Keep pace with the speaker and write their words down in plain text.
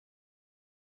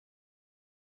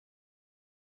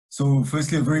So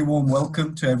firstly, a very warm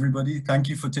welcome to everybody. Thank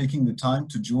you for taking the time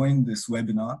to join this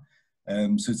webinar.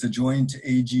 So it's a joint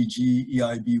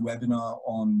AGG-EIB webinar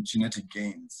on genetic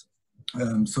gains.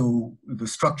 So the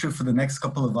structure for the next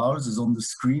couple of hours is on the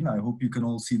screen. I hope you can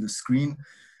all see the screen.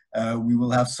 We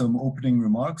will have some opening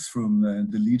remarks from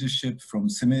the leadership from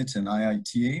CIMMYT and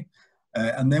IITA.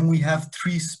 And then we have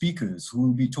three speakers who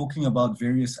will be talking about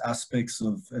various aspects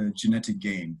of genetic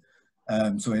gain.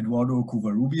 So Eduardo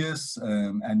Covarrubias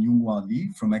and Yunghua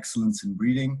Li from Excellence in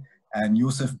Breeding, and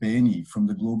Joseph Beini from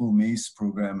the Global Maize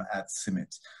program at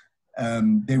CIMMYT.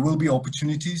 There will be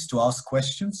opportunities to ask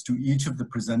questions to each of the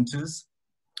presenters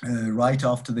right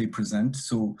after they present.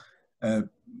 So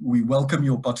we welcome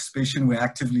your participation. We're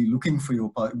actively looking for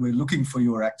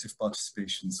your active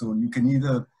participation. So you can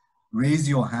either raise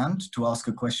your hand to ask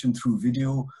a question through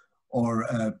video, or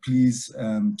please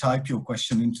type your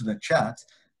question into the chat.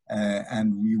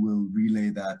 And we will relay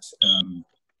that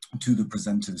to the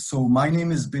presenters. So my name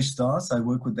is Bish. I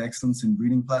work with the Excellence in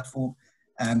Breeding platform,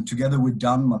 and together with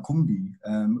Dan Makumbi,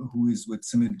 who is with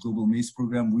CIMMYT Global Maize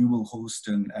program, we will host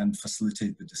and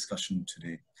facilitate the discussion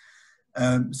today.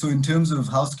 So in terms of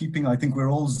housekeeping, I think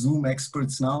we're all Zoom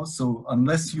experts now. So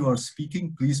unless you are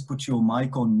speaking, please put your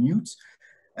mic on mute,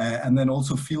 and then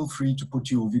also feel free to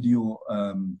put your video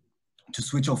to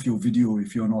switch off your video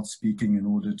if you're not speaking in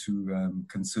order to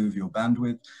conserve your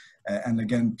bandwidth. And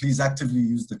again, please actively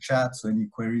use the chat. So any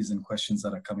queries and questions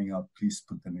that are coming up, please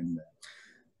put them in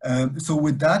there. So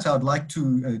with that, I'd like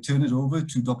to turn it over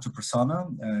to Dr.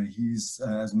 Prasanna. He's,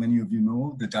 as many of you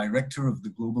know, the director of the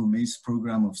Global Maize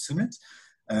program of CIMMYT.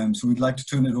 So we'd like to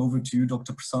turn it over to you,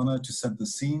 Dr. Prasanna, to set the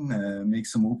scene, make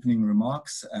some opening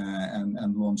remarks,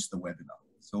 and launch the webinar.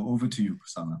 So over to you,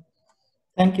 Prasanna.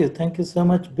 Thank you. Thank you so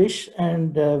much, Bish,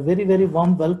 and very, very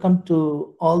warm welcome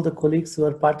to all the colleagues who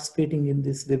are participating in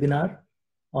this webinar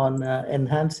on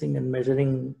enhancing and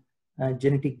measuring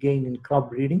genetic gain in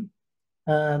crop breeding.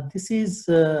 This is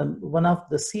one of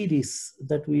the series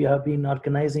that we have been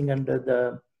organizing under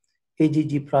the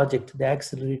AGG project, the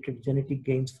Accelerated Genetic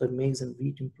Gains for Maize and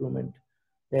Wheat Improvement,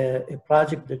 a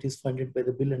project that is funded by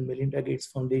the Bill and Melinda Gates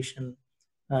Foundation,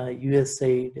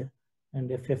 USAID, and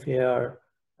FFAR.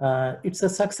 It's a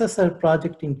successor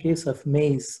project in case of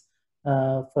maize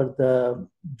for the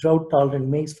drought-tolerant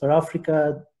maize for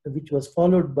Africa, which was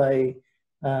followed by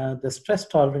the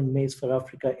stress-tolerant maize for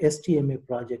Africa, STMA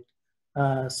project.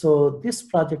 So this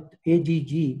project,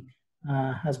 AGG,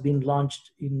 has been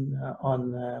launched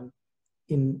on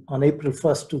April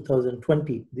 1st,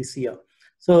 2020, this year.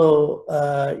 So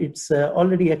it's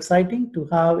already exciting to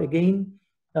have, again,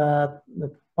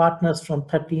 partners from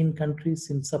 13 countries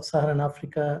in sub-Saharan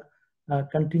Africa,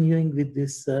 continuing with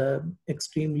this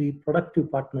extremely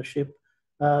productive partnership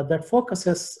that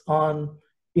focuses on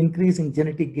increasing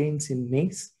genetic gains in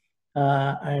maize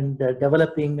and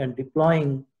developing and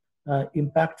deploying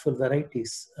impactful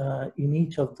varieties in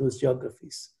each of those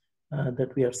geographies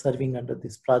that we are serving under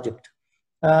this project.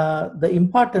 The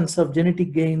importance of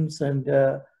genetic gains and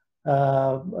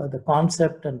the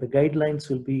concept and the guidelines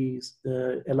will be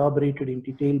elaborated in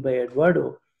detail by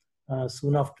Eduardo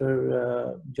soon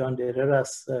after John de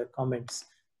Herrera's comments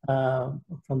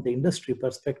from the industry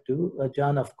perspective.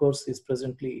 John, of course, is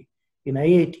presently in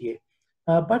IITA.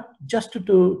 But just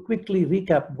to quickly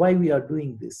recap why we are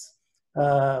doing this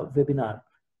webinar,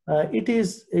 it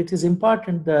is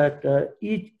important that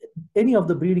any of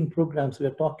the breeding programs we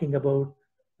are talking about,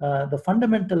 the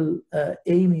fundamental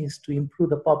aim is to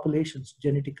improve the populations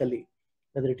genetically,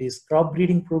 whether it is crop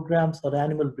breeding programs or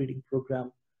animal breeding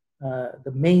program.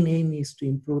 The main aim is to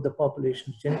improve the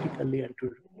populations genetically and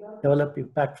to develop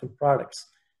impactful products.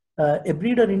 A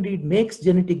breeder indeed makes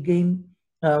genetic gain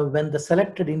when the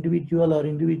selected individual or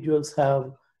individuals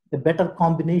have a better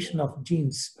combination of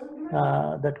genes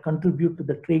that contribute to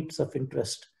the traits of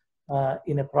interest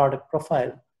in a product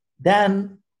profile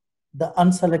than the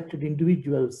unselected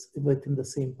individuals within the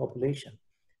same population.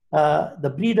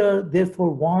 The breeder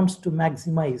therefore wants to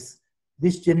maximize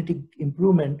this genetic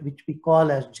improvement, which we call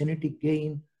as genetic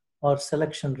gain or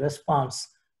selection response,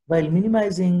 while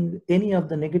minimizing any of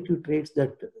the negative traits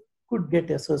that could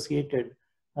get associated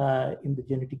in the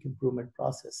genetic improvement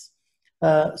process.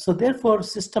 So therefore,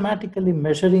 systematically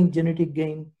measuring genetic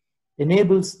gain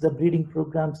enables the breeding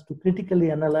programs to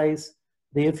critically analyze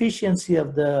the efficiency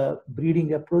of the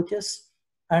breeding approaches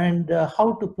and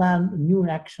how to plan new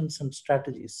actions and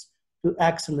strategies to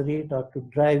accelerate or to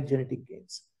drive genetic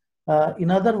gains.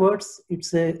 In other words,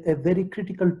 it's a very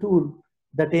critical tool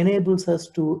that enables us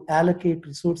to allocate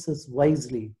resources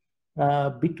wisely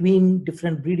between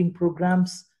different breeding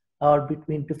programs or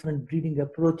between different breeding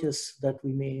approaches that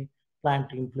we may plan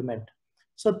to implement.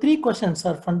 So 3 questions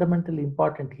are fundamentally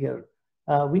important here.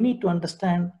 We need to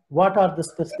understand what are the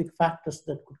specific factors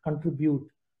that could contribute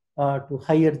to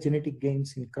higher genetic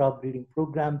gains in crop breeding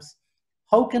programs.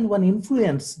 How can one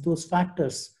influence those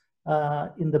factors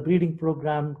in the breeding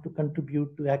program to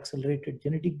contribute to accelerated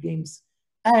genetic gains?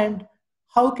 And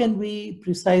how can we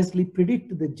precisely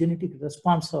predict the genetic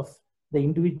response of the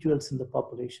individuals in the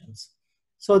populations?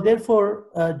 So therefore,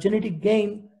 genetic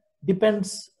gain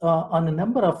depends on a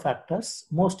number of factors.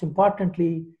 Most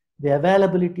importantly, the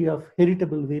availability of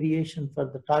heritable variation for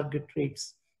the target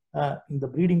traits in the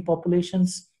breeding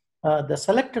populations, the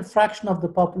selected fraction of the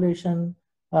population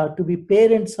to be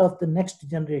parents of the next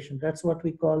generation. That's what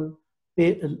we call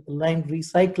line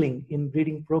recycling in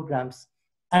breeding programs,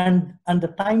 and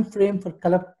the time frame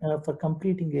for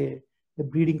completing a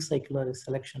breeding cycle or a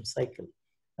selection cycle.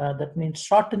 That means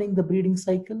shortening the breeding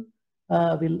cycle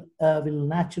will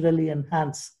naturally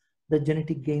enhance the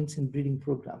genetic gains in breeding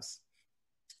programs.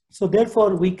 So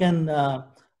therefore, we can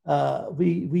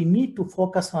we need to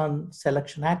focus on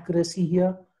selection accuracy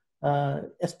here,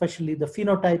 especially the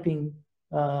phenotyping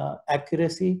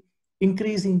accuracy,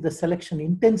 increasing the selection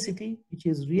intensity, which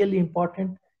is really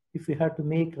important if we have to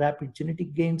make rapid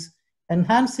genetic gains,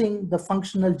 enhancing the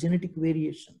functional genetic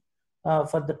variation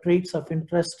for the traits of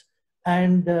interest,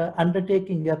 and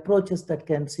undertaking approaches that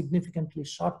can significantly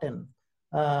shorten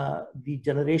the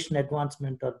generation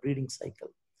advancement or breeding cycle.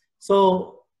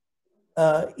 So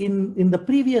in the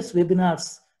previous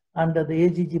webinars under the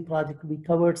AGG project, we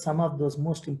covered some of those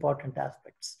most important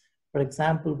aspects. For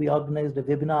example, we organized a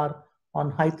webinar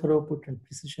on high throughput and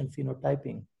precision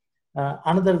phenotyping.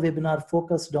 Another webinar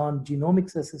focused on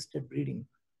genomics assisted breeding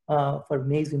for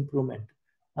maize improvement.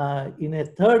 In a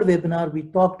third webinar, we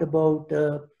talked about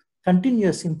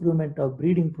continuous improvement of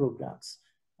breeding programs.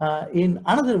 In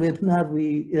another webinar,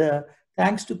 we,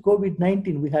 thanks to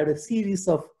COVID-19, we had a series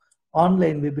of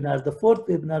online webinars. The fourth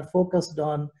webinar focused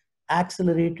on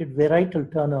accelerated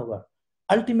varietal turnover.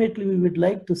 Ultimately, we would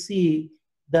like to see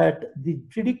that the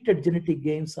predicted genetic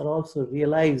gains are also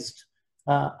realized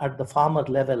at the farmer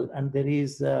level, and there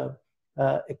is a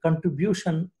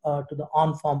contribution to the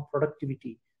on-farm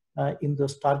productivity in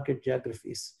those target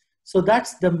geographies. So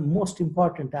that's the most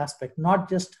important aspect, not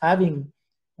just having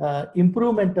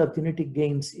improvement of genetic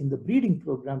gains in the breeding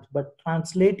programs, but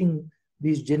translating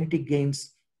these genetic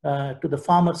gains to the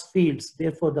farmer's fields.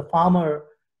 Therefore, the farmer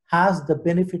has the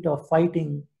benefit of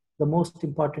fighting the most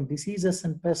important diseases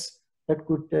and pests that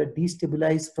could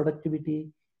destabilize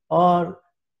productivity, or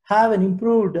have an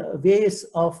improved ways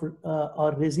of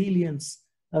or resilience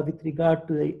with regard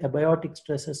to the abiotic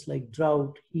stresses like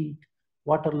drought, heat,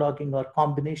 waterlogging, or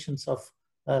combinations of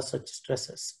such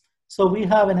stresses. So we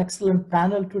have an excellent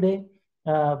panel today.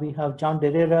 We have John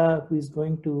Derrera, who is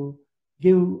going to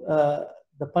give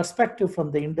the perspective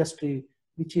from the industry,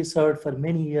 which he's heard for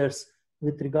many years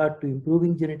with regard to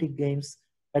improving genetic gains.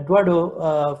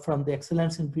 Eduardo from the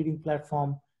Excellence in Breeding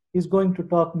platform is going to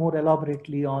talk more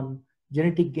elaborately on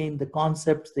genetic gain, the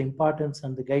concepts, the importance,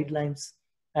 and the guidelines.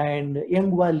 And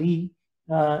Yanghua Li,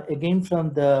 again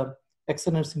from the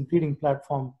Excellence in Breeding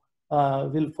platform,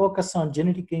 will focus on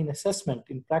genetic gain assessment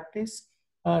in practice,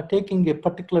 taking a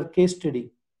particular case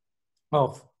study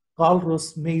of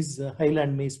Carl's Maize,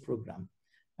 Highland Maize program.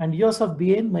 And Joseph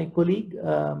Bien, my colleague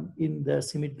in the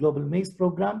CIMMYT Global Maize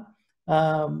program,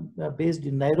 based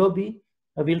in Nairobi,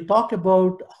 will talk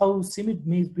about how CIMMYT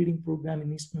Maize breeding program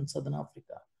in Eastern and Southern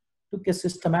Africa took a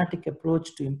systematic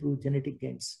approach to improve genetic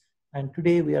gains. And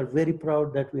today we are very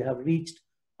proud that we have reached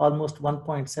almost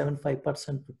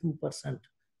 1.75% to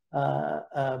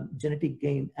 2% genetic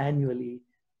gain annually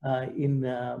in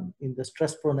the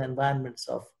stress-prone environments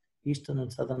of Eastern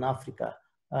and Southern Africa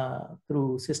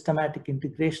through systematic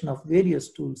integration of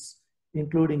various tools,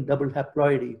 including double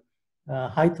haploidy,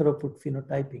 high throughput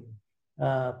phenotyping,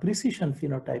 precision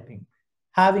phenotyping,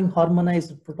 having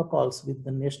harmonized protocols with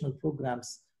the national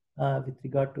programs with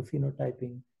regard to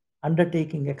phenotyping,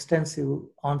 undertaking extensive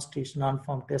on-station,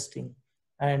 on-farm testing,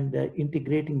 and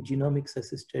integrating genomics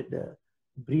assisted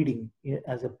breeding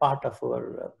as a part of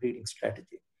our breeding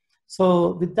strategy.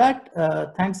 So with that,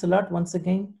 thanks a lot once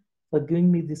again for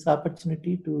giving me this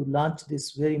opportunity to launch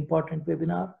this very important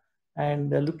webinar,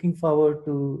 and looking forward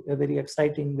to a very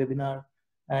exciting webinar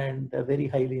and very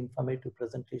highly informative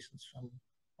presentations from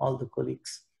all the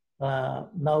colleagues.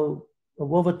 Now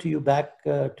over to you, back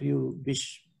to you,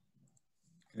 Bish.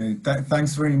 Okay,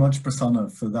 thanks very much, Prasanna,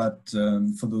 for that,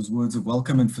 for those words of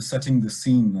welcome and for setting the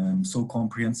scene so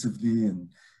comprehensively and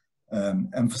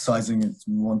emphasizing it.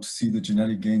 We want to see the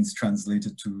genetic gains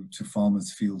translated to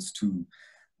farmers' fields too.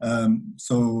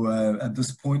 At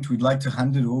this point, we'd like to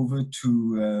hand it over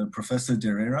to Professor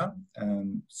Derera.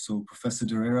 So Professor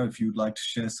Derera, if you'd like to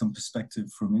share some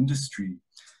perspective from industry,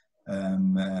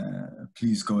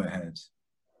 please go ahead.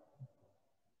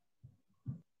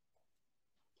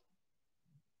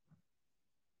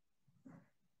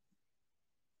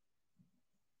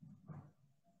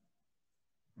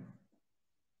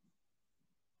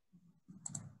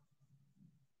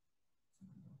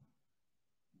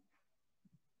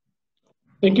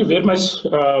 Thank you very much,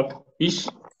 Bish.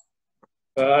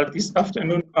 This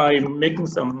afternoon, I'm making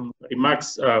some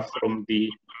remarks from the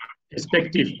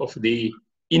perspective of the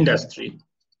industry,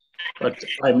 but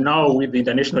I'm now with the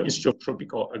International Institute of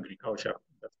Tropical Agriculture.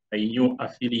 That's my new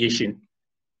affiliation.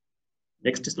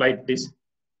 Next slide, please.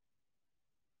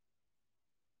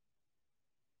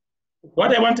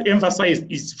 What I want to emphasize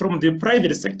is from the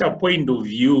private sector point of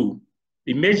view,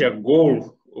 the major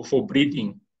goal for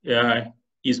breeding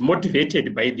is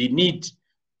motivated by the need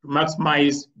to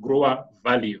maximize grower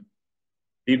value.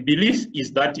 The belief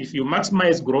is that if you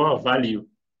maximize grower value,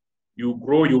 you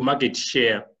grow your market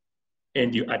share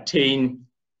and you attain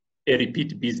a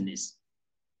repeat business.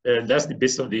 That's the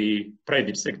base of the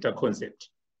private sector concept.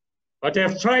 But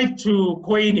I've tried to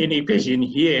coin an equation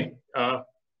here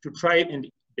to try and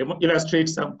illustrate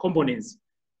some components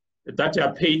that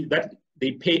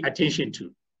they pay attention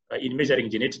to in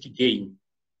measuring genetic gain.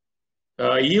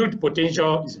 Yield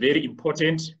potential is very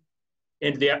important,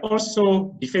 and there are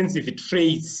also defensive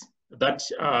traits that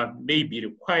may be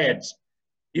required.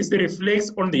 This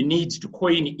reflects on the need to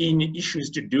coin in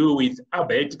issues to do with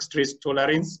abiotic stress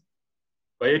tolerance,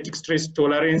 biotic stress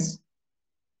tolerance,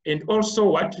 and also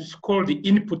what is called the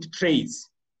input traits.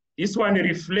 This one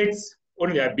reflects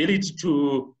on the ability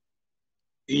to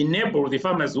enable the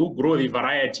farmers who grow the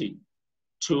variety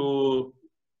to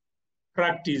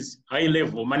practice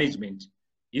high-level management.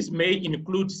 This may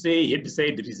include, say,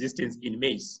 herbicide resistance in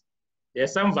maize. There are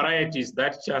some varieties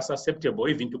that are susceptible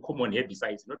even to common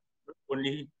herbicides, not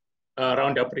only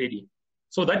Roundup Ready.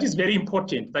 So that is very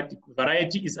important, that the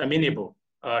variety is amenable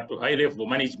to high-level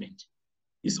management.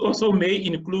 This also may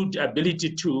include ability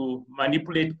to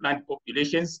manipulate plant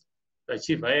populations to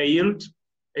achieve higher yield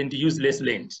and to use less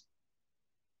land.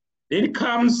 Then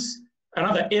comes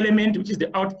another element, which is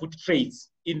the output traits.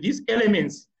 In these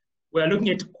elements, we are looking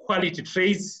at quality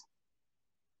traits,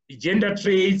 the gender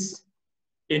traits,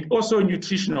 and also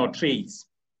nutritional traits.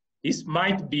 This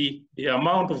might be the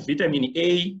amount of vitamin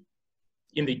A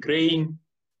in the grain,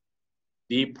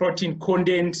 the protein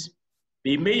content.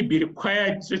 They may be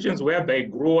required situations whereby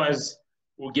growers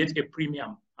will get a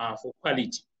premium for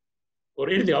quality. Or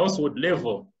at the household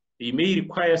level, they may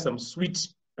require some sweet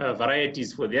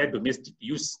varieties for their domestic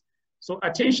use. So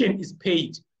attention is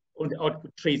paid on the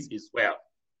output traits as well.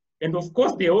 And of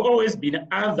course, there will always be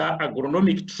other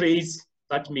agronomic traits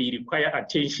that may require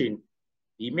attention.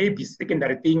 It may be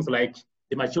secondary things like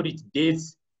the maturity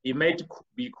dates. It might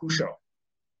be crucial.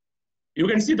 You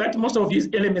can see that most of these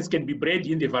elements can be bred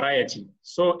in the variety.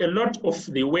 So a lot of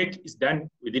the work is done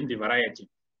within the variety.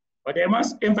 But I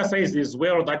must emphasize as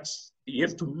well that you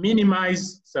have to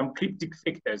minimize some cryptic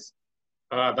factors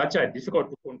that are difficult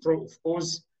to control, of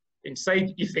course, and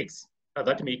side effects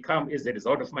that may come as a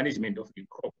result of management of the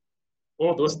crop.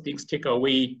 All those things take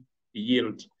away the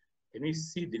yield. Can we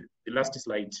see the last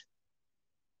slide?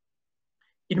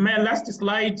 In my last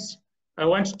slide, I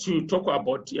want to talk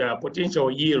about potential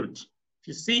yield. If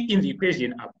you see in the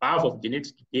equation above of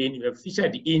genetic gain, you have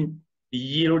featured in the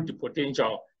yield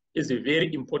potential as a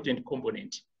very important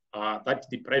component that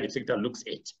the private sector looks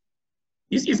at.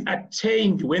 This is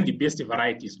attained when the best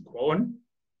variety is grown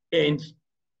and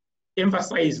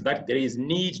emphasize that there is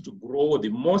need to grow the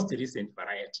most recent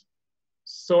variety.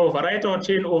 So varietal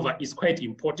turnover is quite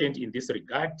important in this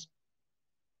regard,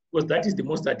 because that is the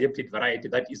most adapted variety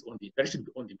that should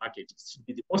be on the market. It should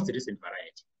be the most recent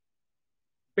variety.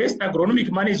 Best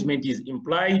agronomic management is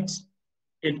implied,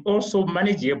 and also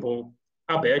manageable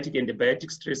abiotic and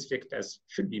biotic stress factors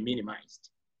should be minimized.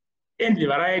 And the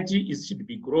variety should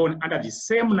be grown under the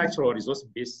same natural resource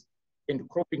base and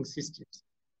cropping systems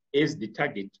as the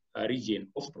target region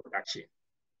of production.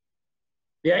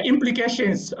 There are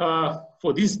implications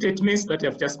for these statements that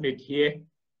I've just made here.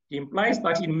 It implies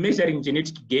that in measuring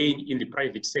genetic gain in the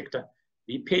private sector,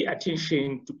 they pay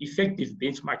attention to effective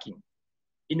benchmarking.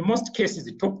 In most cases,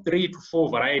 the top 3 to 4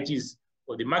 varieties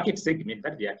for the market segment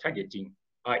that they are targeting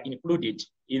are included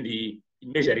in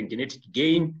measuring genetic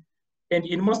gain. And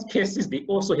in most cases, they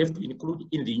also have to include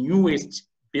in the newest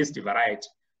best variety.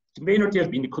 It may not have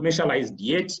been commercialized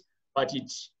yet, but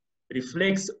it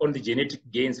reflects on the genetic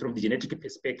gains from the genetic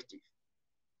perspective.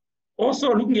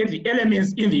 Also, looking at the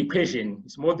elements in the equation,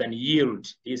 it's more than yield.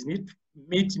 There's need to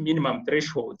meet minimum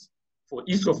thresholds for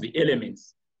each of the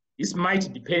elements. This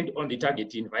might depend on the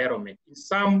target environment. In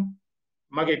some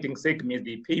marketing segments,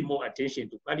 they pay more attention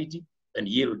to quality than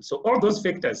yield. So all those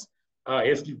factors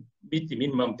have to meet the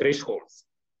minimum thresholds.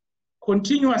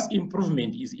 Continuous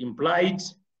improvement is implied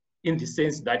in the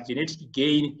sense that genetic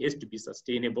gain has to be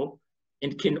sustainable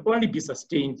and can only be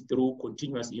sustained through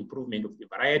continuous improvement of the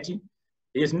variety.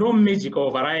 There's no magical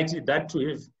variety that will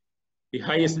have the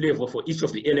highest level for each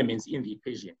of the elements in the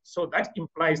equation. So that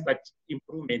implies that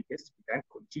improvement has to be done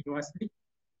continuously.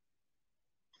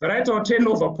 Varietal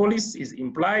turnover policy is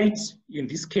implied in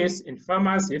this case, and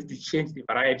farmers have to change the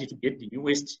variety to get the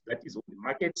newest that is on the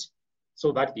market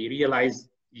so that they realize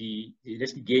the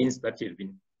genetic gains that have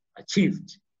been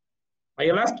achieved. My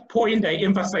last point, I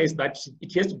emphasize that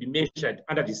it has to be measured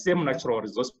under the same natural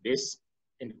resource base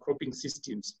and cropping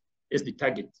systems as the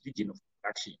target region of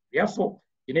production. Therefore,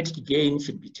 genetic gain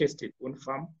should be tested on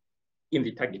farm in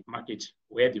the target market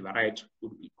where the variety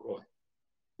would be grown.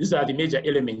 These are the major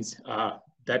elements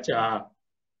that are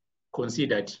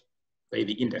considered by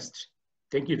the industry.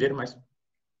 Thank you very much.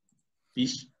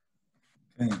 Bish.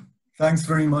 Okay. Thanks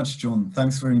very much, John.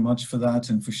 Thanks very much for that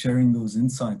and for sharing those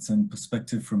insights and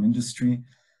perspective from industry.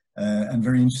 And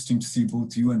very interesting to see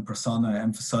both you and Prasanna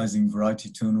emphasizing variety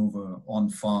turnover on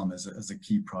farm as a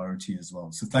key priority as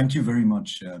well. So thank you very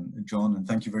much, John, and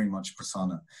thank you very much,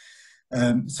 Prasanna.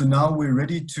 So now we're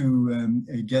ready to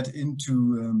get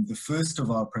into the first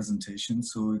of our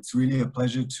presentations. So it's really a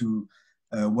pleasure to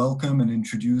welcome and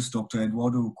introduce Dr.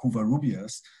 Eduardo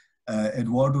Covarrubias.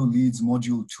 Eduardo leads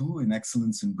Module 2 in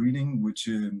Excellence in Breeding, which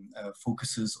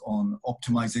focuses on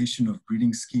optimization of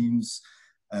breeding schemes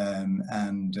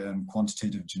and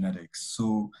quantitative genetics.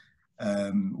 So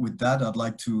with that, I'd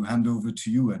like to hand over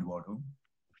to you, Eduardo.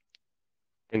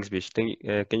 Thanks, Bish. Can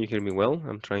you hear me well?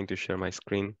 I'm trying to share my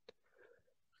screen.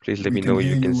 Please let me know if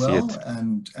you can see it.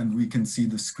 And we can see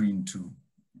the screen too.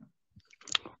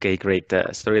 Okay, great.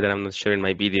 Sorry that I'm not sharing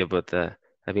my video, but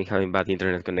I've been having bad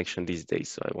internet connection these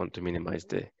days, so I want to minimize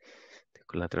the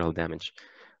collateral damage.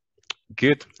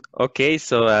 Good. Okay,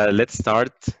 so let's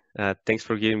start. Thanks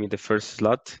for giving me the first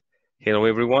slot. Hello,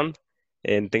 everyone,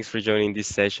 and thanks for joining this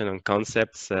session on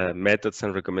concepts, methods,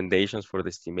 and recommendations for the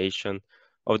estimation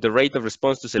of the rate of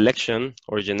response to selection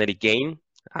or genetic gain,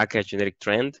 aka genetic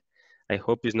trend. I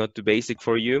hope it's not too basic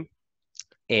for you.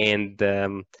 And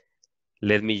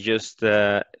let me just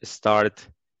start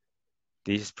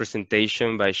this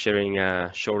presentation by sharing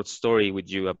a short story with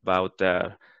you about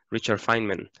Richard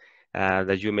Feynman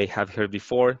that you may have heard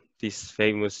before, this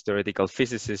famous theoretical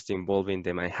physicist involving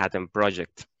the Manhattan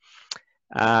Project.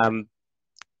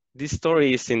 This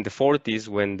story is in the 40s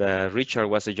when Richard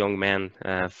was a young man,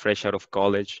 fresh out of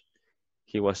college.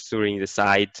 He was touring the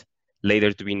site,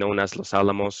 later to be known as Los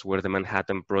Alamos, where the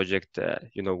Manhattan Project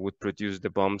would produce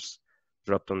the bombs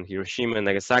dropped on Hiroshima and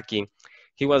Nagasaki.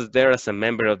 He was there as a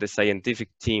member of the scientific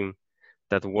team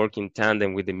that worked in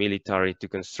tandem with the military to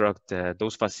construct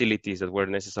those facilities that were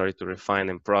necessary to refine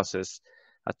and process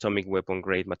atomic weapon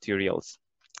grade materials.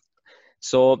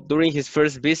 So during his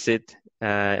first visit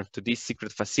to this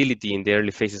secret facility in the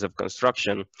early phases of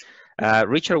construction,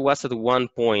 Richard was at one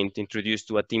point introduced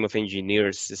to a team of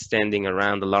engineers standing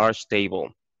around a large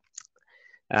table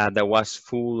that was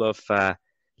full of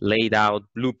laid out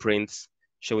blueprints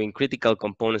showing critical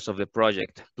components of the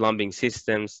project, plumbing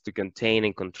systems to contain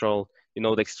and control,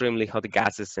 the extremely hot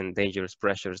gases and dangerous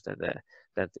pressures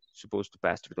that supposed to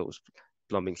pass through those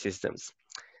plumbing systems.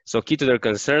 So key to their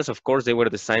concerns, of course, they were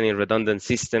designing redundant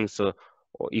systems. So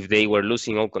if they were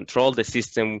losing all control, the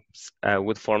system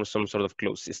would form some sort of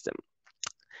closed system.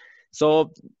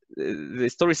 So the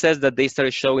story says that they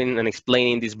started showing and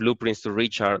explaining these blueprints to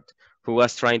Richard, who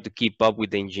was trying to keep up with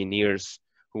the engineers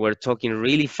who were talking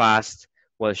really fast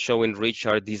while showing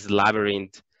Richard this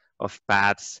labyrinth of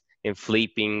paths and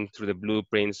flipping through the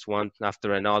blueprints one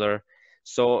after another.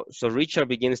 So Richard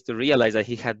begins to realize that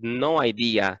he had no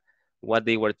idea what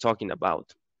they were talking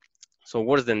about. So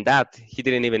worse than that, he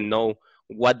didn't even know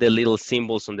what the little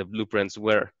symbols on the blueprints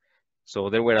were.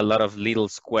 So there were a lot of little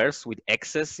squares with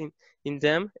X's in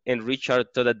them, and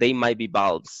Richard thought that they might be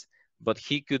bulbs, but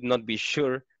he could not be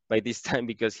sure by this time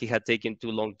because he had taken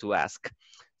too long to ask.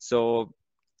 So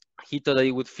he thought that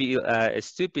he would feel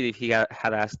stupid if he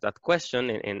had asked that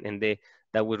question, and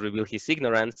that would reveal his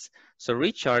ignorance. So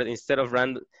Richard, instead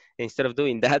of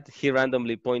doing that, he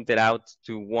randomly pointed out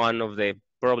to one of the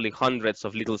probably hundreds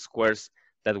of little squares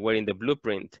that were in the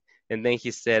blueprint. And then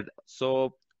he said,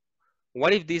 so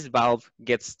what if this valve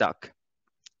gets stuck?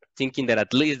 thinking that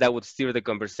at least that would steer the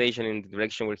conversation in the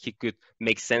direction where he could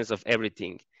make sense of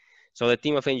everything. So the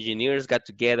team of engineers got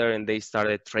together and they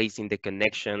started tracing the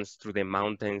connections through the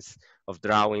mountains of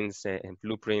drawings and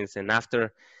blueprints. And after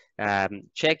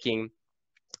checking,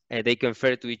 they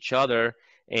compared to each other,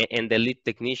 and the lead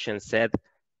technician said,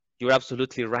 "You're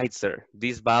absolutely right, sir.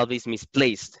 This valve is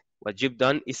misplaced. What you've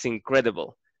done is incredible.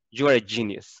 You are a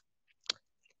genius."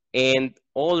 And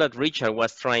all that Richard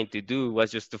was trying to do was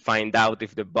just to find out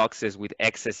if the boxes with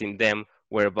excess in them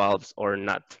were valves or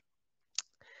not.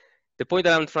 The point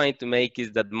that I'm trying to make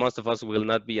is that most of us will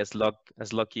not be as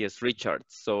lucky as Richard.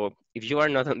 So if you are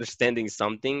not understanding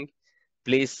something,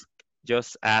 please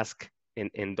just ask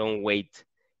and don't wait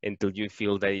until you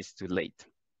feel that it's too late.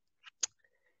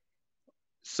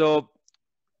 So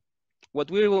what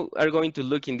we are going to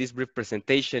look in this brief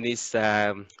presentation is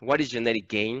what is genetic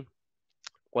gain?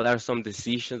 What are some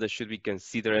decisions that should be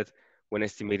considered when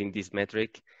estimating this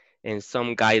metric? And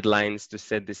some guidelines to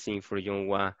set the scene for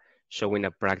Yonghua, showing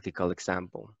a practical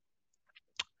example.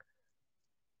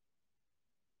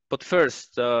 But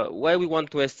first, why we want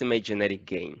to estimate genetic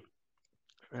gain?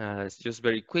 It's just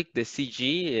very quick. The CG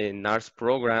and NARS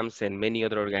programs and many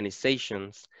other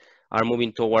organizations are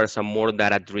moving towards a more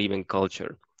data-driven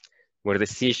culture, where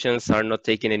decisions are not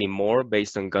taken anymore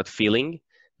based on gut feeling.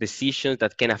 Decisions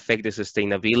that can affect the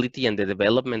sustainability and the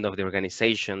development of the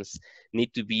organizations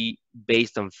need to be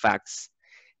based on facts.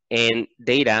 And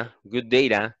data, good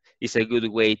data, is a good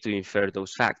way to infer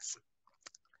those facts.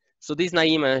 So this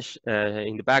nice image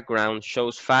in the background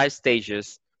shows 5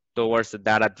 stages towards a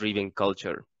data-driven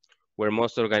culture, where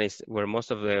most of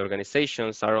the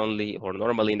organizations are only or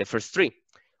normally in the first 3,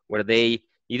 where they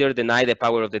either deny the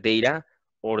power of the data,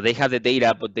 or they have the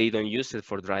data but they don't use it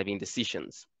for driving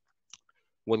decisions.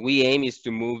 What we aim is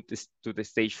to move this to the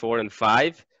stage 4 and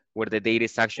 5, where the data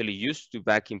is actually used to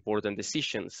back important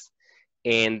decisions.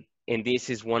 And this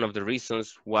is one of the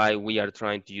reasons why we are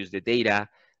trying to use the data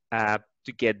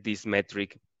to get this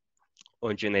metric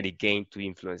on genetic gain to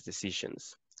influence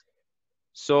decisions.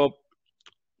 So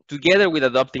together with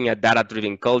adopting a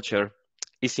data-driven culture,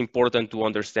 it's important to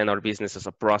understand our business as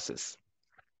a process.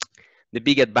 The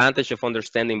big advantage of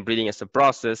understanding breeding as a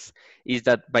process is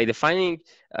that by defining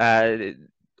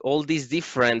all these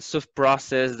different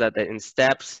sub-processes and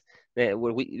steps, where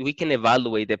we can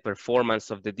evaluate the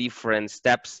performance of the different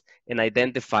steps and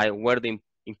identify where the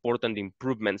important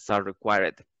improvements are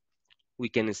required. We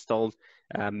can install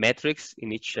metrics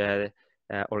in each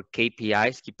or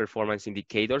KPIs, key performance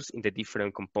indicators, in the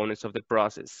different components of the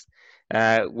process.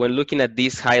 When looking at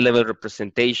this high-level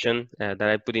representation that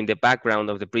I put in the background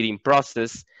of the breeding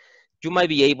process, you might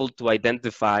be able to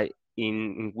identify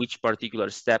in which particular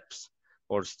steps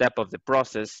or step of the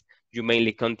process you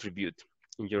mainly contribute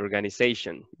in your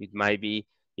organization. It might be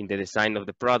in the design of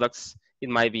the products. It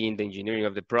might be in the engineering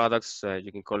of the products.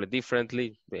 You can call it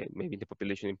differently, maybe the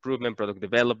population improvement, product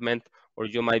development, or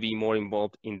you might be more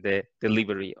involved in the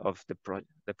delivery of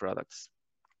the products.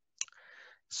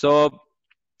 So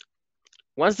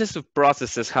once the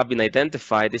sub-processes have been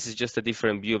identified, this is just a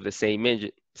different view of the same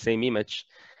image.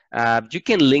 You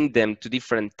can link them to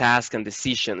different tasks and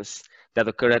decisions that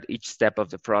occur at each step of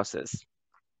the process.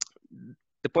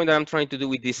 The point that I'm trying to do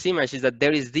with this image is that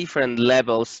there is different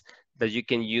levels that you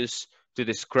can use to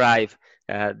describe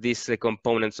these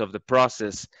components of the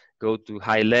process. Go to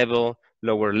high level,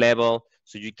 lower level,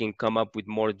 so you can come up with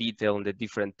more detail on the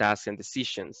different tasks and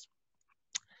decisions.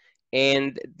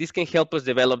 And this can help us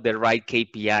develop the right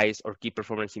KPIs or key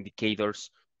performance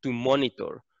indicators to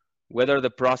monitor whether the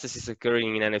process is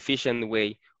occurring in an efficient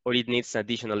way or it needs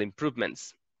additional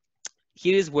improvements.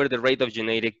 Here is where the rate of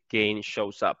genetic gain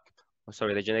shows up.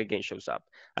 The genetic gain shows up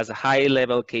as a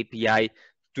high-level KPI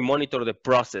to monitor the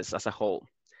process as a whole.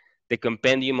 The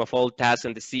compendium of all tasks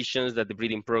and decisions that the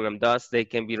breeding program does, they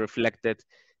can be reflected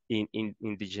in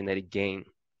the genetic gain.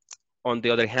 On the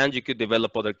other hand, you could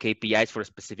develop other KPIs for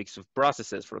specific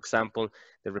sub-processes. For example,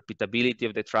 the repeatability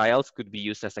of the trials could be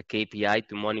used as a KPI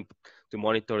to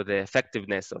monitor the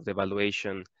effectiveness of the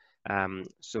evaluation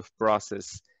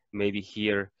sub-process, maybe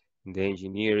here in the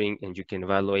engineering, and you can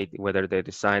evaluate whether the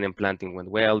design and planting went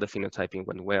well, the phenotyping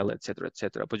went well, et cetera, et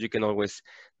cetera. But you can always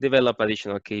develop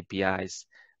additional KPIs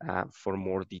for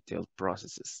more detailed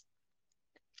processes.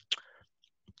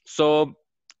 So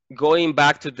going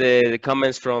back to the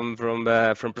comments from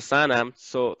Prasanna,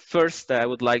 so first I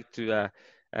would like to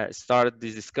start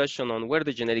this discussion on where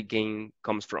the genetic gain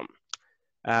comes from.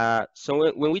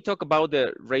 So when we talk about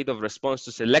the rate of response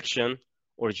to selection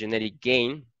or genetic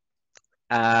gain,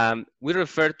 we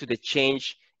refer to the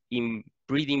change in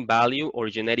breeding value or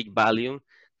genetic value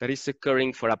that is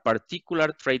occurring for a particular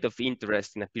trait of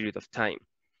interest in a period of time.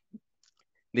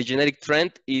 The genetic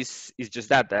trend is just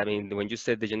that. I mean, when you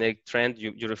said the genetic trend,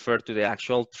 you refer to the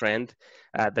actual trend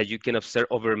that you can observe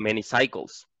over many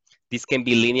cycles. This can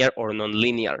be linear or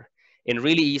non-linear. And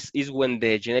really is when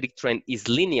the genetic trend is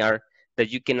linear that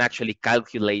you can actually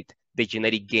calculate the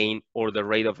genetic gain or the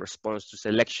rate of response to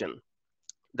selection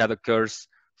that occurs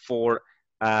for,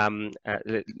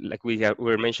 like we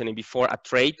were mentioning before, a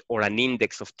trait or an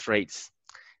index of traits.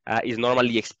 Is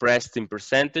normally expressed in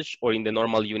percentage or in the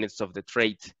normal units of the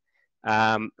trait.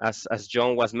 As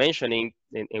John was mentioning,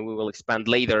 and we will expand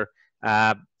later,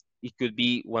 it could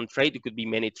be one trait, it could be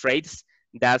many traits.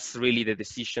 That's really the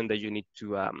decision that you need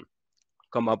to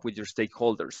come up with your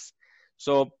stakeholders.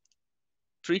 So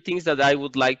 3 things that I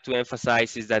would like to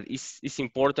emphasize is that it's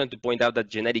important to point out that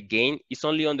genetic gain is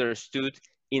only understood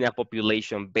in a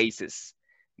population basis.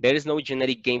 There is no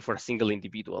genetic gain for a single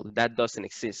individual. That doesn't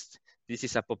exist. This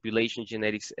is a population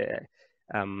genetics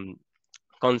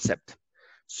concept.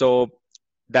 So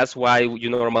that's why you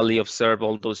normally observe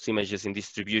all those images in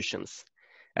distributions.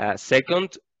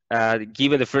 Second,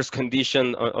 given the first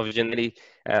condition of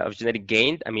genetic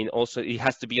gain, I mean, also it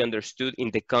has to be understood in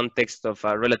the context of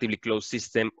a relatively closed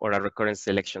system or a recurrent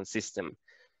selection system.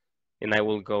 And I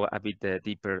will go a bit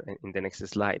deeper in the next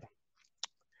slide.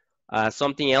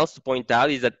 Something else to point out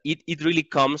is that it really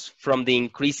comes from the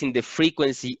increase in the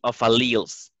frequency of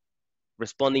alleles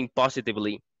responding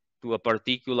positively to a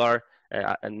particular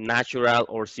natural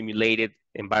or simulated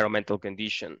environmental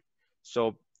condition.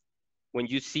 So when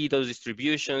you see those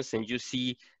distributions and you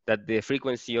see that the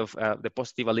frequency of the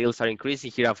positive alleles are increasing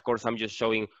here, of course, I'm just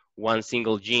showing one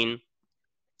single gene.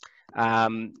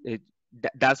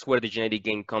 That's where the genetic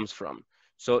gain comes from.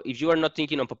 So if you are not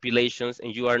thinking on populations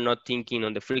and you are not thinking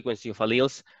on the frequency of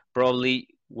alleles, probably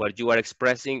what you are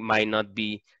expressing might not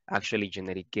be actually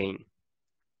genetic gain.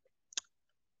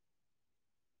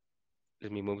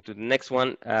 Let me move to the next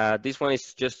one. This one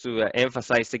is just to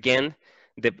emphasize again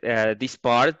this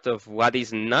part of what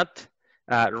is not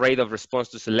rate of response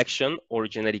to selection or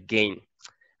genetic gain.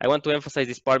 I want to emphasize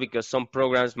this part because some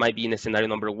programs might be in a scenario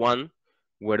number 1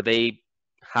 where they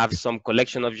have some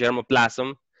collection of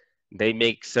germplasm. They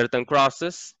make certain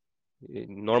crosses,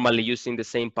 normally using the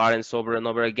same parents over and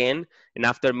over again. And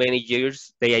after many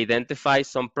years, they identify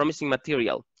some promising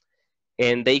material.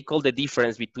 And they call the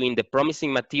difference between the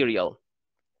promising material,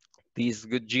 this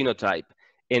good genotype,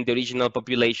 and the original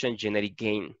population genetic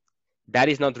gain. That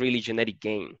is not really genetic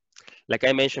gain. Like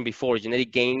I mentioned before,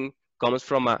 genetic gain comes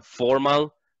from a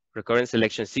formal recurrent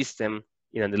selection system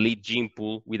in an elite gene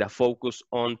pool with a focus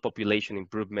on population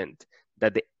improvement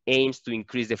that aims to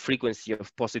increase the frequency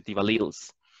of positive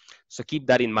alleles. So keep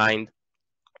that in mind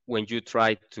when you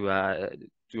try to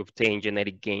obtain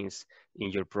genetic gains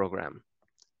in your program.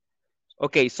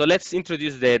 Okay, so let's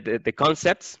introduce the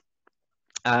concepts.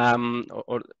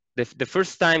 The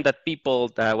first time that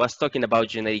people was talking about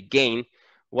genetic gain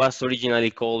was originally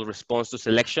called response to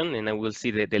selection, and I will see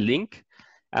the link.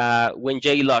 When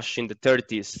J. Lush in the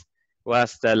 30s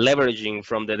was leveraging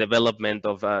from the development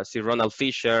of Sir Ronald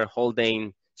Fisher,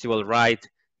 Haldane, Sewell Wright,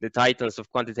 the titans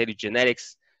of quantitative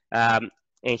genetics, and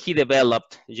he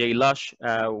developed, J. Lush,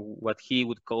 what he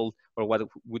would call, or what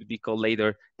would be called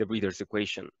later, the breeder's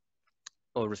equation,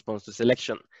 or response to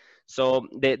selection. So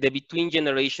the between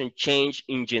generation change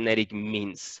in genetic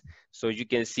means. So you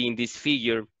can see in this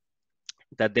figure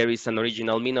that there is an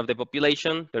original mean of the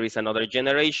population, there is another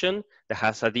generation that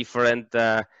has a different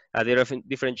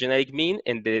genetic mean,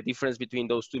 and the difference between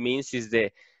those two means is the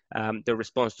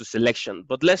response to selection.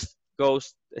 But let's go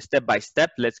step by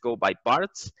step. Let's go by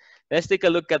parts. Let's take a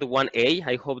look at 1A.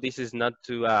 I hope this is not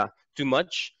too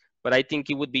much, but I think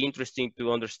it would be interesting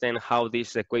to understand how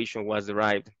this equation was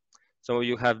derived. Some of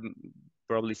you have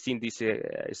probably seen this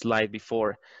slide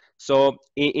before. So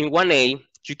in 1A,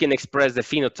 you can express the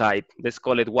phenotype, let's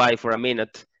call it Y for a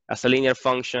minute, as a linear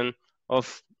function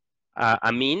of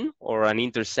a mean or an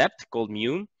intercept called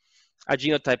mu, a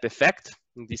genotype effect,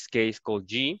 in this case called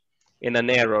G, and an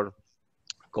error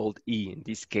called E in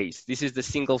this case. This is the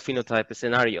single phenotype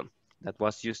scenario that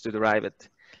was used to derive it.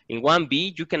 In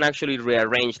 1B, you can actually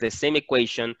rearrange the same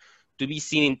equation to be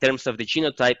seen in terms of the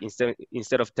genotype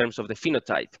instead of terms of the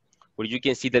phenotype, where you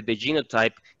can see that the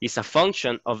genotype is a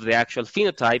function of the actual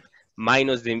phenotype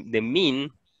minus the mean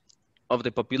of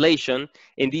the population,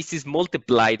 and this is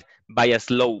multiplied by a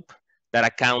slope that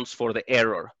accounts for the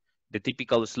error, the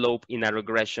typical slope in a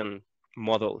regression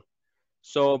model.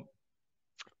 So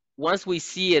once we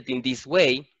see it in this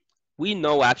way, we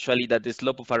know actually that the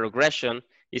slope of a regression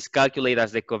is calculated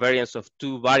as the covariance of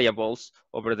two variables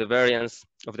over the variance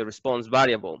of the response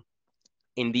variable.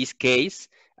 In this case,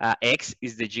 X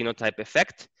is the genotype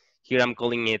effect. Here I'm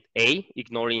calling it A,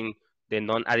 ignoring the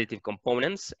non-additive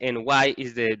components, and Y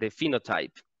is the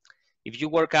phenotype. If you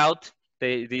work out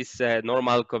this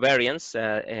normal covariance,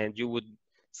 and you would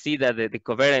see that the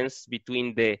covariance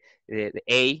between the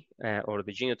A or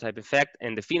the genotype effect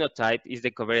and the phenotype is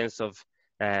the covariance of,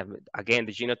 again,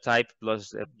 the genotype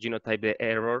plus genotype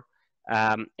error.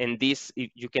 And this,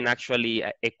 you can actually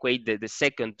equate the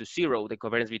second to 0, the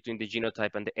covariance between the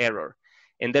genotype and the error.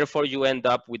 And therefore, you end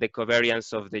up with the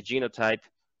covariance of the genotype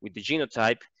with the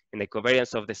genotype, and the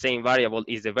covariance of the same variable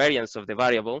is the variance of the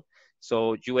variable.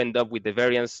 So you end up with the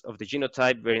variance of the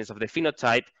genotype, variance of the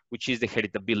phenotype, which is the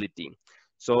heritability.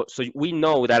 So we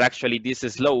know that actually this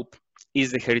slope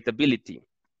is the heritability.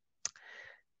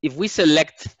 If we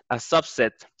select a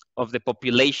subset of the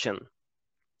population,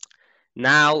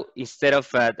 now instead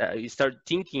of you start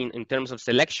thinking in terms of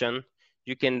selection,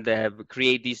 you can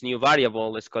create this new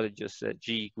variable. Let's call it just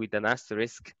G with an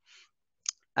asterisk.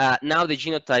 Now the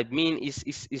genotype mean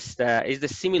is the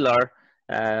similar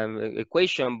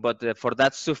equation, but for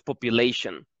that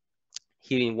subpopulation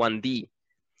here in 1D.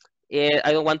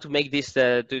 I don't want to make this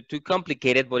too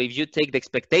complicated, but if you take the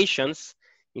expectations,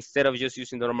 instead of just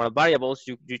using normal variables,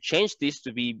 you change this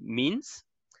to be means.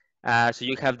 So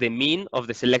you have the mean of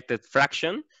the selected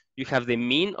fraction, you have the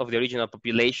mean of the original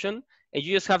population, and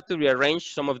you just have to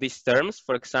rearrange some of these terms.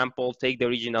 For example, take the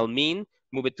original mean,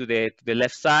 move it to the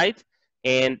left side,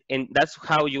 and that's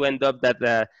how you end up that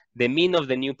the mean of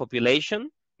the new population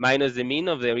minus the mean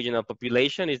of the original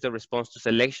population is the response to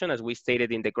selection, as we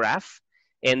stated in the graph.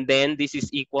 And then this is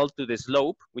equal to the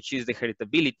slope, which is the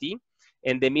heritability,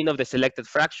 and the mean of the selected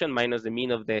fraction minus the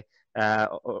mean of the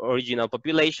original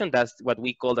population. That's what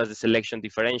we call as the selection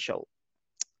differential.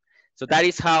 So that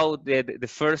is how the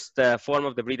first form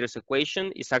of the breeder's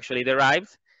equation is actually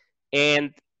derived.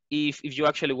 And if you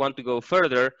actually want to go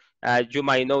further, you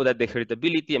might know that the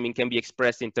heritability, can be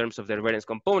expressed in terms of their variance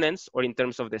components or in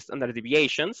terms of the standard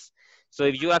deviations. So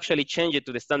if you actually change it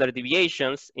to the standard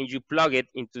deviations and you plug it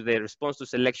into the response to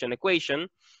selection equation,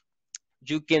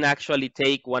 you can actually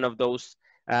take one of those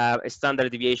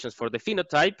standard deviations for the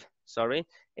phenotype,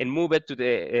 and move it to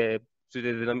the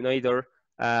denominator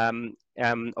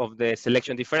of the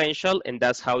selection differential, and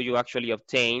that's how you actually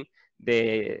obtain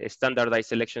the standardized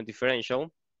selection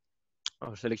differential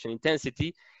or selection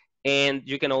intensity. And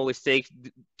you can always take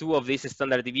two of these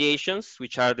standard deviations,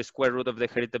 which are the square root of the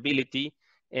heritability,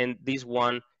 and this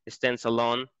one stands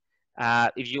alone.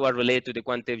 If you are related to the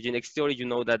quantitative genetics theory, you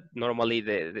know that normally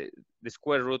the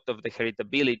square root of the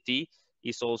heritability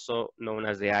is also known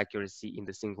as the accuracy in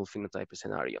the single phenotype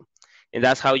scenario. And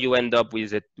that's how you end up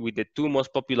with the two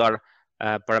most popular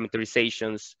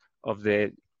parameterizations of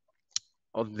the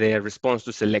response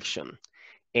to selection.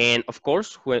 And of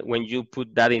course, when you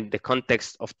put that in the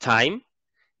context of time,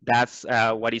 that's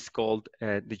what is called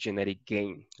the genetic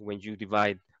gain, when you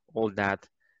divide all that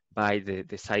by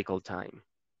the cycle time.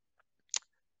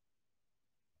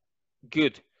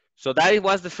 Good. So that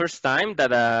was the first time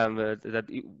that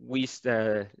we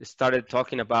started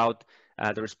talking about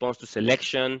the response to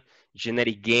selection,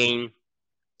 genetic gain,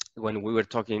 when we were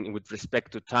talking with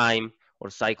respect to time or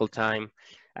cycle time.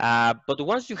 But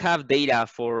once you have data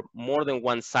for more than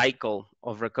one cycle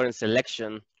of recurrent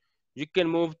selection, you can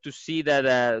move to see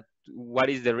that what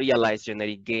is the realized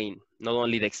genetic gain, not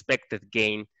only the expected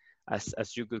gain,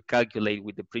 as you could calculate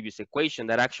with the previous equation,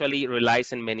 that actually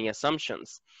relies on many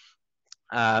assumptions.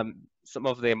 Some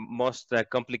of the most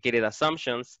complicated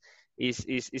assumptions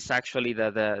is actually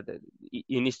that it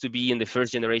needs to be in the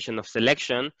first generation of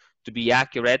selection to be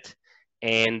accurate,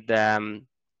 and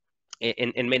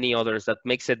many others that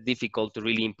makes it difficult to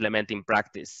really implement in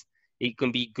practice. It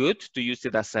can be good to use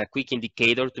it as a quick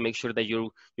indicator to make sure that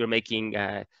you're making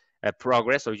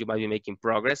progress, or you might be making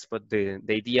progress, but the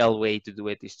ideal way to do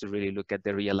it is to really look at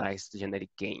the realized genetic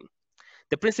gain.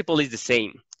 The principle is the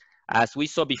same. As we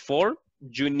saw before,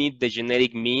 you need the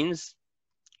genetic means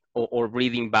or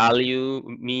breeding value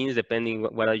means, depending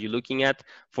what are you looking at,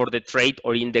 for the trait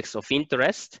or index of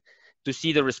interest to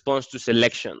see the response to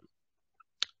selection,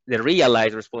 the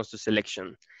realized response to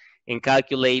selection, and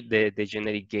calculate the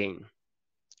genetic gain.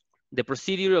 The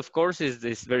procedure, of course,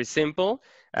 is very simple.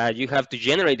 You have to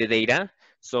generate the data.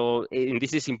 So, and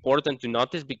this is important to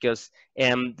notice because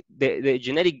the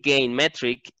genetic gain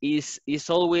metric is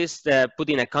always put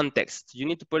in a context. You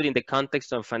need to put it in the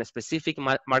context of a specific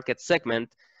market segment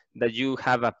that you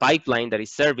have a pipeline that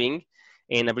is serving,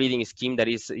 and a breeding scheme that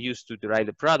is used to derive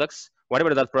the products,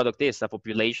 whatever that product is, a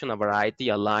population, a variety,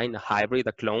 a line, a hybrid,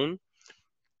 a clone.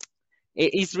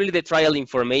 It's really the trial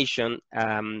information,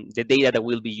 the data that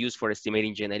will be used for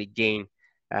estimating genetic gain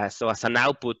So as an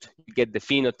output, you get the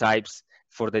phenotypes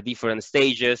for the different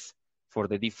stages, for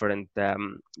the different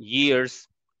years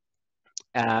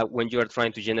when you are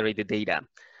trying to generate the data.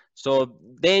 So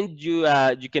then you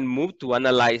can move to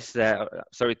analyze, to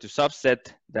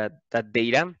subset that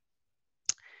data.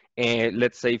 And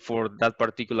let's say for that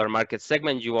particular market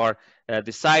segment, you are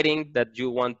deciding that you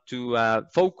want to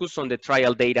focus on the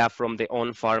trial data from the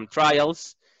on-farm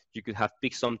trials. You could have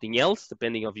picked something else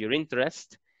depending on your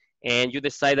interest. And you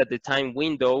decide that the time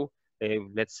window,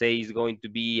 let's say, is going to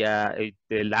be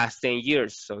the last 10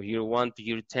 years. So year 1 to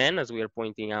year 10, as we are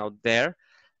pointing out there.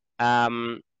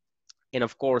 And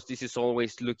of course, this is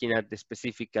always looking at the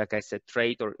specific, like I said,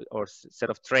 trait or set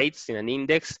of traits in an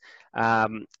index.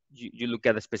 You look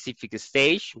at a specific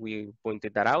stage. We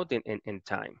pointed that out in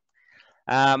time.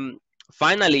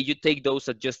 Finally, you take those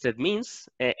adjusted means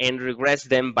and regress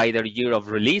them by their year of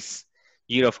release,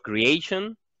 year of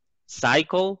creation,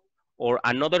 cycle, or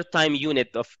another time unit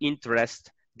of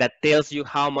interest that tells you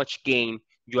how much gain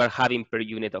you are having per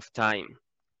unit of time.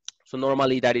 So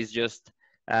normally that is just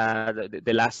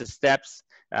the last steps.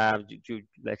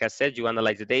 Like I said, you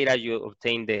analyze the data, you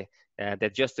obtain the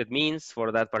adjusted means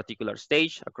for that particular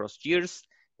stage across years,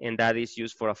 and that is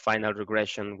used for a final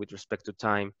regression with respect to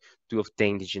time to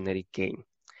obtain the genetic gain.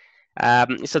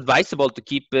 It's advisable to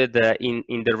keep it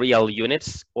in the real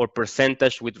units or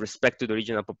percentage with respect to the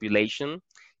original population,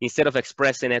 instead of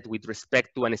expressing it with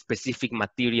respect to a specific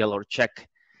material or check,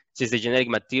 since the genetic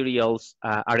materials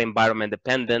are environment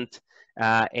dependent,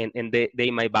 and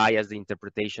they might bias the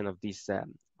interpretation of this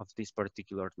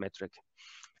particular metric.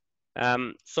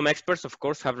 Some experts, of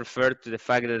course, have referred to the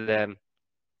fact that,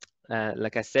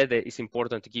 like I said, it's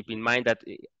important to keep in mind that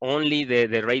only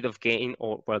the rate of gain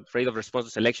or rate of response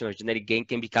to selection or genetic gain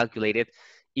can be calculated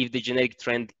if the genetic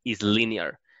trend is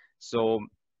linear. So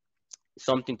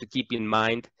something to keep in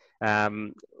mind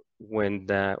when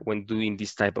doing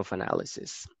this type of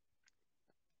analysis.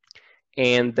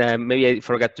 And maybe I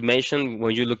forgot to mention,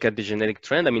 when you look at the genetic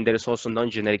trend, I mean, there is also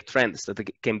non-genetic trends that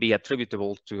can be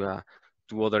attributable to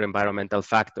other environmental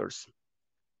factors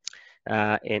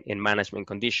and management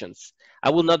conditions. I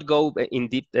will not go in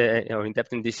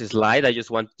depth in this slide. I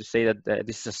just wanted to say that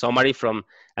this is a summary from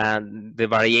the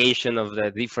variation of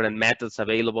the different methods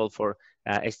available for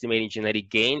estimating genetic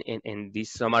gain, and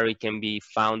this summary can be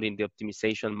found in the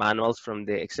optimization manuals from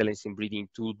the Excellence in Breeding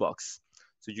Toolbox.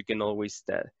 So you can always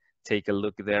take a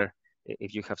look there.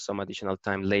 If you have some additional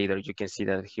time later, you can see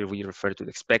that here we refer to the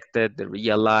expected, the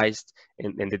realized,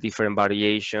 and the different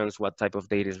variations, what type of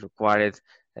data is required,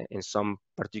 and some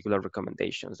particular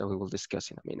recommendations that we will discuss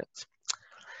in a minute.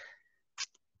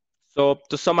 So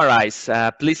to summarize,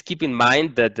 please keep in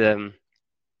mind that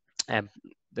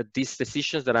that these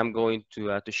decisions that I'm going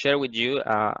to share with you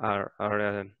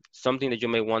are something that you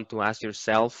may want to ask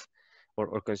yourself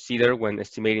or consider when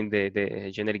estimating the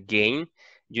genetic gain.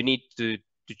 You need to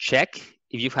check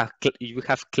if you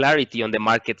have clarity on the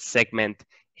market segment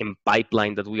and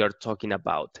pipeline that we are talking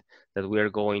about, that we are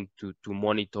going to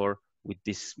monitor with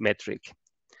this metric.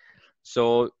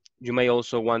 So you may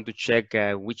also want to check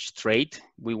which trait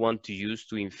we want to use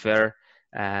to infer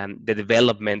the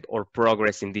development or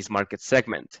progress in this market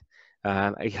segment.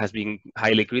 It has been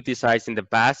highly criticized in the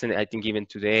past, and I think even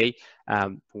today,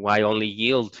 why only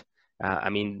yield?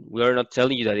 I mean, we are not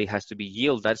telling you that it has to be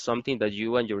yield. That's something that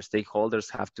you and your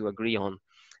stakeholders have to agree on.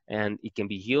 And it can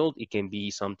be yield, it can be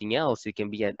something else. It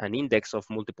can be an index of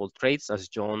multiple traits, as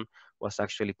John was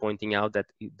actually pointing out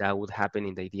that would happen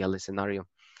in the ideal scenario.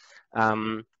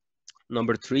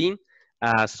 Number 3,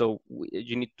 so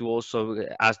you need to also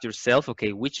ask yourself,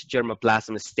 okay, which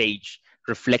germplasm stage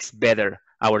reflects better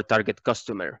our target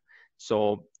customer?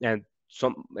 So, and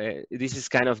this is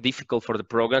kind of difficult for the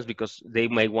programs because they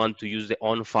may want to use the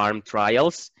on-farm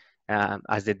trials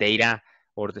as the data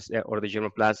or the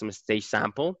germplasm stage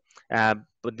sample.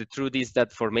 But the truth is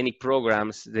that for many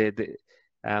programs,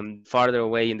 farther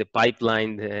away in the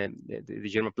pipeline, the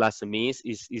germplasm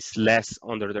is less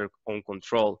under their own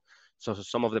control. So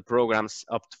some of the programs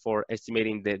opt for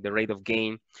estimating the rate of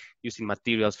gain using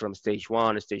materials from stage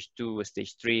 1, stage 2,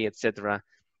 stage 3, etc.,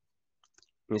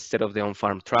 instead of the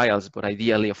on-farm trials. But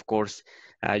ideally, of course,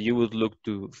 you would look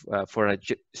for a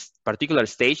particular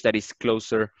stage that is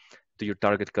closer to your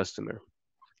target customer.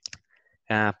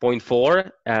 Point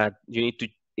 4, you need to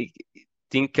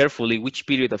think carefully which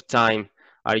period of time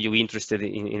are you interested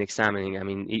in examining. I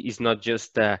mean, it's not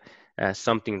just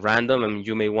something random. I mean,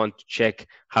 you may want to check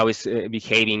how it's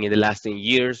behaving in the last 10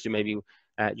 years. You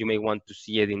may want to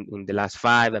see it in the last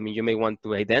 5. I mean, you may want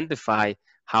to identify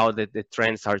how the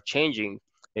trends are changing.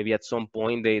 Maybe at some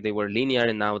point they were linear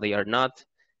and now they are not.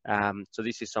 So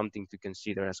this is something to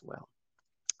consider as well.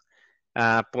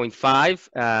 Point 5,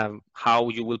 how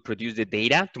you will produce the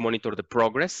data to monitor the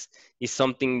progress is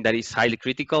something that is highly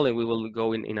critical, and we will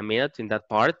go in a minute in that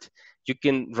part. You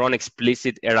can run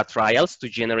explicit error trials to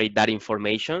generate that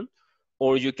information,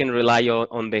 or you can rely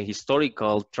on the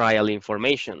historical trial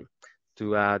information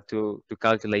to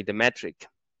calculate the metric.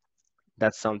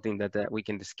 That's something that we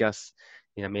can discuss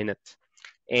in a minute.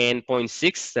 And point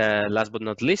 6, last but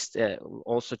not least,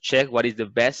 also check what is the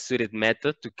best suited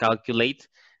method to calculate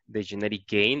the genetic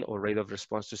gain or rate of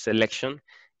response to selection,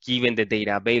 given the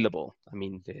data available. I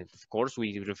mean, of course,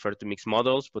 we refer to mixed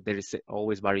models, but there is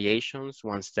always variations,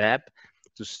 1 step,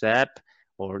 2 step,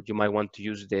 or you might want to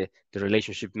use the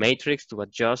relationship matrix to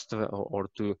adjust or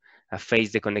to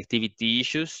face the connectivity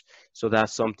issues. So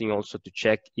that's something also to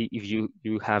check if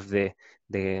you have the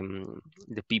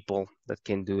people that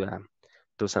can do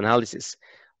those analysis.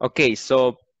 Okay,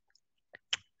 so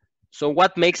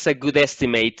what makes a good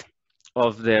estimate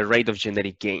of the rate of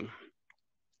genetic gain?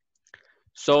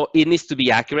 So it needs to be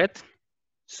accurate.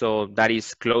 So that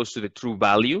is close to the true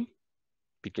value,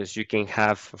 because you can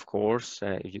have, of course,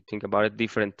 if you think about it,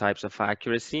 different types of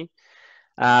accuracy.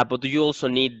 But you also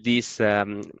need this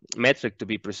metric to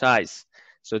be precise.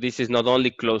 So this is not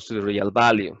only close to the real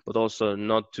value, but also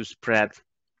not too spread.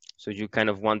 So you kind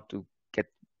of want to get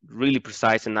really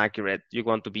precise and accurate. You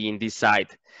want to be in this side.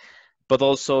 But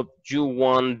also you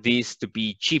want this to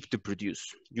be cheap to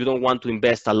produce. You don't want to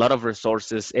invest a lot of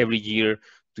resources every year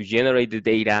to generate the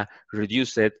data,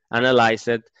 reduce it, analyze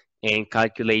it, and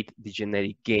calculate the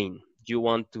genetic gain. You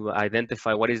want to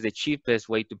identify what is the cheapest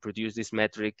way to produce this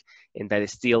metric, and that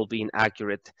is still being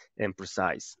accurate and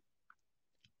precise.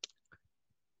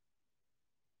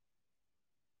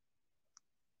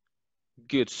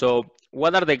 Good. So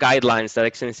what are the guidelines that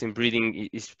Excellence in Breeding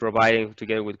is providing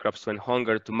together with Crops to End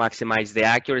Hunger to maximize the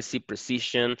accuracy,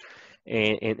 precision,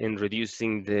 and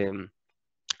reducing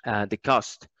the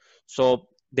cost? So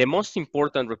the most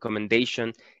important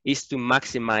recommendation is to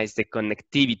maximize the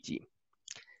connectivity.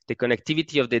 The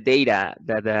connectivity of the data,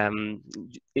 that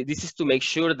this is to make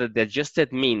sure that the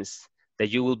adjusted means that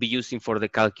you will be using for the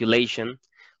calculation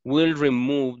will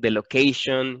remove the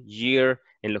location, year,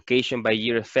 and location by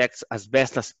year effects as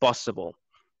best as possible.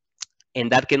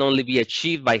 And that can only be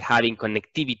achieved by having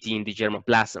connectivity in the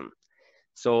germplasm.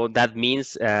 So that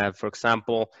means, for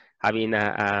example, having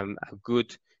a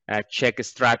good check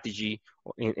strategy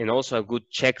and also a good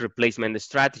check replacement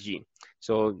strategy.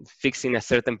 So fixing a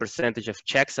certain percentage of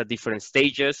checks at different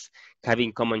stages,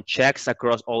 having common checks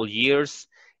across all years,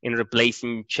 and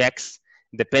replacing checks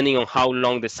depending on how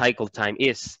long the cycle time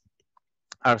is,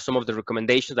 are some of the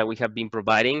recommendations that we have been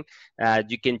providing.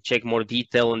 You can check more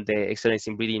detail on the Excellence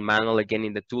in Breeding manual, again,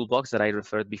 in the toolbox that I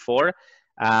referred before.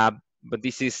 But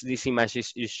this image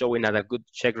is showing a good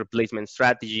check replacement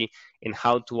strategy and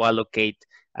how to allocate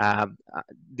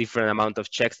different amount of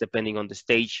checks depending on the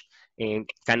stage, and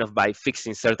kind of by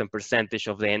fixing certain percentage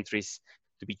of the entries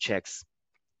to be checks.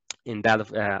 And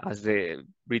that, as the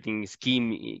breeding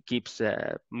scheme keeps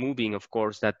moving, of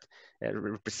course, that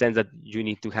represents that you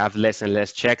need to have less and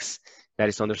less checks. That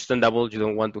is understandable. You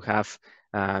don't want to have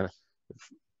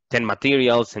 10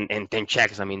 materials and 10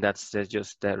 checks. I mean, that's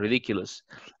just ridiculous.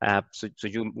 So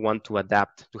you want to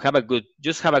adapt, to have a good,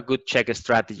 just have a good check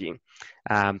strategy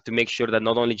to make sure that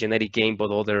not only genetic gain, but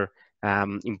other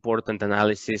important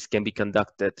analysis can be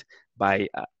conducted by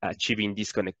achieving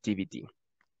this connectivity.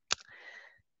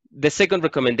 The second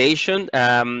recommendation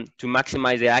to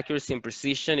maximize the accuracy and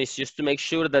precision is just to make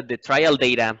sure that the trial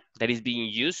data that is being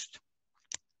used,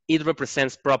 it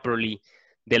represents properly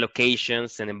the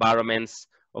locations and environments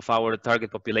of our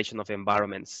target population of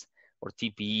environments, or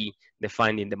TPE,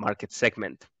 defined in the market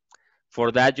segment.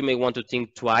 For that, you may want to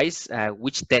think twice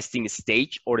which testing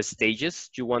stage or stages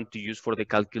you want to use for the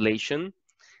calculation,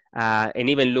 and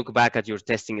even look back at your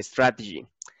testing strategy.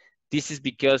 This is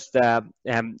because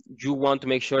you want to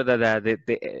make sure that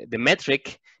the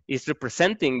metric is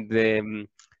representing the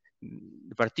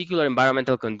particular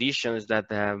environmental conditions that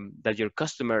that your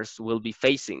customers will be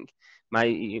facing.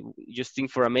 Just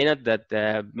think for a minute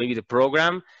that maybe the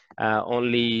program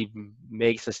only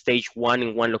makes a stage 1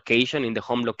 in one location, in the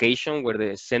home location where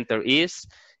the center is,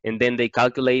 and then they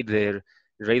calculate the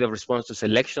rate of response to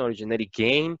selection or genetic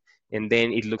gain, and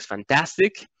then it looks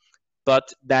fantastic.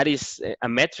 But that is a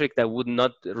metric that would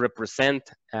not represent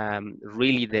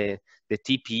really the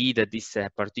TPE that this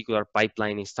particular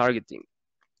pipeline is targeting.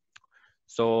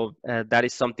 So that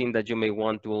is something that you may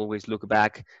want to always look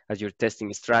back at your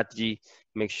testing strategy,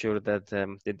 make sure that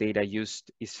the data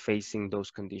used is facing those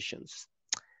conditions.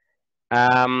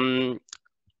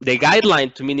 The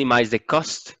guideline to minimize the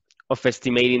cost of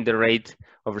estimating the rate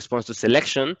of response to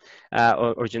selection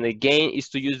or genetic gain is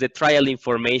to use the trial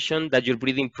information that your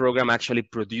breeding program actually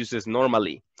produces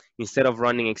normally, instead of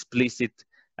running explicit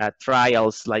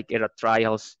trials like error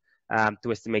trials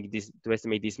to estimate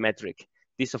this metric.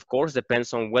 This, of course,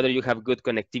 depends on whether you have good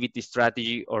connectivity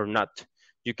strategy or not.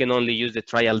 You can only use the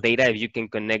trial data if you can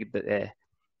connect the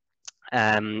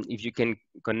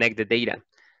data.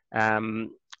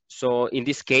 So in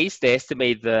this case, the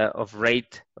estimate of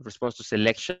rate of response to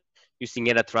selection using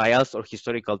error trials or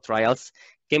historical trials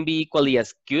can be equally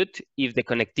as good if the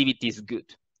connectivity is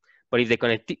good. But if the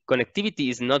connectivity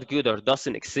is not good or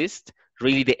doesn't exist,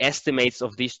 really the estimates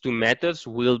of these two methods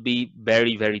will be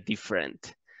very, very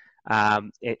different.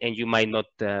 And you might not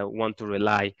want to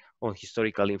rely on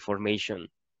historical information.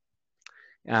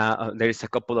 There is a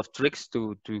couple of tricks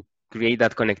to create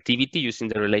that connectivity using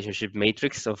the relationship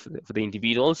matrix of the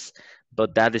individuals,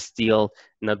 but that is still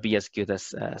not be as good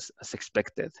as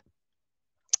expected.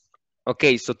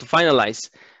 Okay, so to finalize,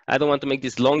 I don't want to make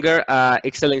this longer.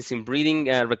 Excellence in Breeding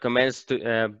recommends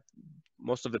to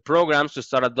most of the programs to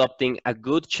start adopting a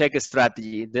good check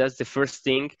strategy. That's the first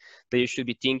thing that you should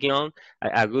be thinking on.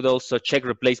 A good also check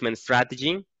replacement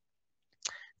strategy.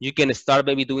 You can start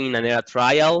maybe doing an error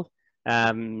trial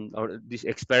or this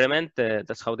experiment,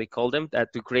 that's how they call them,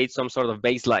 to create some sort of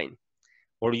baseline,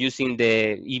 or using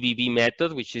the EBB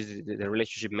method, which is the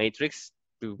relationship matrix,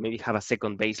 to maybe have a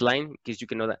second baseline in case you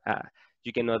cannot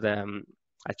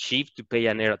achieve to pay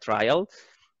an error trial,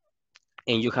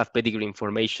 and you have pedigree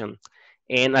information.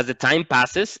 And as the time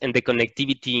passes and the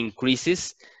connectivity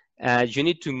increases, you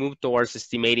need to move towards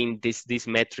estimating this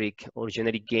metric or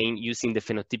genetic gain using the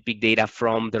phenotypic data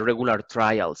from the regular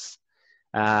trials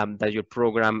that your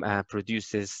program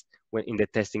produces when in the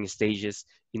testing stages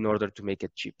in order to make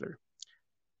it cheaper.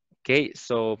 Okay,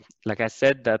 so like I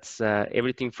said, that's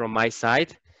everything from my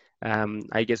side.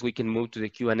 I guess we can move to the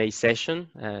Q&A session.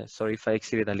 Sorry if I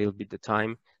exceeded a little bit the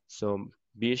time. So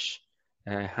Bish,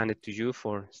 hand it to you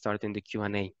for starting the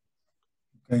Q&A.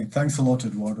 Okay, thanks a lot,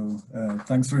 Eduardo.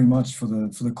 Thanks very much for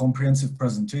the comprehensive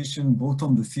presentation, both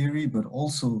on the theory, but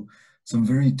also some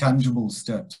very tangible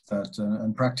steps that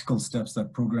and practical steps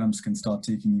that programs can start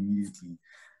taking immediately.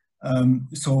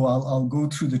 So I'll go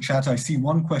through the chat. I see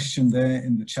one question there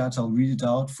in the chat. I'll read it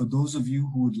out. For those of you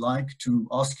who would like to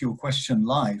ask your question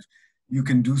live, you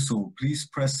can do so. Please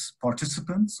press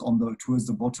participants towards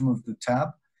the bottom of the tab.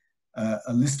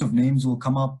 A list of names will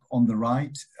come up on the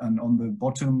right, and on the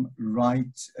bottom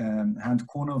right hand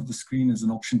corner of the screen is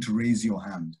an option to raise your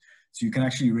hand. So you can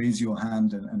actually raise your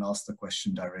hand and ask the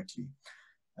question directly.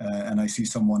 And I see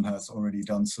someone has already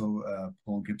done so,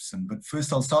 Paul Gibson. But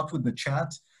first I'll start with the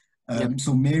chat.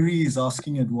 So Mary is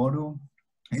asking Eduardo,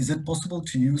 is it possible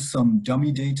to use some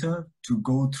dummy data to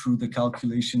go through the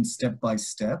calculation step by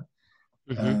step?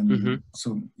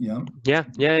 So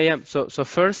yeah. So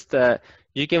first,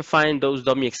 you can find those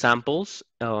dummy examples,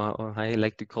 or I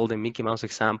like to call them Mickey Mouse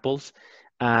examples,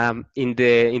 in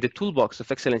the toolbox of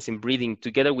Excellence in Breeding.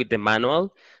 Together with the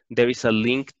manual, there is a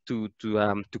link to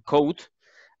code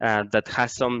that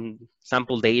has some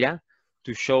sample data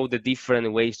to show the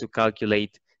different ways to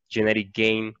calculate genetic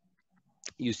gain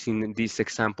using these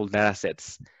example data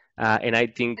sets. And I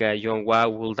think Johan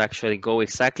will actually go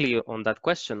exactly on that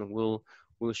question. We'll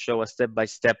show a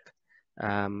step-by-step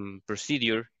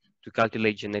procedure to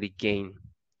calculate genetic gain.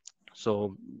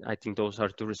 So I think those are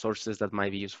two resources that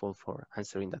might be useful for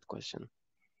answering that question.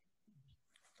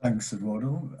 Thanks,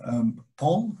 Eduardo.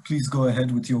 Paul, please go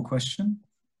ahead with your question.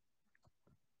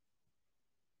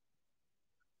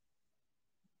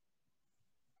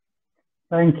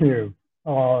 Thank you.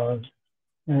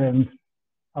 And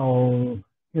I'll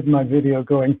get my video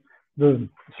going.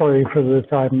 Sorry for the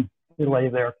time delay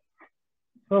there.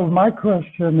 So my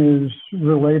question is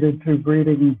related to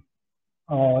breeding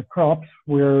crops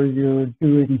where you're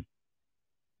doing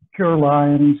pure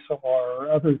lines or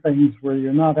other things where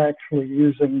you're not actually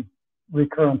using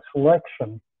recurrent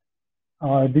selection.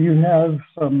 Do you have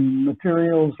some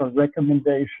materials or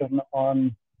recommendation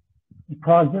on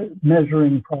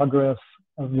measuring progress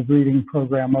of the breeding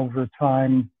program over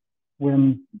time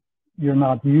when you're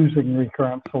not using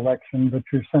recurrent selection, but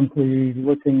you're simply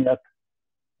looking at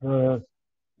the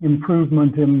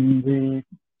improvement in the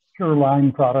pure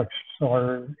line products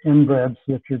or inbreds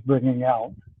that you're bringing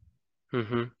out?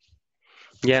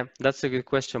 Yeah, that's a good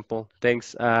question, Paul.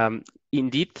 Thanks.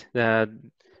 Indeed.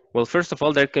 Well, first of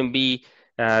all, there can be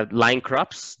line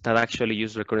crops that actually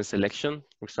use recurrent selection.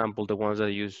 For example, the ones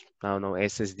that use, I don't know,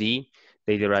 SSD,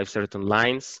 they derive certain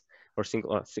lines, or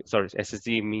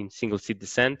SSD means single seed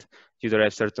descent. You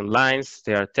derive certain lines,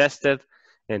 they are tested,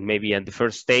 and maybe at the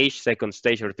first stage, second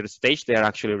stage, or third stage, they are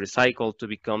actually recycled to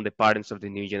become the parents of the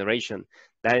new generation.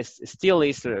 That is, still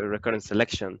is a recurrent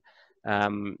selection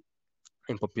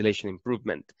in population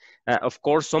improvement. Of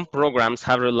course, some programs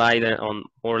have relied on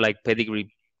more like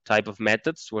pedigree type of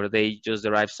methods where they just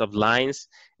derive sublines,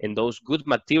 and those good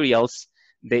materials,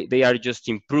 they are just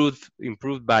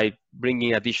improved by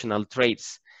bringing additional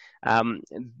traits.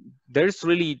 There's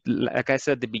really, like I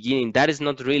said at the beginning, that is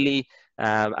not really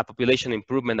a population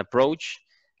improvement approach,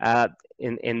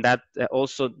 and that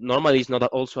also normally is not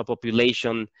also a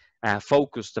population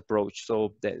focused approach.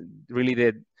 So really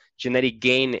the genetic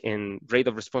gain and rate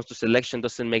of response to selection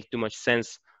doesn't make too much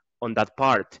sense on that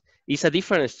part. It's a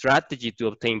different strategy to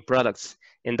obtain products,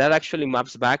 and that actually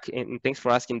maps back, and thanks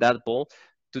for asking that, Paul,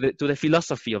 to the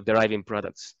philosophy of deriving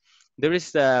products. There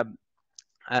is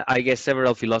I guess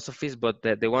several philosophies, but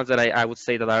the ones that I would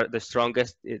say that are the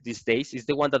strongest these days is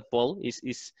the one that Paul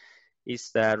is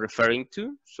referring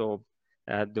to. So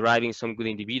deriving some good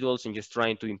individuals and just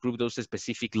trying to improve those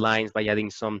specific lines by adding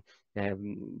some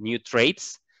new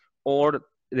traits, or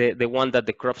the one that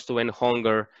the Crops to End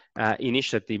Hunger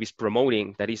initiative is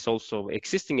promoting, that is also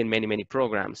existing in many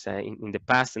programs in the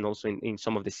past, and also in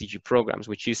some of the CG programs,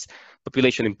 which is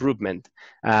population improvement.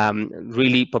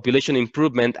 Really population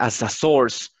improvement as a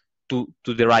source to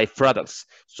derive products.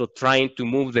 So trying to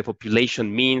move the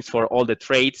population means for all the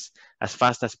traits as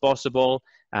fast as possible,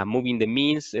 moving the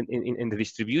means in the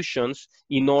distributions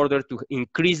in order to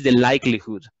increase the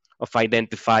likelihood of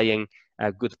identifying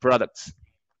good products.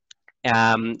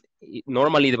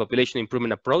 Normally the population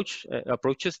improvement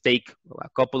approaches take a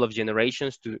couple of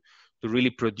generations to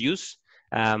really produce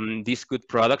these good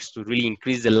products, to really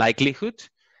increase the likelihood,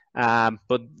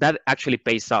 but that actually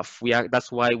pays off.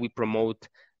 That's why we promote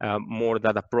more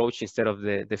that approach instead of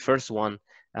the first one,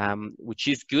 which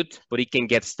is good, but it can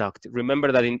get stuck.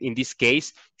 Remember that in this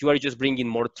case you are just bringing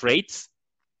more traits,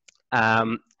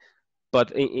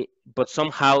 but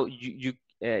somehow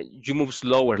you move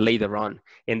slower later on,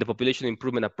 and the population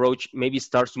improvement approach maybe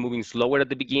starts moving slower at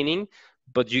the beginning,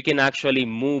 but you can actually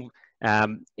move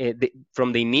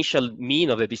from the initial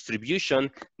mean of the distribution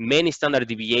many standard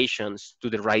deviations to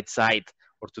the right side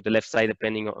or to the left side,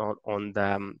 depending on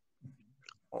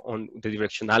the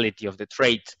directionality of the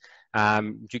trait.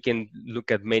 You can look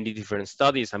at many different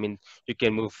studies. I mean, you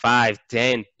can move 5,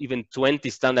 10, even 20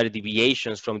 standard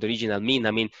deviations from the original mean.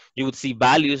 I mean, you would see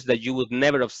values that you would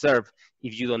never observe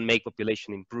if you don't make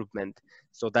population improvement.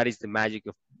 So that is the magic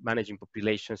of managing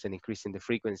populations and increasing the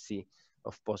frequency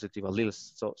of positive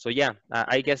alleles. So yeah,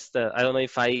 I guess I don't know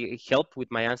if I help with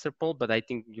my answer, Paul, but I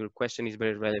think your question is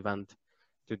very relevant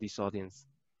to this audience.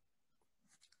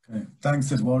 Okay.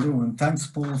 Thanks, Eduardo, and thanks,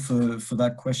 Paul, for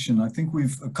that question. I think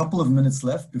we've a couple of minutes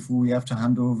left before we have to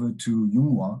hand over to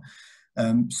Yunghua.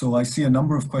 So I see a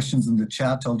number of questions in the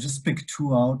chat. I'll just pick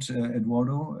two out,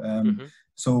 Eduardo.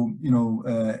 So, you know,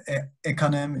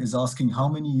 Ekanem is asking how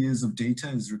many years of data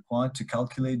is required to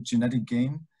calculate genetic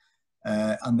gain?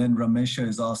 And then Ramesha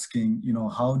is asking, you know,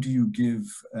 how do you give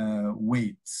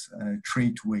weights,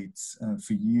 trait weights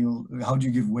for yield? How do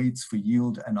you give weights for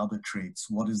yield and other traits?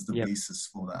 What is the basis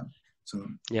for that? So,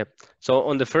 so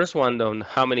on the first one, on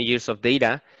how many years of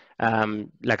data,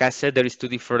 like I said, there is two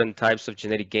different types of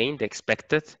genetic gain, the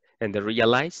expected and the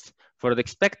realized. For the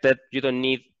expected, you don't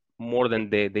need more than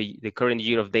the current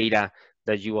year of data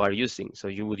that you are using. So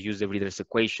you would use the breeder's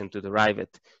equation to derive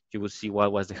it. You would see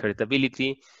what was the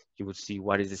heritability, you would see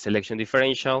what is the selection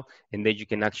differential, and then you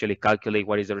can actually calculate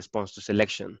what is the response to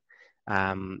selection.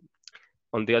 On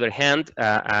the other hand,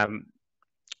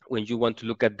 when you want to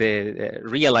look at the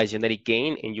realized genetic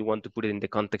gain and you want to put it in the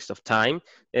context of time,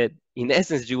 in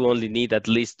essence, you only need at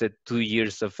least 2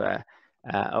 years of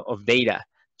data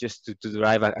just to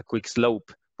derive a quick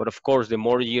slope. But of course, the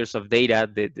more years of data,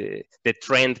 the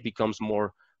trend becomes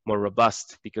more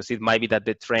robust, because it might be that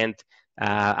the trend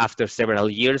after several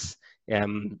years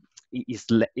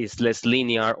is less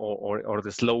linear, or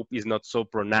the slope is not so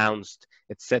pronounced,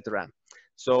 etc.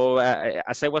 So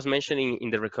as I was mentioning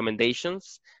in the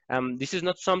recommendations, this is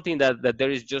not something that there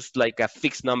is just like a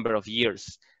fixed number of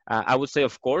years. I would say,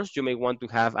 of course, you may want to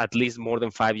have at least more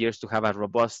than 5 years to have a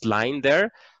robust line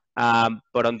there.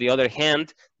 But on the other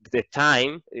hand, the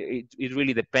time, it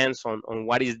really depends on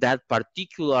what is that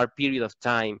particular period of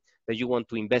time that you want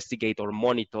to investigate or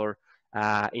monitor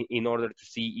in order to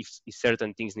see if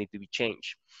certain things need to be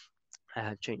changed.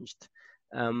 And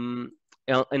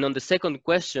on the second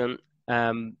question,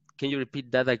 can you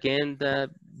repeat that again,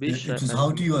 Bish? It is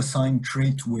how do you assign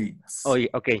trait weights? Oh, yeah,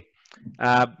 okay.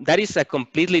 That is a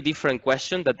completely different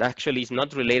question that actually is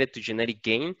not related to genetic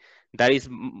gain. that is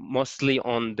mostly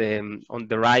on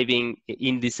deriving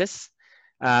indices.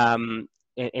 And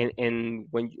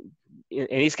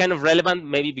it's kind of relevant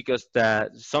maybe because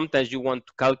sometimes you want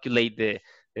to calculate the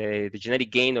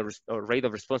genetic gain or rate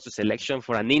of response to selection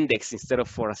for an index instead of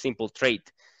for a simple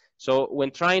trait. So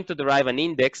when trying to derive an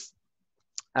index,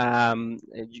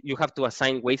 you have to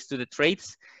assign weights to the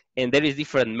traits, and there is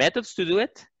different methods to do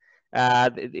it.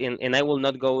 And I will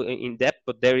not go in depth,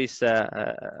 but there is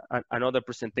another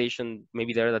presentation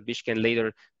maybe there that Bish can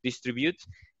later distribute,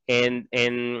 and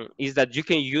is that you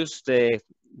can use the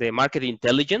market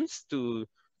intelligence to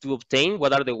obtain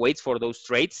what are the weights for those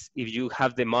traits if you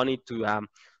have the money to,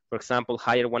 for example,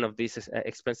 hire one of these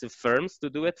expensive firms to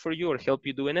do it for you or help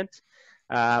you doing it.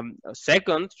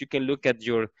 Second, you can look at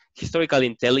your historical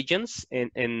intelligence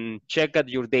and check at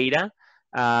your data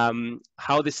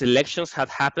how the selections have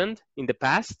happened in the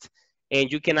past,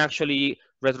 and you can actually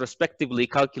retrospectively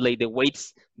calculate the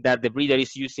weights that the breeder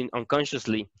is using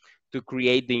unconsciously to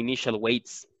create the initial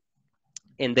weights,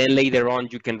 and then later on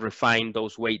you can refine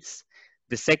those weights.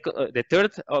 The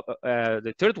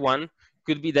third one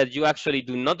could be that you actually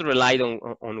do not rely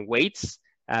on weights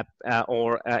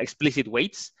or explicit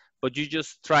weights, but you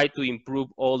just try to improve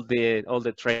all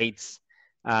the traits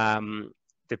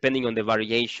depending on the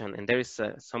variation. And there is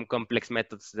some complex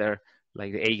methods there,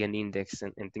 like the eigen index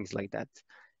and things like that.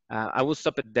 I will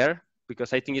stop it there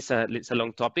because I think it's a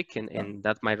long topic, and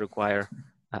that might require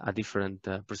a different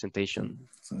presentation.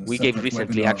 So we gave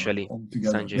recently, actually,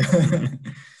 Sanjay.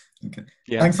 Okay.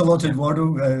 Yeah. Thanks a lot,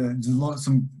 Eduardo. There's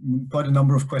quite a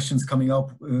number of questions coming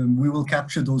up. We will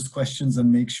capture those questions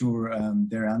and make sure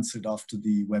they're answered after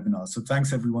the webinar. So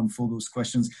thanks everyone for those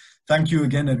questions. Thank you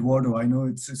again, Eduardo. I know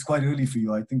it's quite early for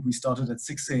you. I think we started at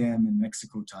 6 a.m. in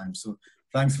Mexico time. So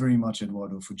thanks very much,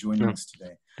 Eduardo, for joining us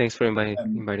today. Thanks for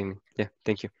inviting me. Yeah,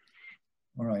 thank you.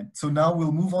 All right, so now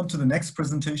we'll move on to the next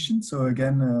presentation. So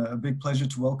again, a big pleasure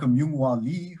to welcome Yoonghwa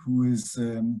Lee, who is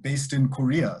based in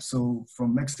Korea. So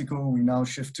from Mexico, we now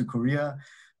shift to Korea.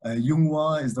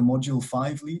 Yoonghwa is the Module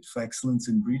 5 lead for Excellence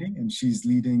in Breeding, and she's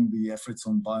leading the efforts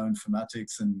on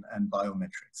bioinformatics and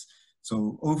biometrics.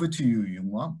 So over to you,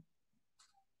 Yoonghwa.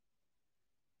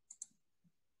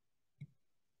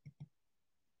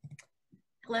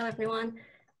 Hello, everyone.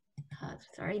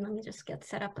 Sorry, let me just get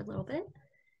set up a little bit.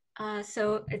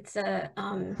 So it's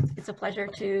a pleasure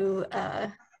to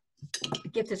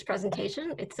give this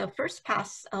presentation. It's a first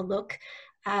pass look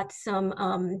at some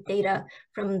data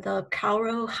from the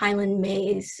Kauro Highland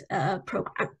Maize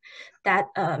program that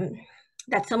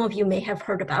some of you may have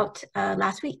heard about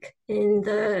last week in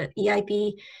the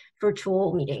EIB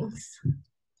virtual meetings.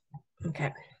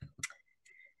 Okay.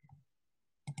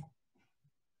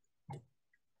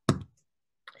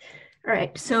 All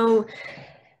right, so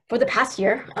for the past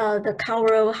year, the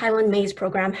Kauro Highland Maize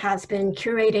program has been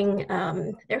curating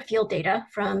their field data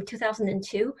from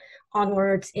 2002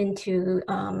 onwards into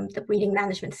the breeding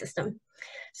management system.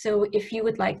 So if you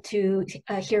would like to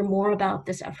hear more about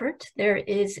this effort, there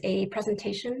is a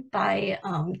presentation by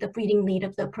the breeding lead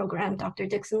of the program, Dr.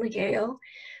 Dixon Ligeo,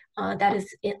 that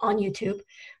is on YouTube.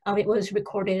 It was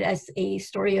recorded as a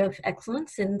story of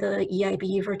excellence in the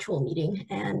EIB virtual meeting,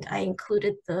 and I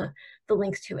included the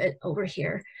links to it over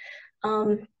here.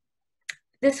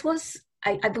 This was,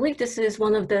 I believe this is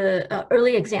one of the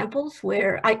early examples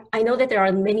where I know that there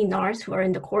are many NARS who are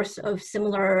in the course of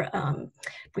similar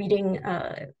breeding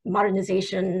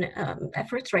modernization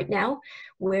efforts right now,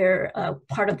 where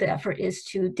part of the effort is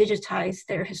to digitize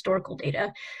their historical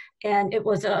data. And it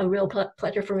was a real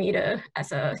pleasure for me to,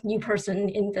 as a new person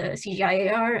in the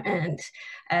CGIAR and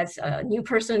as a new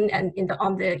person and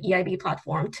on the EIB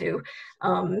platform to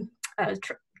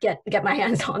get my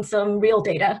hands on some real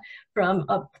data from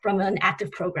an active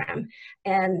program.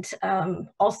 And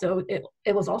also,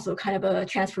 it was also kind of a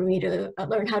chance for me to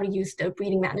learn how to use the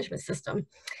breeding management system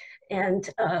and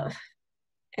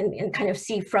kind of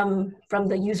see from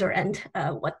the user end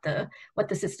what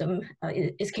the system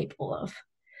is capable of.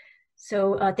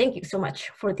 So thank you so much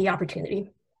for the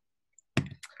opportunity.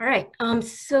 All right,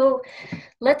 so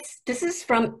this is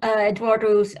from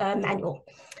Eduardo's manual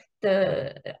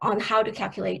on how to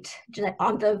calculate,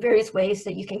 on the various ways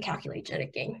that you can calculate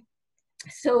genetic gain.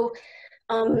 So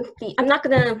I'm not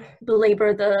gonna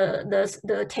belabor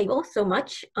the table so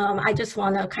much. I just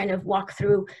wanna kind of walk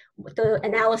through the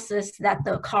analysis that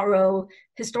the Kauro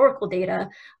historical data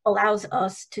allows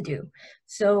us to do.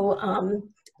 So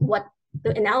what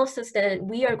the analysis that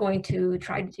we are going to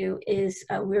try to do is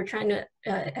we're trying to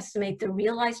estimate the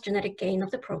realized genetic gain of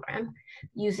the program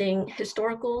using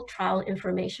historical trial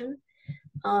information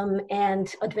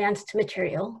and advanced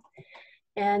material.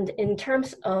 And in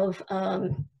terms of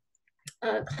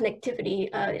connectivity,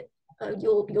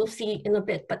 you'll see in a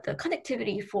bit, but the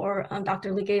connectivity for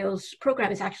Dr. Ligeo's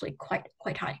program is actually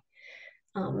quite high.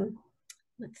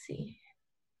 Let's see.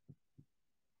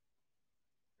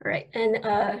 All right,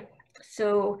 and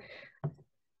so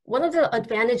one of the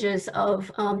advantages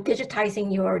of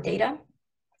digitizing your data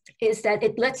is that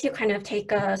it lets you kind of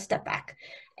take a step back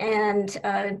and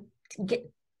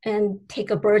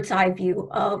take a bird's eye view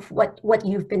of what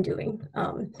you've been doing.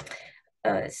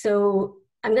 So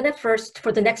I'm gonna first,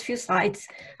 for the next few slides,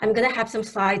 I'm gonna have some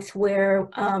slides where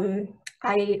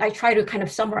I try to kind of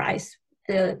summarize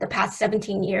the past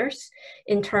 17 years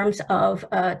in terms of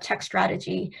check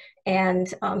strategy and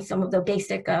some of the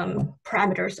basic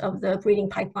parameters of the breeding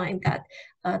pipeline that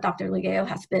Dr. Ligeo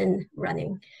has been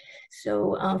running.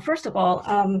 So first of all,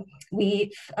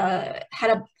 we've had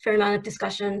a fair amount of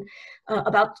discussion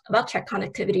about check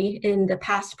connectivity in the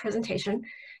past presentation.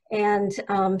 And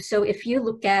so if you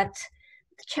look at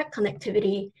the check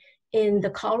connectivity in the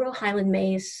Colorado Highland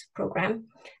Maize program,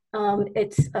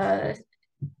 it's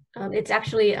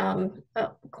actually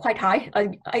quite high.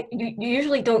 You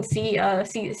usually don't see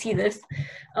this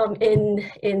in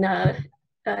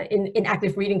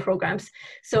active breeding programs.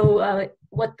 So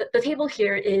what the table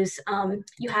here is,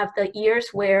 you have the years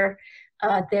where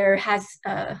there has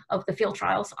of the field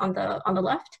trials on the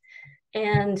left,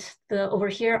 and over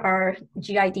here are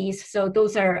GIDs. So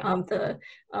those are the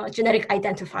genetic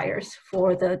identifiers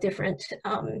for the different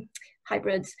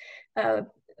hybrids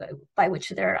by which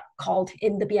they're called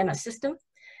in the BMS system.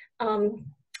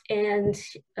 And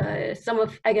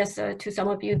I guess to some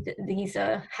of you, these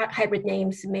hybrid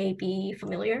names may be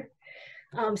familiar.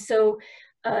 So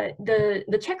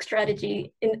the check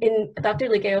strategy in Dr.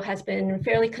 Ligeo has been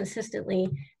fairly consistently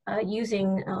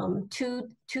using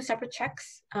two separate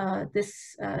checks.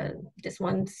 This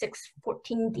one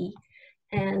 614D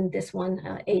and this one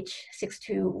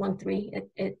H6213.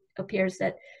 It appears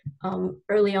that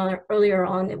earlier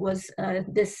on it was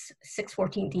this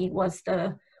 614D was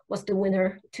the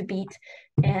winner to beat,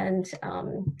 and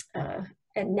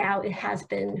now it has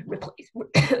been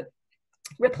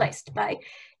replaced by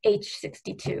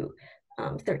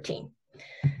H6213.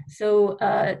 So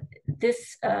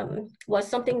this was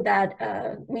something that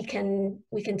we can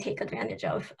take advantage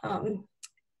of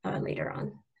later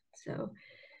on. So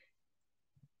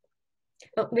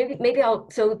maybe I'll,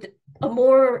 so a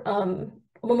more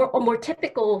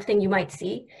typical thing you might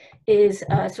see is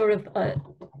sort of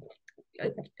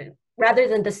rather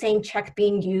than the same check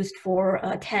being used for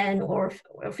 10 or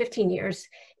 15 years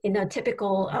in a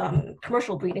typical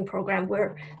commercial breeding program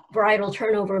where varietal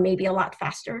turnover may be a lot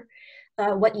faster,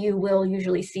 what you will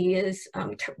usually see is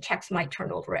checks might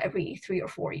turn over every 3 or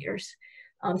 4 years.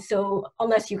 So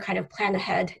unless you kind of plan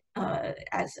ahead,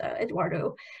 as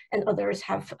Eduardo and others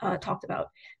have talked about,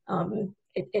 you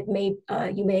may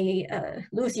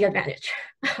lose the advantage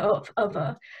of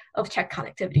check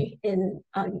connectivity in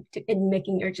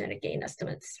making your genetic gain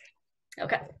estimates.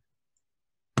 Okay.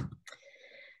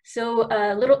 So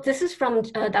this is from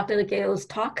Dr. Ligeo's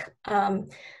talk.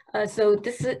 So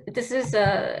this is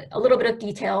a little bit of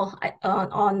detail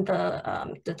on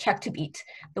the check to beat,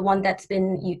 the one that's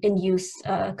been in use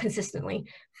consistently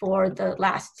for the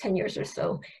last 10 years or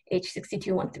so,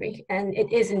 H6213, and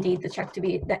it is indeed the check to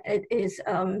beat. That it is.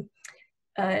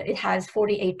 It has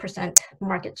 48%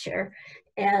 market share,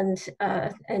 and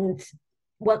a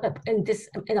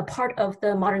part of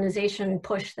the modernization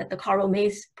push that the Colorado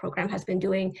Maize program has been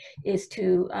doing is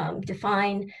to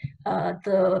define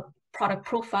the product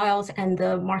profiles and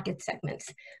the market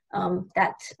segments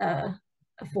that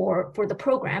for the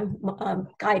program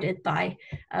guided by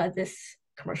this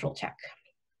commercial check.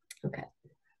 Okay.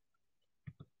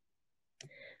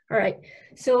 All right.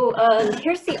 So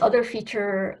here's the other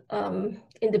feature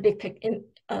in the big picture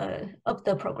of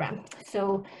the program.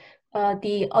 So I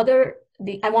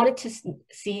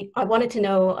wanted to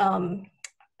know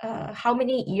how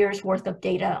many years worth of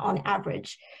data on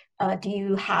average do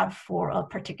you have for a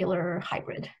particular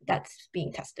hybrid that's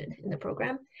being tested in the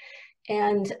program?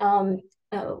 And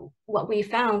what we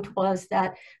found was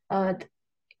that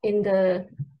in the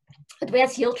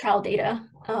advanced yield trial data,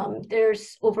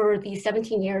 there's over the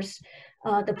 17 years,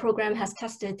 the program has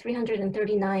tested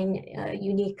 339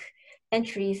 unique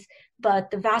entries, but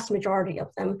the vast majority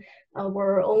of them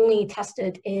were only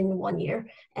tested in 1 year,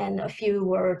 and a few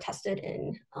were tested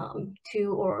in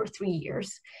 2 or 3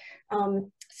 years.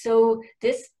 So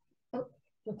this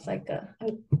looks like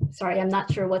I'm sorry, I'm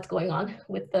not sure what's going on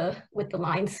with the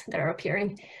lines that are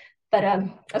appearing, but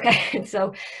okay.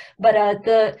 So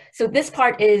this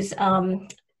part is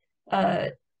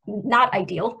not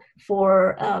ideal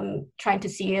for trying to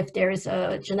see if there is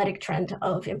a genetic trend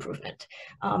of improvement.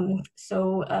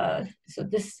 So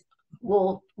this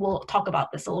we'll talk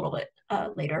about this a little bit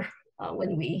later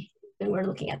when we're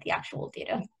looking at the actual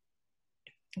data.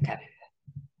 Okay.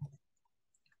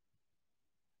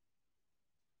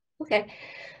 Okay,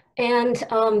 and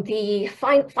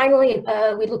finally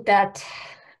we looked at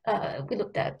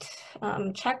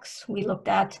checks. We looked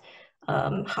at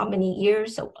how many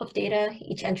years of data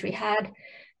each entry had,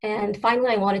 and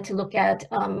finally I wanted to look at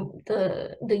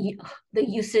the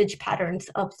usage patterns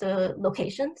of the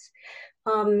locations.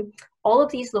 All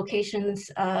of these locations,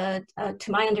 to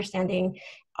my understanding,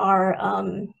 are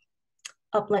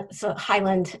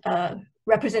highland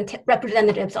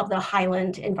representatives of the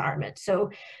highland environment.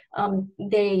 So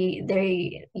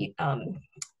they're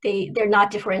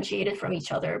not differentiated from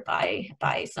each other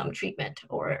by some treatment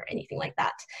or anything like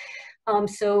that.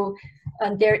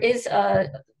 There is a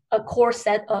core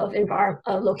set of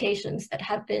locations that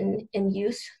have been in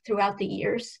use throughout the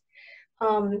years.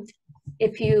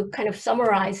 If you kind of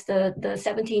summarize the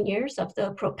 17 years of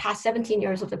the past 17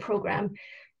 years of the program,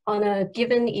 on a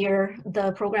given year,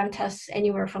 the program tests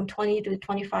anywhere from 20 to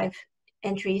 25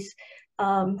 entries,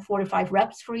 4 to 5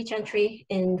 reps for each entry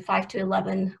in 5 to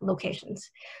 11 locations.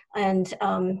 And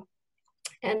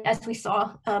as we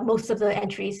saw, most of the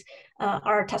entries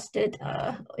are tested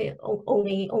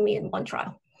only in one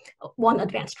trial, one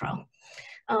advanced trial.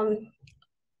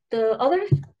 The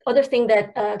other thing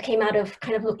that came out of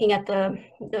kind of looking at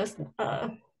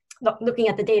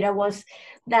the data was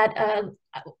that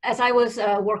as I was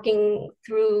working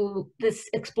through this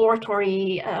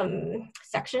exploratory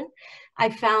section, I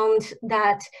found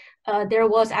that there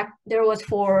was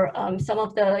for some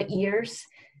of the years,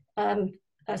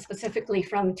 specifically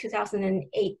from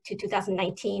 2008 to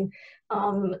 2019,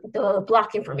 the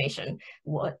block information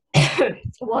was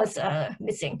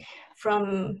missing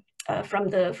from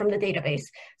the database.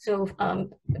 So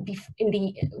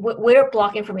where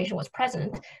block information was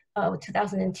present,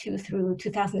 2002 through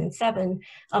 2007,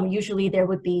 usually there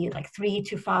would be like 3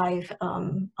 to 5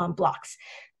 blocks.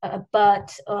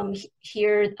 But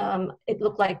here it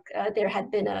looked like there had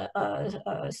been a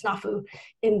snafu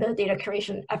in the data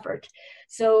curation effort.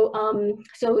 So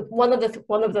one of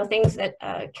the things that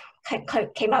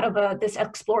came out of this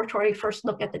exploratory first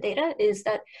look at the data is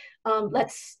that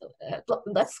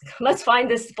let's find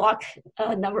this block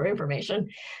number information.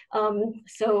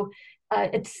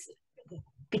 It's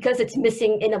because it's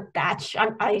missing in a batch.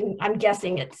 I'm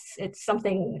guessing it's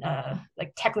something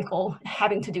like technical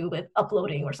having to do with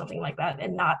uploading or something like that,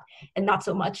 and not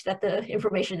so much that the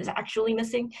information is actually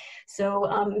missing. So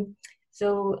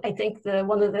I think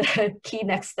one of the key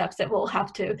next steps that we'll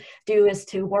have to do is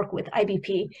to work with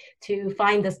IBP to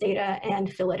find this data and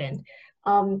fill it in.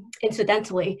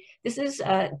 Incidentally, this is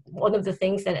one of the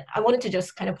things that I wanted to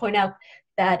just kind of point out,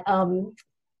 that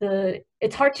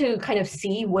it's hard to kind of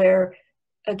see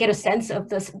get a sense of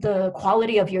the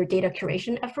quality of your data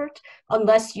curation effort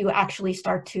unless you actually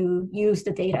start to use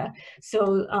the data.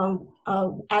 So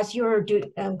as you're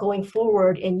going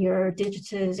forward in your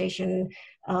digitization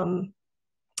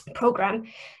program,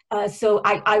 so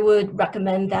I would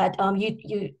recommend that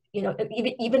you know,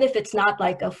 even if it's not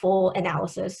like a full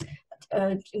analysis,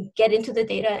 get into the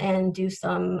data and do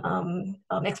some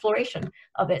exploration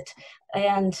of it.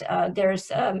 And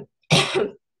there's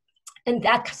and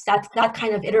that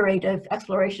kind of iterative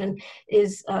exploration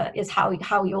is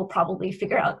how you'll probably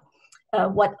figure out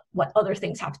what other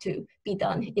things have to be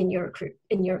done in your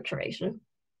curation.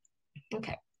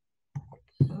 Okay.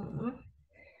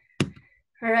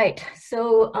 All right.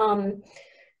 So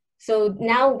so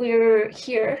now we're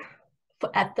here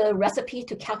at the recipe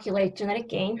to calculate genetic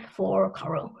gain for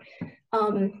Karo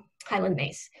highland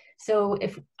maize. So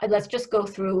let's just go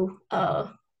through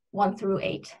 1 through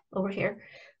 8 over here.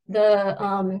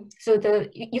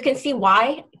 You can see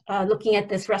why, looking at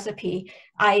this recipe,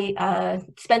 I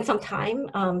spent some time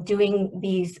doing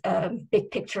these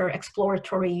big picture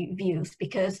exploratory views,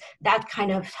 because that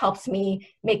kind of helps me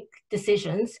make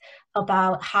decisions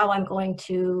about how I'm going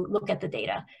to look at the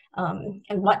data, and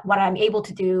what I'm able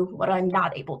to do, what I'm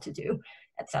not able to do,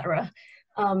 etc.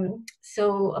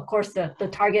 So of course the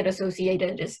target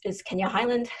associated is Kenya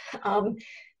Highland.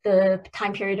 The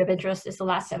time period of interest is the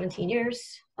last 17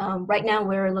 years. Right now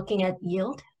we're looking at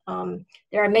yield.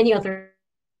 There are many other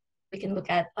we can look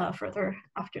at further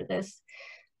after this.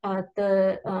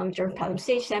 The germplasm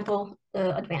stage sample,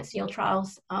 the advanced yield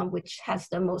trials, which has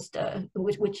the most,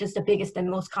 which is the biggest and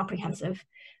most comprehensive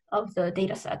of the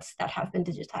data sets that have been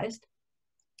digitized.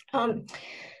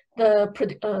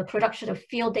 production of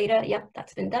field data, yep,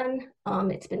 that's been done.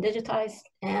 It's been digitized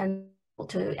and able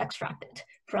to extract it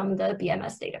from the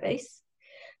BMS database.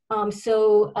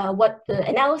 What the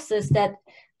analysis that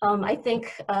I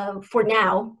think for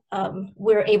now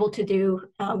we're able to do,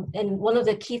 and one of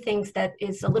the key things that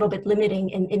is a little bit limiting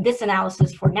in this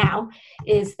analysis for now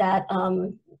is that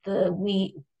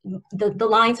the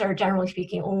lines are generally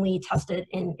speaking only tested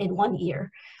in 1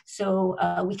 year. So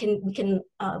we can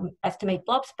estimate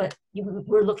blobs, but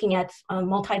we're looking at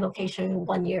multi-location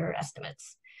 1 year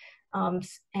estimates.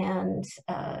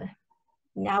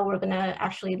 Now we're gonna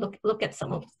actually look at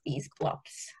some of these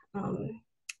blobs.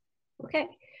 Okay,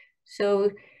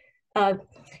 so the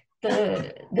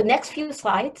next few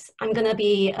slides, I'm gonna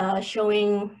be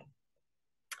showing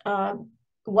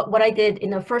what I did in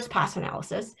the first pass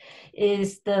analysis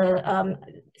is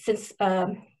since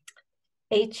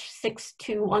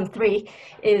H6213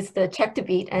 is the check to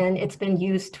beat, and it's been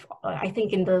used, I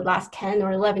think, in the last 10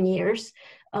 or 11 years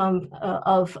of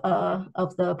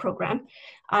the program.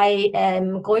 I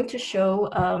am going to show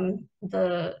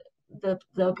the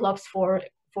blobs for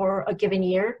a given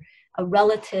year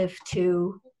relative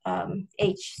to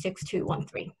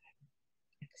H6213.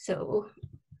 So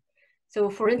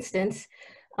for instance,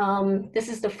 this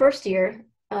is the first year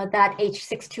that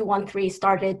H6213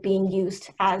 started being used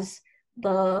as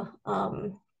the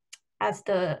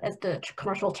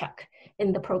commercial check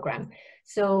in the program.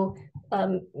 So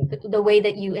the way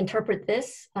that you interpret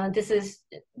this,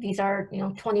 these are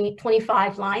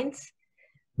 25 lines.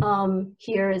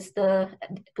 Here is the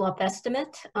blob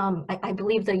estimate. I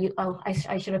believe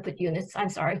I should have put units. I'm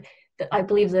sorry. I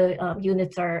believe the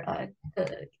units are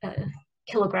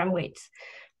kilogram weights.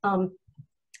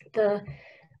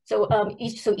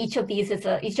 Each of these is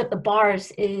each of the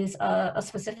bars is a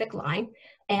specific line,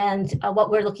 and what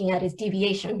we're looking at is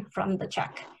deviation from the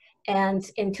check. And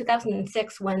in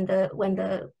 2006, when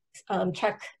the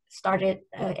check started,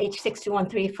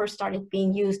 H6213 first started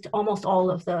being used, almost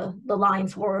all of the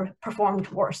lines were performed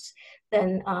worse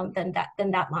than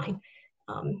that line.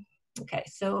 Okay,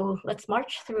 so let's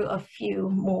march through a few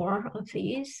more of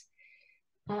these.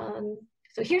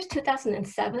 So here's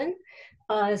 2007.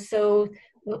 So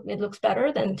it looks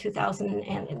better than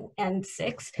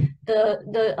 2006.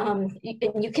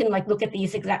 You can like look at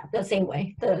these the same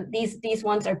way. These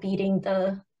ones are beating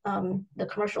the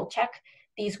commercial check.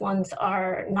 These ones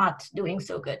are not doing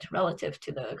so good relative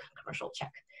to the commercial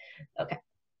check. Okay,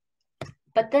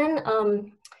 but then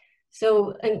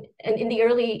so in the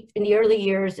early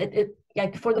years,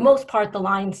 like for the most part, the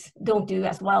lines don't do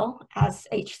as well as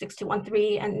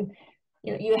H6213, and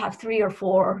you have 3 or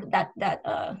 4 that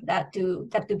do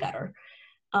better.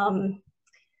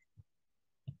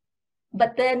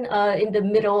 But then in the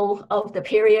middle of the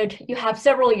period, you have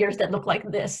several years that look like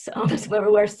this,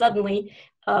 where suddenly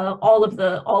all of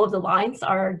the lines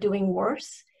are doing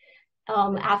worse.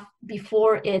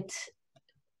 Before it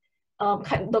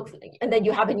kind of looks, and then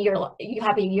you have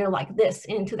a year like this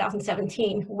in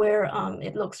 2017 where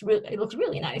it looks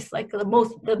really nice. Like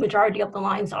the majority of the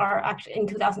lines are actually in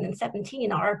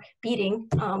 2017 are beating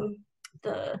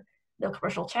the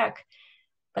commercial check.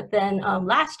 But then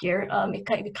last year,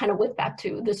 it kind of went back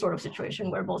to this sort of situation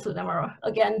where both of them are,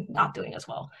 again, not doing as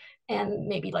well. And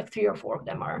maybe like 3 or 4 of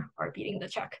them are beating the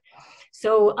check.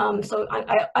 So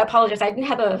I apologize. I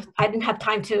didn't have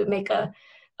time to make a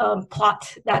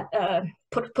plot that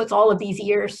puts all of these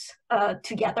years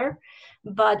together.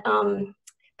 But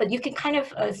you can kind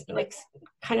of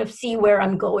see where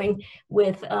I'm going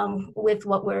with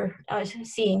what we're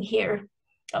seeing here.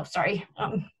 Oh, sorry.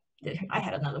 I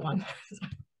had another one.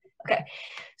 Okay,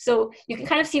 so you can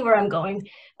kind of see where I'm going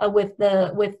with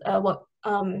what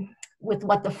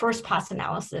the first pass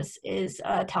analysis is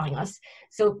telling us.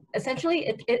 So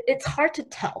essentially, it's hard to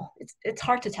tell. It's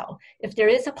hard to tell if there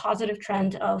is a positive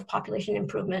trend of population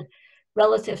improvement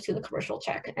relative to the commercial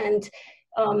check. And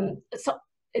so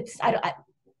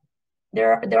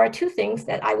there are 2 things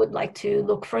that I would like to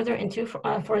look further into.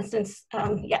 For instance,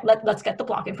 let's get the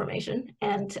block information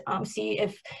and see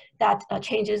if that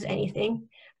changes anything.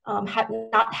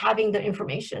 Not having the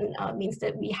information means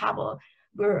that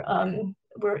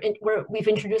we've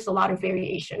introduced a lot of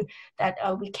variation that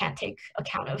we can't take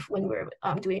account of when we're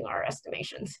doing our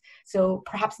estimations. So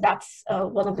perhaps that's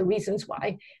one of the reasons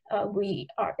why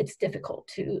it's difficult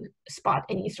to spot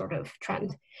any sort of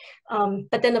trend.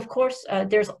 But then of course,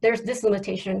 there's this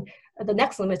limitation, the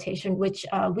next limitation, which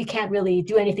we can't really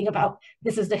do anything about.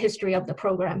 This is the history of the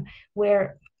program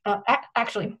where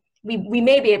actually, we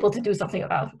may be able to do something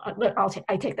about.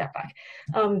 I take that back.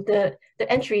 The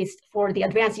entries for the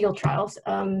advanced yield trials,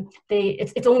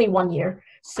 it's only 1 year.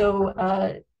 So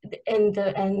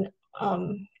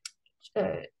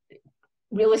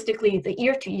realistically, the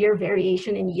year-to-year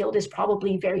variation in yield is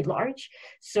probably very large.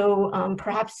 So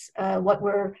perhaps what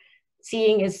we're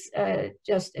seeing is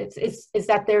is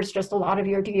that there's just a lot of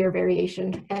year-to-year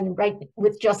variation, and right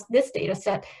with just this data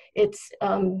set, it's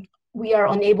we are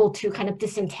unable to kind of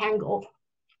disentangle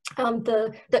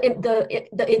the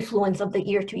influence of the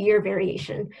year-to-year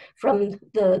variation from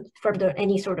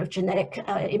any sort of genetic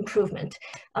improvement,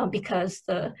 because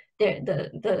the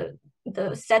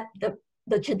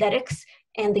genetics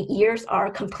and the years are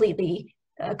completely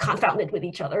confounded with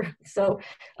each other. So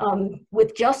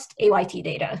with just AYT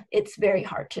data, it's very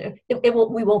hard to,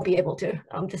 we won't be able to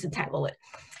disentangle it.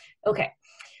 Okay,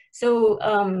 so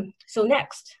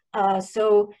next,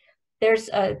 so there's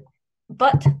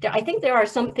but I think there are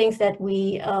some things that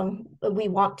we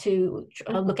want to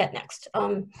look at next.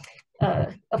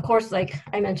 Of course, like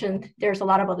I mentioned, there's a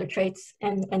lot of other traits,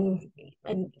 and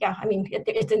yeah, I mean,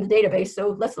 it's in the database,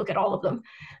 so let's look at all of them.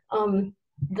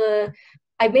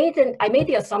 I made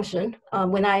the assumption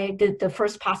when I did the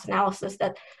first pass analysis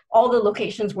that all the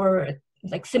locations were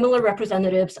like similar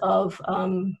representatives of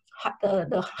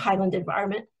the highland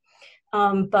environment.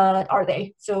 But are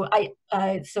they? So I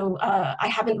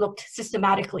haven't looked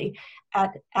systematically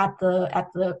at the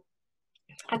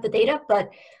data,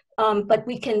 but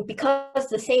we can, because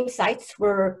the same sites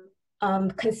were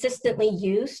consistently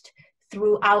used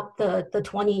throughout the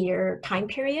 20-year time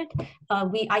period.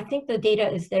 I think the data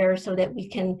is there so that we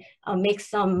can make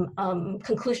some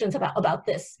conclusions about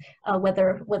this,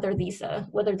 whether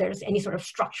there's any sort of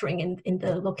structuring in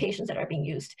the locations that are being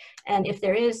used. And if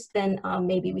there is, then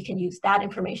maybe we can use that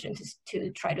information to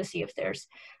try to see if there's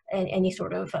any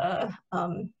sort of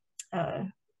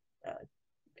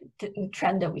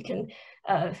trend that we can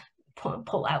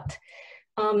pull out.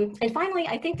 And finally,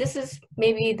 I think this is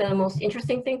maybe the most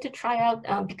interesting thing to try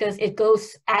out because it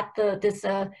goes at this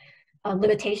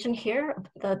limitation here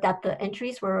that the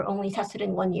entries were only tested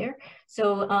in 1 year.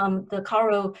 So the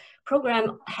CARO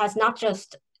program has not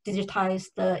just digitized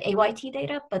the AYT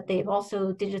data, but they've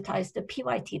also digitized the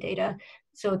PYT data.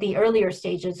 So the earlier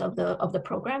stages of the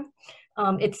program.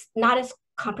 It's not as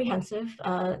comprehensive.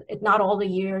 Not all the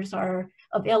years are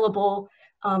available.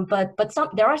 But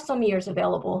there are some years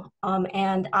available,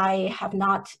 and I have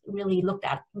not really looked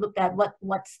at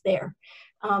what's there.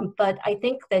 But I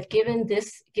think that given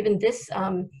this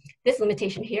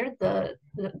limitation here, that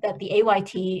the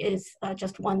AYT is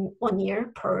just one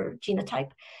year per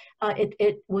genotype,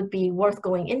 it would be worth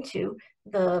going into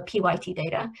the PYT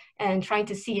data and trying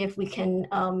to see if we can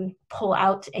pull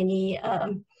out any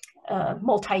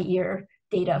multi-year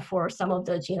data for some of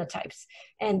the genotypes.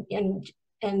 And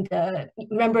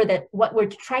remember that what we're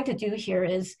trying to do here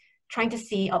is trying to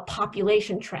see a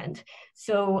population trend.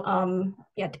 So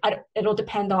yeah, it'll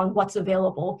depend on what's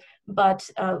available, but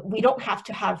we don't have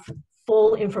to have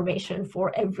full information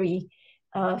for every,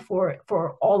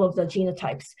 for all of the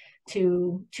genotypes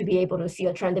to be able to see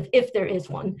a trend if there is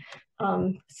one.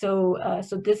 So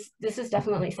this is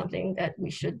definitely something that we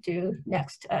should do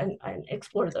next and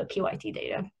explore the PYT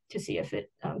data to see if it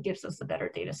gives us a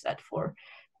better data set for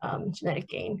genetic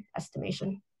gain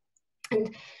estimation.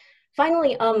 And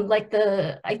finally, like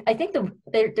I think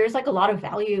there's like a lot of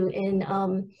value in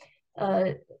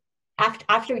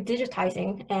after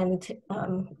digitizing and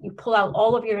you pull out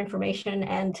all of your information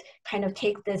and kind of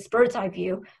take this bird's eye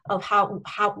view of how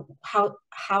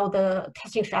the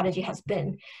testing strategy has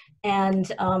been,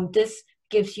 and this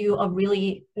gives you a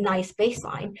really nice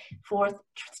baseline for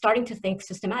starting to think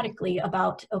systematically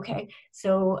about, okay,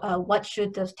 so what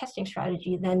should the testing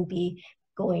strategy then be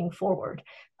going forward?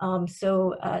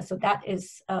 So that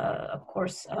is, of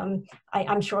course,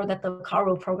 I'm sure that the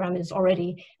CARO program is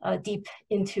already deep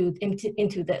into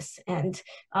this, and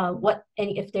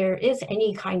if there is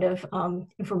any kind of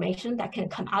information that can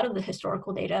come out of the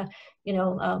historical data, you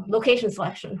know, location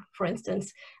selection, for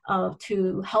instance,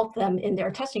 to help them in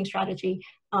their testing strategy,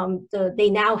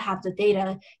 they now have the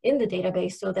data in the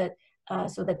database so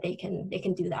that they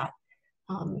can do that.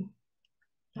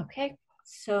 Okay,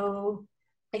 so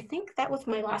I think that was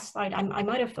my last slide. I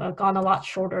might have gone a lot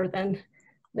shorter than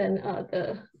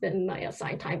my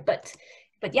assigned time, but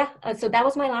yeah. So that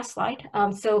was my last slide.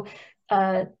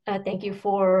 Thank you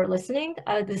for listening.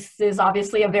 This is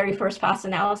obviously a very first pass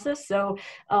analysis, so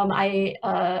I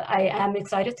am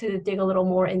excited to dig a little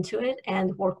more into it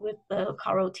and work with the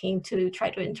CARO team to try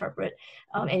to interpret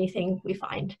anything we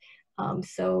find.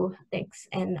 So thanks,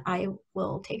 and I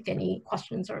will take any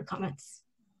questions or comments.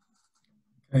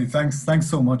 Hey, thanks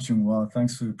so much, Yunghua.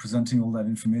 Thanks for presenting all that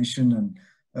information.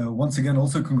 And once again,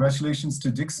 also congratulations to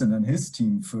Dixon and his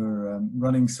team for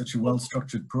running such a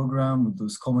well-structured program with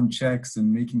those common checks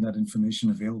and making that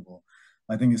information available.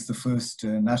 I think it's the first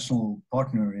national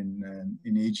partner in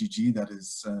AGG that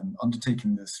is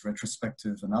undertaking this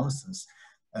retrospective analysis.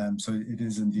 So it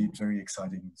is indeed very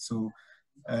exciting. So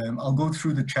I'll go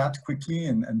through the chat quickly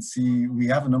and see. We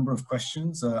have a number of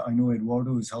questions. I know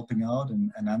Eduardo is helping out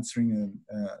and answering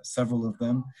several of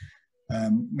them.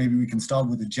 Maybe we can start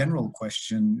with a general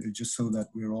question just so that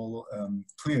we're all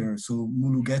clear. So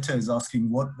Mulugeta is asking,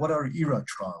 what are ERA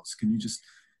trials? Can you just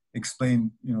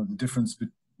explain, the difference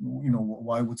between,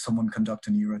 why would someone conduct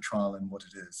an ERA trial and what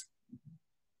it is?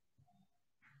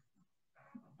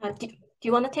 Do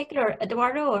you want to take it, or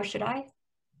Eduardo, or should I?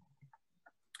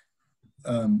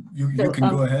 You can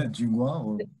go ahead, Yunghua.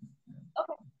 Or... Okay.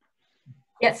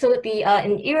 Yeah. So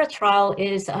an ERA trial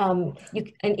is an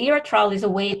ERA trial is a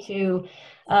way to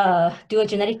do a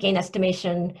genetic gain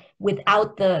estimation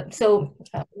without the. So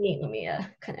let me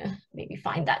kind of maybe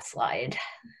find that slide.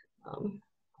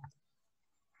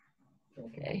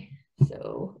 Okay.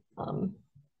 So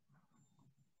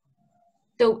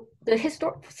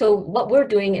so what we're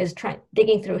doing is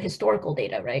digging through historical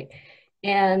data, right?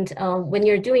 And when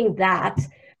you're doing that,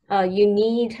 you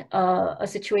need a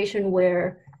situation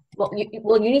where,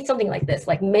 you need something like this,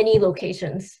 like many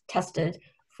locations tested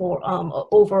for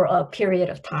over a period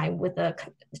of time with a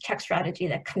check strategy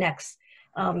that connects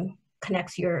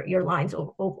your lines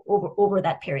over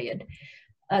that period.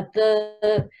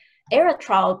 The ERA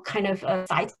trial kind of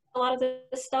cites a lot of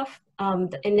this stuff.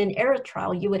 In an ERA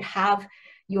trial, you would have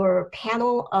your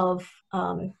panel of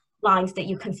lines that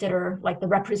you consider like the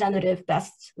representative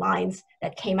best lines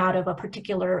that came out of a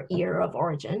particular year of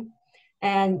origin,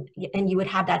 and you would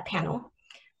have that panel.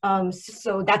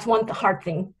 So that's one hard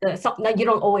thing. You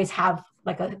don't always have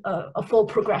like a full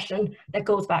progression that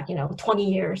goes back 20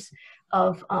 years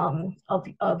of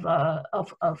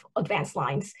advanced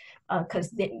lines,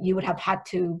 because you would have had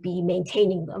to be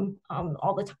maintaining them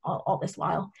all this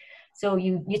while. So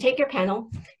you take your panel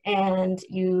and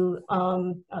you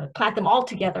plant them all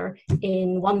together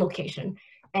in one location,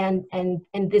 and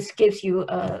this gives you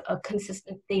a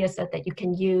consistent data set that you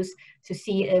can use to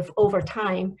see if over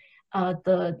time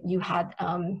you had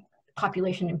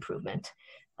population improvement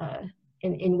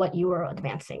in what you were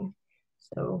advancing.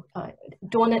 So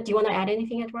do you want to add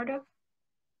anything, Eduardo?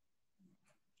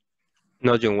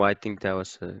 No, John, I think that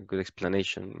was a good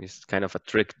explanation. It's kind of a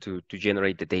trick to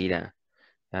generate the data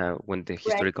when the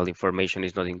historical information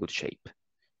is not in good shape.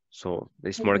 So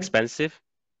it's more expensive,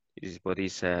 but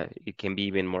it can be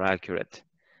even more accurate.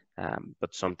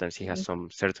 But sometimes it has some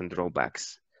certain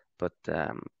drawbacks. But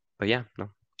yeah, no,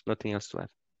 nothing else to add.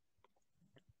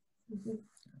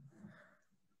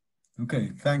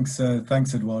 Okay, thanks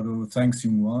Eduardo. Thanks,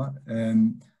 Yunghua.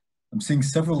 I'm seeing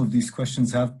several of these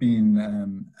questions have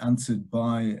been answered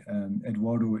by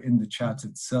Eduardo in the chat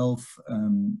itself.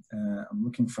 I'm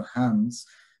looking for hands,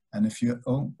 and if you,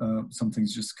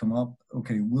 something's just come up.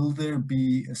 Okay, will there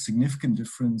be a significant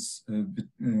difference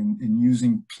in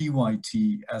using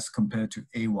PYT as compared to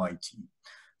AYT?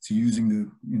 So using the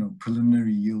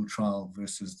preliminary yield trial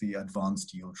versus the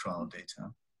advanced yield trial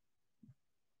data.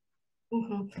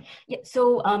 Yeah,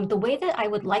 so the way that I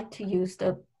would like to use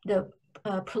the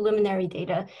preliminary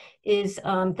data is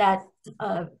that,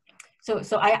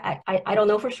 so I don't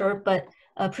know for sure, but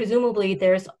presumably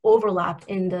there's overlap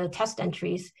in the test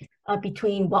entries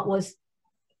between what was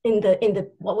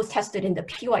what was tested in the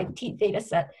PYT data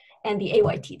set and the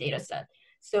AYT data set.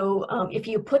 So if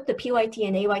you put the PYT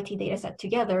and AYT data set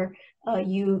together,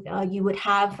 you would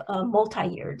have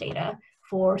multi-year data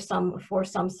for some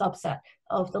subset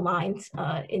of the lines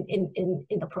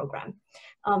in the program.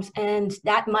 And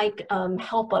that might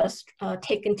help us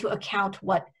take into account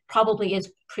what probably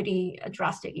is pretty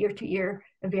drastic year-to-year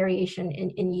variation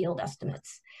in yield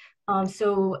estimates.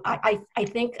 So I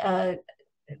think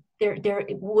there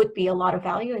would be a lot of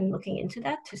value in looking into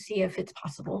that to see if it's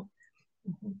possible.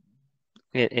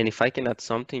 And if I can add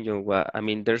something, I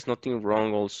mean, there's nothing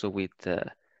wrong also with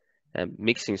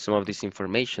mixing some of this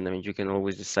information. I mean, you can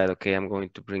always decide, okay, I'm going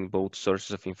to bring both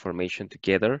sources of information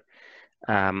together.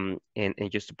 And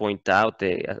just to point out,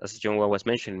 as John was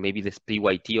mentioning, maybe this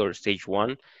PYT or stage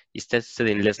 1 is tested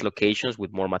in less locations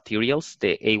with more materials.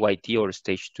 The AYT or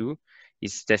stage 2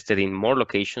 is tested in more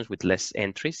locations with less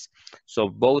entries. So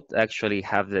both actually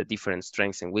have the different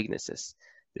strengths and weaknesses.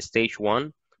 The stage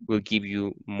 1 will give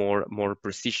you more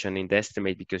precision in the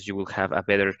estimate because you will have a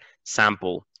better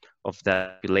sample of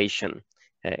the population.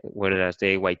 whereas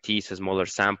the AYT is a smaller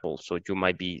sample, so you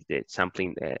might be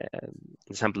sampling,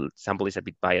 the sample is a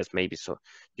bit biased maybe, so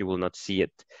you will not see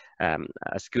it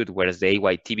as good, whereas the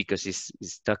AYT, because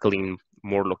it's tackling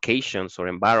more locations or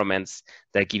environments,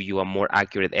 that give you a more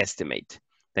accurate estimate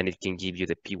than it can give you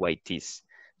the PYTs.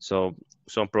 So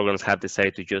some programs have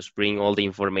decided to just bring all the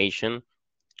information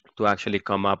to actually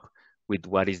come up with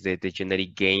what is the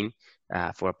genetic gain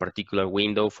for a particular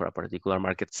window, for a particular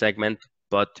market segment,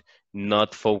 but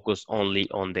not focus only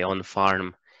on the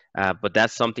on-farm. But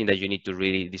that's something that you need to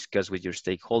really discuss with your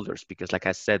stakeholders, because like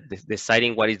I said,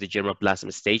 deciding what is the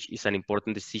germplasm stage is an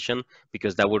important decision,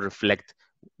 because that will reflect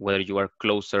whether you are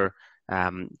closer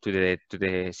to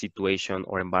the situation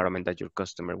or environment that your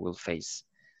customer will face.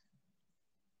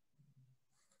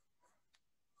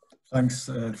 Thanks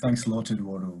a lot,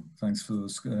 Eduardo. Thanks for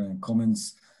those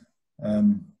comments.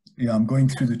 Yeah, I'm going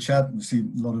through the chat. We see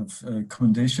a lot of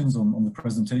commendations on the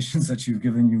presentations that you've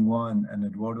given, Yunghua and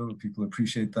Eduardo. People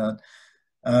appreciate that.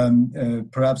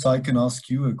 Perhaps I can ask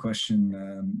you a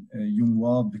question,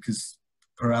 Yunghua, because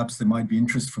perhaps there might be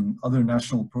interest from other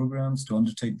national programs to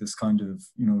undertake this kind of,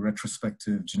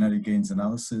 retrospective genetic gains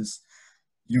analysis.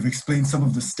 You've explained some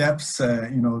of the steps.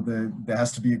 There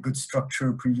has to be a good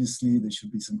structure previously. There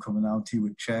should be some commonality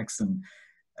with checks, and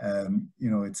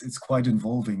it's quite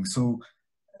involving. So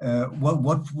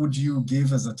what would you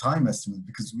give as a time estimate?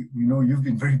 Because we know you've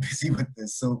been very busy with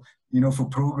this. So for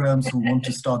programs who want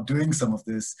to start doing some of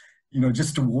this,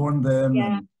 just to warn them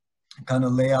and kind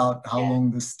of lay out how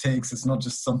long this takes. It's not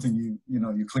just something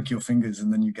you click your fingers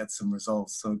and then you get some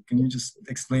results. So can you just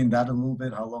explain that a little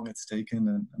bit, how long it's taken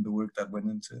and the work that went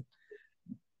into it?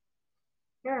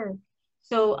 Sure.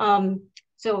 So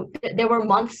there were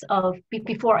months of,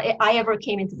 before I ever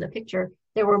came into the picture,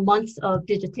 there were months of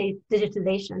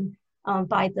digitization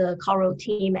by the CARO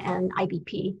team and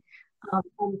IBP.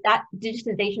 And that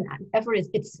digitization effort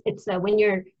it's when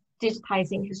you're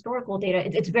digitizing historical data,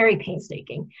 it's very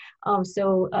painstaking.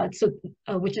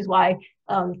 Which is why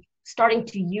starting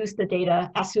to use the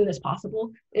data as soon as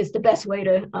possible is the best way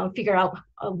to figure out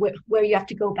where you have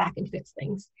to go back and fix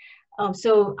things.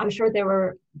 So I'm sure there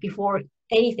were, before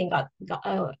anything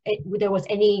there was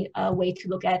any way to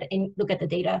look at the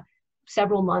data,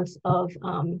 several months of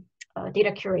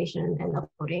data curation and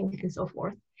uploading and so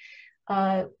forth.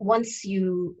 Once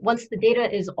the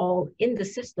data is all in the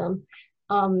system,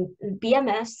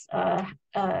 BMS,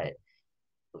 the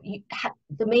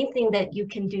main thing that you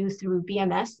can do through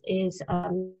BMS is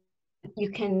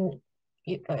you can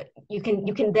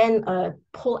then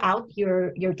pull out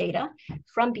your data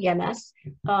from BMS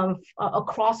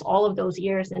across all of those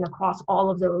years and across all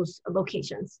of those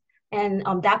locations. And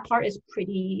that part is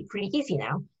pretty easy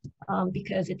now,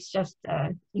 because it's just,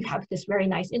 you have this very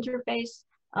nice interface.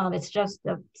 It's just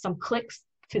some clicks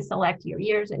to select your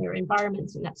years and your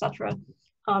environments and etc.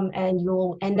 And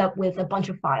you'll end up with a bunch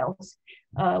of files.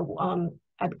 I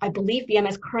believe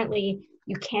BMS currently,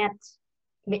 you can't,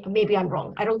 maybe I'm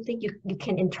wrong, I don't think you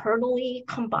can internally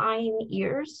combine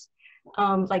years,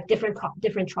 like different to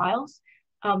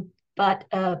But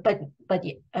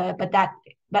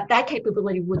that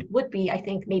capability would be, I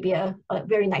think, maybe a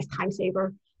very nice time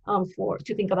saver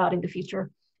to think about in the future.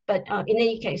 But in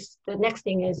any case, the next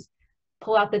thing is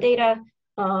pull out the data,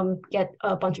 get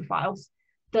a bunch of files.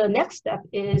 The next step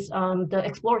is the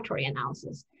exploratory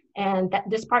analysis, and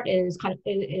this part is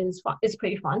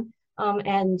pretty fun.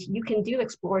 And you can do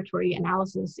exploratory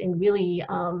analysis in really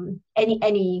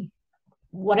any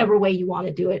whatever way you want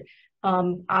to do it.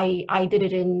 I did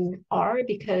it in R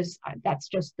because that's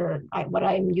just what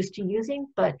I'm used to using.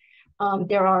 But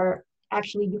there are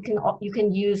actually, you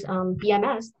can use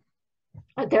BMS.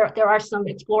 There are some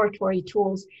exploratory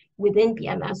tools within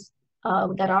BMS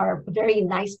that are very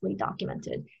nicely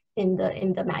documented in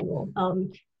the manual.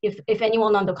 If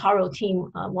anyone on the CARO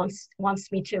team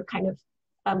wants me to kind of,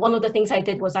 one of the things I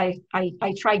did was I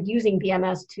tried using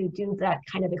BMS to do that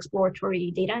kind of exploratory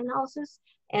data analysis,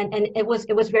 and it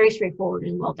was very straightforward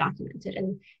and well documented.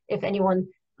 And if anyone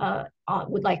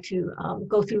would like to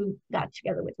go through that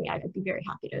together with me, I'd be very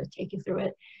happy to take you through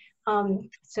it.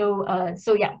 So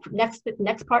yeah,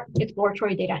 next part,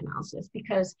 exploratory data analysis,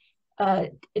 because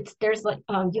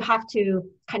you have to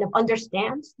kind of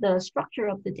understand the structure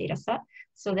of the data set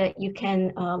so that you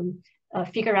can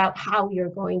figure out how you're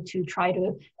going to try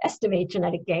to estimate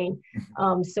genetic gain.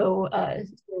 So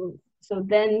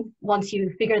then once you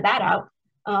figure that out,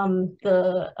 then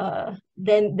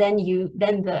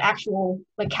the actual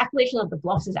calculation of the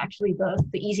bluffs is actually the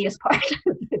easiest part.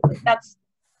 That's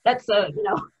but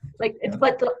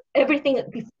everything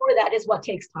before that is what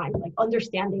takes time. Like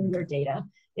understanding your data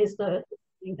is the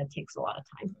thing that takes a lot of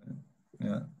time.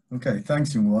 Yeah. Okay.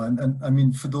 Thanks, Yunghua. And I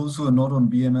mean, for those who are not on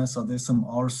BMS, are there some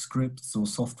R scripts or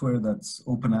software that's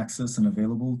open access and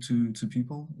available to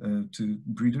people, to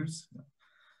breeders?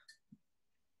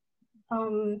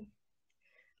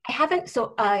 I haven't,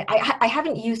 so I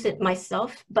haven't used it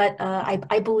myself, but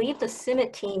I believe the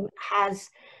CIMMYT team has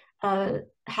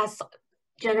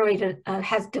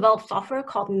developed software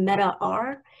called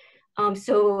Meta-R.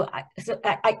 So I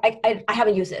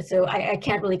haven't used it, so I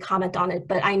can't really comment on it,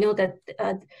 but I know that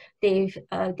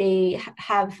they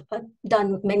have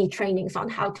done many trainings on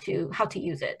how to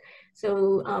use it.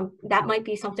 So that might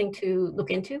be something to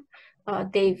look into.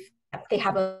 They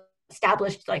have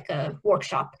established like a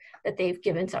workshop that they've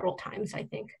given several times, I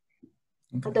think.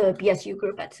 Okay. The BSU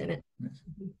group at CIMMYT.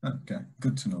 Okay,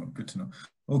 good to know, good to know.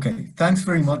 Okay, thanks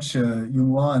very much,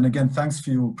 Yunghua, and again, thanks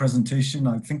for your presentation.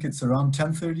 I think it's around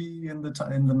 10:30 in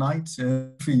the night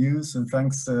for you, so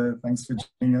thanks for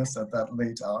joining us at that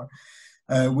late hour.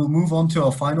 We'll move on to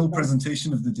our final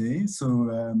presentation of the day. So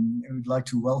I would like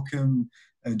to welcome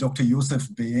Dr. Yosef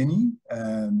Beini,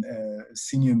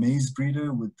 senior maize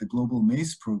breeder with the Global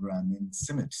Maize Program in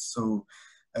CIMMYT. So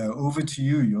over to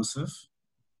you, Yosef.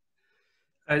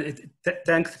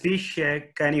 Thanks, Bish.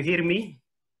 Can you hear me?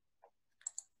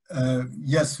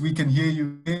 Yes, we can hear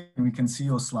you and we can see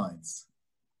your slides.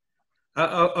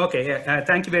 Okay,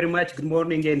 thank you very much. Good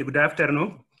morning and good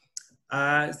afternoon.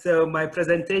 So my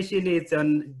presentation is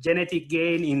on genetic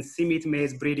gain in CIMMYT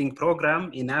maize breeding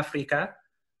program in Africa.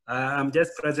 I'm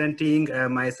just presenting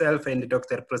myself and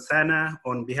Dr. Prasanna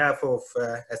on behalf of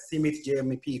a CIMMYT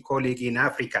GMP colleague in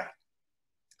Africa.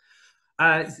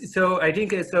 So I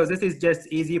think so this is just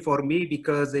easy for me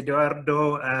because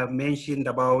Eduardo mentioned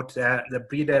about the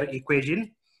breeder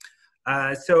equation.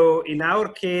 So in our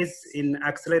case, in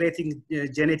accelerating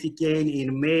genetic gain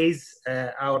in maize,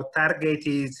 our target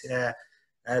is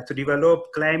to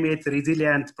develop climate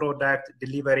resilient product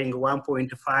delivering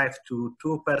 1.5 to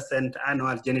 2%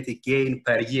 annual genetic gain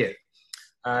per year.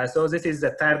 So this is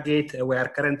the target we are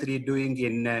currently doing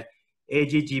in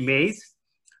AGG maize.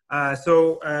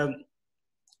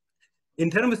 In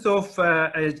terms of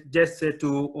just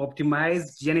to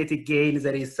optimize genetic gain,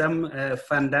 there is some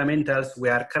fundamentals we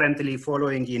are currently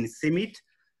following in CIMMYT.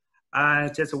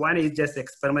 Just one is just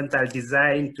experimental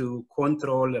design to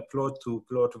control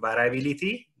plot-to-plot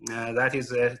variability. That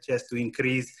is just to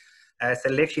increase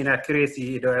selection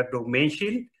accuracy, Eduardo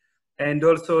mentioned, and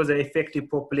also the effective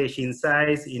population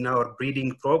size in our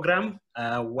breeding program.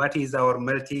 What is our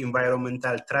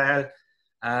multi-environmental trial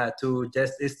to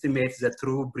just estimate the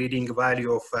true breeding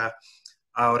value of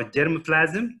our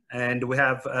germplasm. And we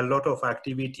have a lot of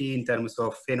activity in terms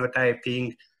of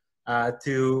phenotyping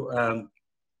to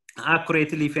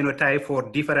accurately phenotype for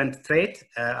different traits.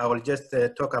 I will just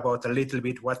talk about a little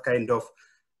bit what kind of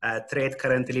trait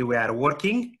currently we are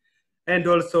working, and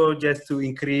also just to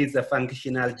increase the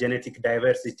functional genetic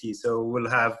diversity. So we'll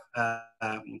have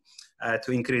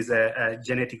to increase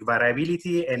genetic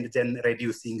variability and then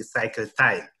reducing cycle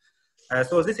time.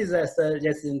 So this is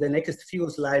just in the next few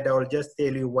slides, I will just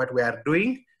tell you what we are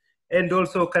doing. And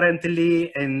also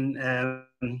currently in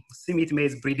CIMMYT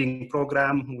maize breeding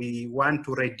program, we want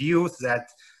to reduce that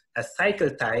cycle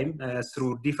time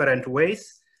through different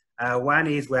ways. One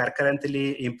is we are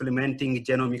currently implementing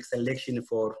genomic selection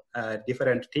for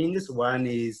different things. One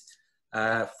is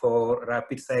for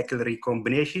rapid cycle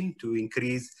recombination to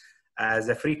increase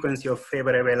the frequency of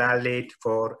favorable allele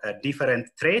for a different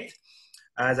trait.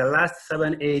 The last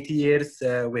 7-8 years,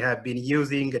 we have been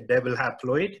using a double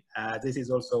haploid. This is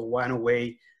also one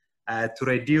way to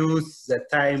reduce the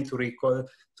time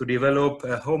to develop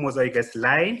a homozygous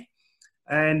line.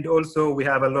 And also we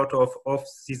have a lot of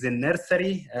off-season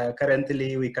nursery.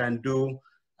 Currently we can do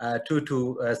 2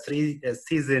 to 3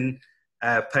 seasons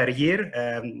per year.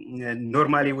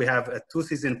 Normally we have 2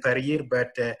 seasons per year,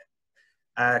 but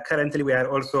currently we are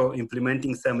also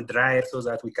implementing some dryer so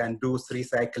that we can do 3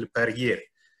 cycles per year.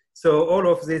 So all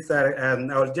of this are,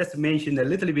 I'll just mention a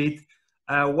little bit.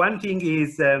 One thing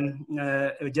is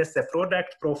just a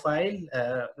product profile.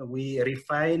 We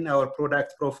refine our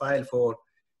product profile for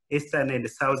Eastern and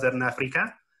Southern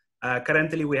Africa.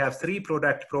 Currently we have 3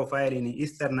 product profile in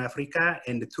Eastern Africa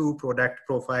and 2 product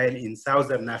profile in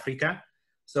Southern Africa.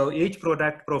 So each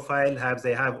product profile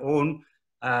they have own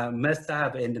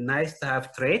must-have and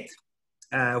nice-to-have trait,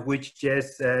 which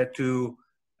just to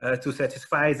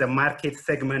satisfy the market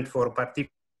segment for a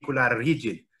particular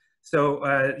region.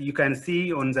 So you can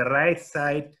see on the right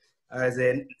side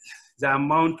the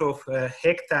amount of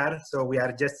hectare. So we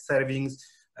are just serving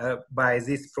by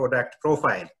this product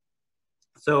profile.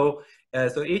 So,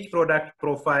 so each product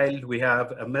profile, we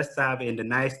have a must-have and a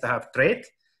nice-to-have trait.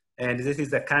 And this is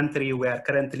the country we are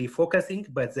currently focusing,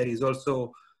 but there is also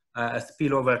a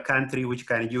spillover country which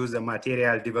can use the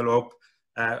material developed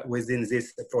within this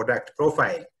product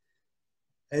profile.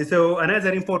 And so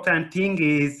another important thing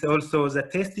is also the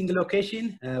testing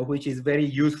location, which is very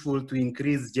useful to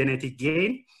increase genetic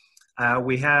gain.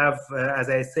 We have, as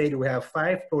I said, we have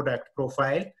 5 product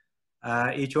profile.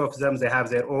 Each of them, they have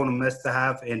their own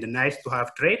must-have and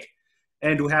nice-to-have trait.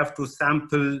 And we have to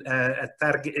sample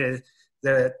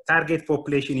the target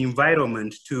population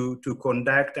environment to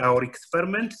conduct our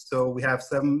experiments. So we have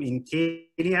some in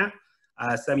Kenya,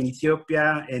 some in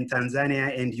Ethiopia and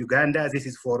Tanzania and Uganda. This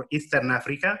is for Eastern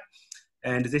Africa.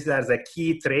 And these are the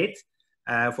key traits.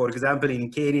 For example,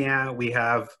 in Kenya, we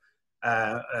have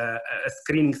a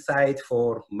screening site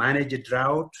for managed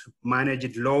drought,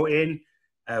 managed low-N,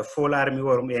 fall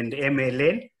armyworm, and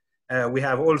MLN. We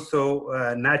have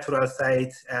also natural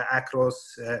sites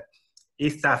across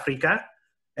East Africa.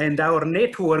 And our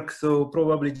network, so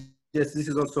probably just this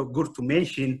is also good to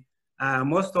mention,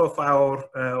 most of our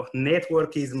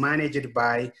network is managed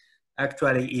by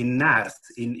actually in NARS.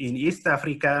 In East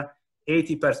Africa,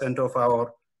 80% of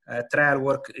our trial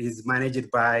work is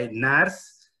managed by NARS,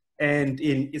 and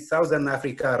in Southern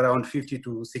Africa, around 50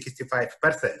 to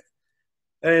 65%.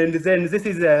 And then this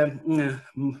is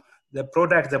the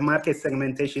product, the market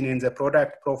segmentation in the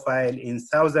product profile in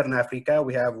Southern Africa.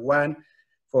 We have one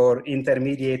for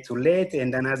intermediate to late,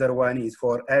 and another one is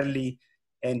for early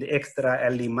and extra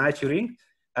early maturing.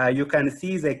 You can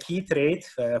see the key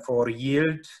traits for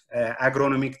yield,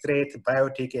 agronomic trait,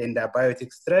 biotic and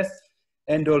abiotic stress,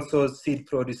 and also seed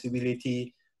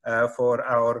producibility for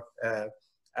our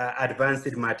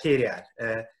advanced material.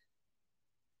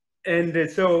 And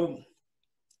so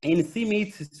in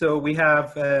CIMMYT, so we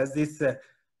have this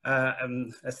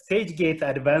a stage gate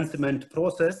advancement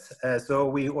process. So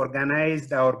we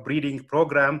organized our breeding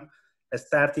program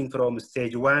starting from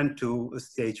stage 1 to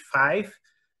stage 5.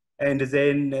 And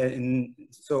then,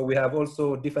 so we have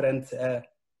also different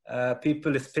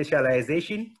people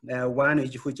specialization. One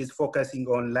which is focusing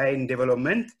on line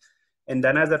development, and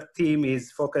another team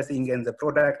is focusing on the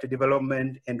product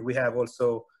development, and we have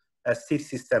also a seed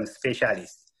system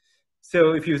specialist.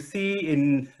 So if you see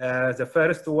in the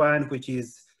first one, which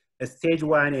is stage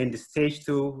 1 and stage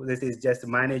 2, this is just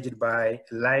managed by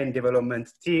line development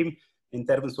team in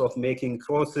terms of making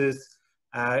crosses,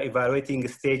 evaluating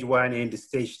stage 1 and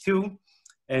stage 2.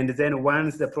 And then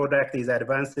once the product is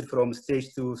advanced from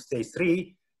stage 2 to stage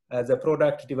 3, the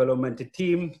product development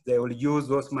team, they will use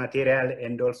those material,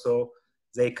 and also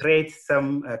they create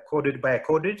some coded by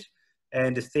coded.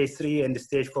 And stage 3 and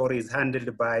stage 4 is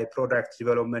handled by product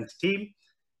development team.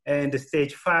 And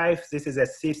stage 5, this is a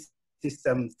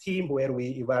system team where we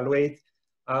evaluate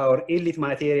our elite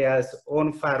materials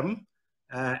on farm.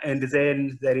 And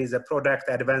then there is a product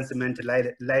advancement,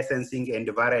 licensing, and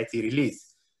variety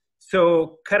release.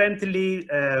 So currently,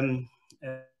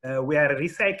 we are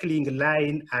recycling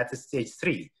line at stage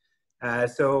 3.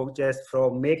 So just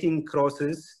from making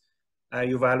crosses,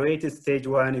 you evaluate stage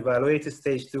 1, evaluate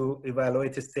stage 2,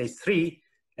 evaluate stage 3,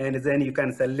 and then you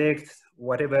can select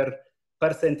whatever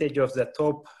percentage of the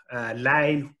top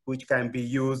line which can be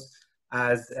used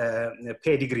as a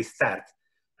pedigree start.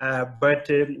 But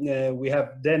we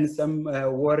have done some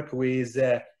work with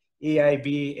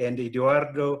EIB and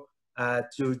Eduardo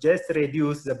to just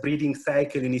reduce the breeding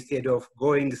cycle instead of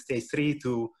going stage 3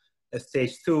 to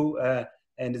stage 2,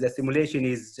 and the simulation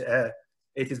is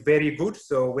it is very good.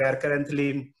 So we are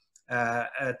currently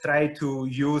trying to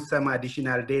use some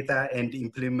additional data and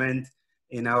implement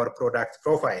in our product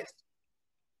profile.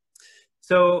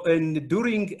 So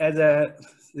during the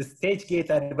stage gate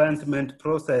advancement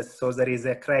process, so there is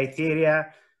a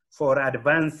criteria for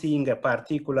advancing a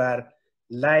particular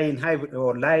line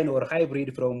or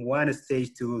hybrid from one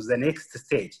stage to the next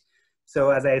stage. So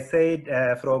as I said,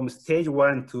 from stage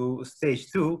 1 to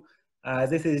stage 2,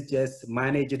 this is just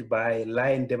managed by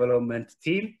line development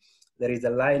team. There is a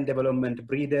line development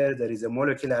breeder, there is a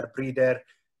molecular breeder,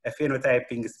 a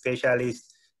phenotyping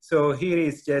specialist. So here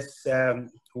is just,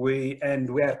 we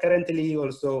are currently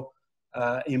also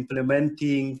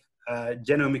implementing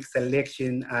genomic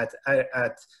selection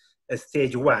at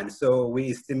stage 1. So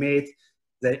we estimate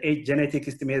the genetic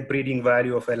estimate breeding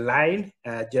value of a line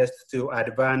just to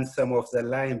advance some of the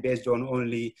line based on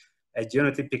only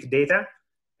genotypic data.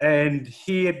 And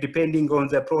here, depending on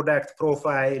the product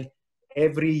profile,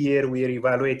 every year we are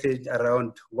evaluated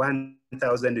around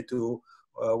 1,000 to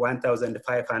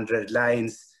 1,500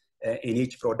 lines in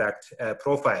each product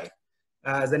profile.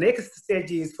 The next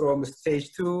stage is from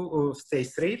stage 2 to stage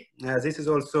 3. This is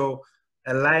also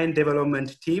a line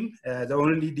development team. The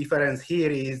only difference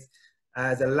here is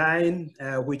the line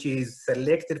which is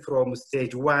selected from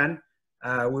stage 1,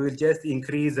 we will just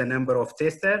increase the number of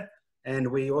testers,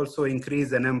 and we also increase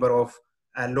the number of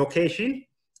location,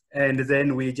 and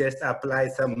then we just apply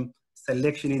some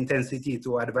selection intensity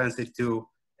to advance it to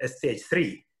stage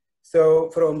 3. So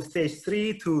from stage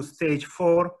 3 to stage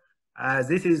 4,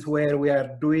 this is where we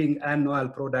are doing annual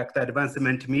product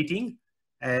advancement meeting,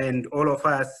 and all of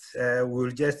us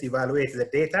will just evaluate the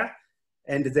data,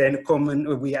 and then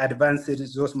we advance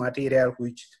those materials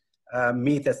which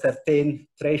meet a certain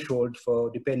threshold for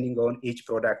depending on each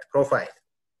product profile.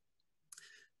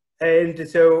 And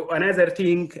so another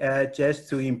thing, just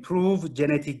to improve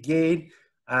genetic gain,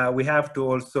 we have to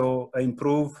also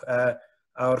improve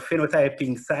our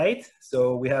phenotyping site.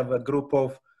 So we have a group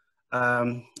of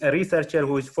a researcher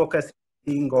who is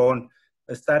focusing on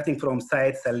starting from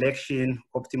site selection,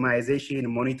 optimization,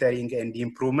 monitoring, and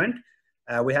improvement.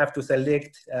 We have to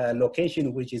select a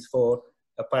location which is for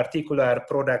a particular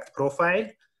product profile,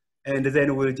 and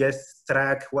then we'll just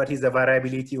track what is the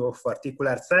variability of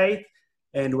particular site.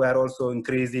 And we are also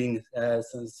increasing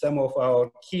some of our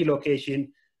key locations.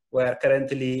 We are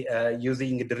currently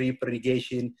using drip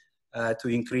irrigation to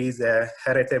increase the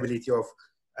heritability of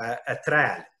a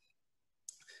trial.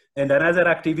 And another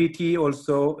activity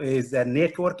also is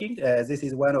networking. This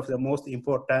is one of the most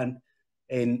important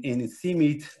in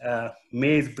CIMMYT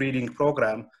maize breeding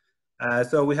program.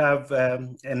 So we have a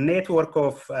network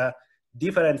of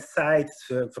different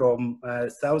sites from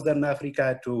Southern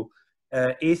Africa to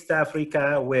East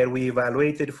Africa, where we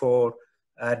evaluated for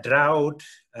drought,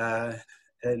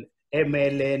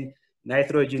 MLN,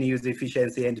 nitrogen use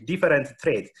efficiency, and different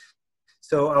traits.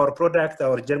 So our product,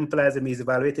 our germplasm, is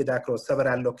evaluated across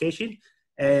several locations,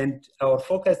 and our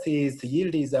focus is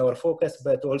yield is our focus,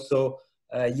 but also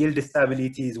yield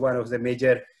stability is one of the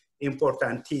major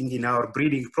important things in our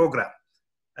breeding program.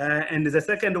 And the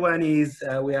second one is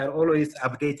we are always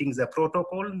updating the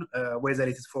protocol, whether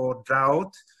it is for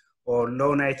drought or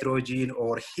low nitrogen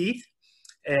or heat,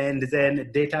 and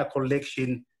then data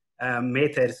collection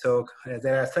methods. So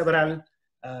there are several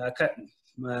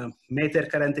methods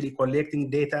currently collecting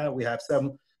data. We have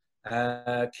some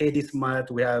KD Smart,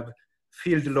 we have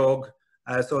field log.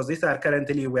 So these are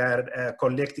currently, we are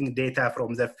collecting data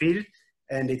from the field,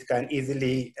 and it can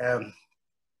easily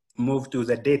move to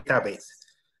the database.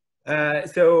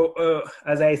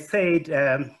 As I said,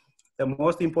 the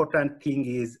most important thing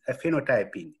is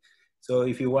phenotyping. So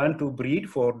if you want to breed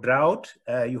for drought,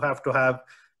 you have to have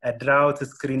a drought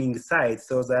screening site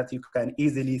so that you can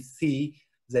easily see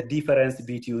the difference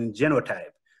between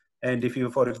genotype. And if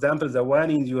you, for example, the one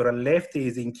in your left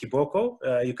is in Kiboko,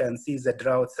 you can see the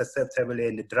drought susceptible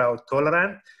and drought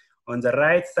tolerant. On the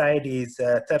right side is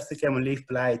Terticum leaf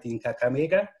blight in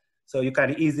Kakamega. So you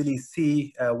can easily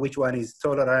see which one is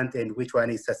tolerant and which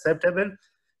one is susceptible.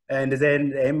 And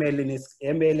then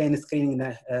MLN screening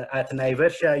at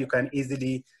Naiversha, you can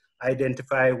easily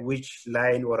identify which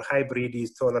line or hybrid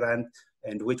is tolerant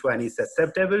and which one is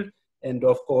susceptible. And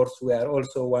of course, we are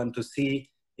also want to see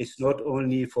it's not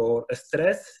only for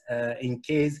stress, in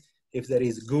case if there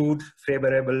is good,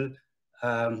 favorable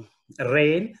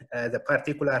rain, the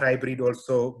particular hybrid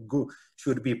also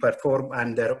should be performed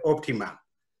under optimum.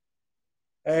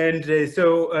 And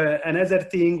another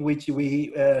thing which we,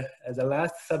 the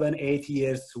last 7-8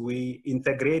 years, we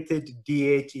integrated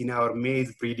DH in our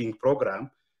maize breeding program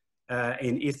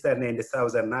in Eastern and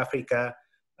Southern Africa,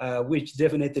 which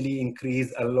definitely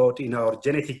increased a lot in our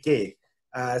genetic gain.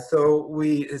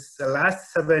 The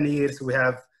last 7 years, we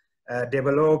have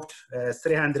developed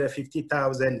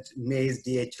 350,000 maize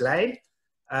DH line.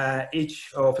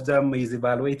 Each of them is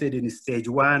evaluated in stage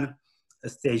 1,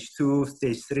 stage 2,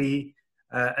 stage 3,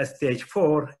 stage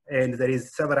 4, and there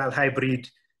is several hybrid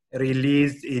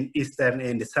released in Eastern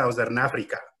and Southern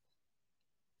Africa.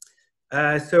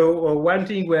 One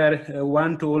thing where I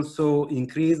want to also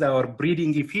increase our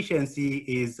breeding efficiency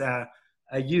is a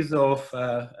use of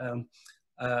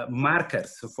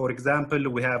markers. So for example,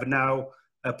 we have now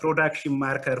a production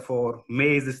marker for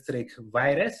maize streak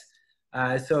virus.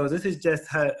 So this is just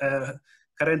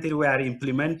currently we are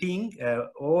implementing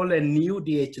all a new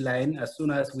DH line. As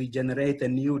soon as we generate a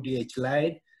new DH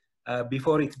line,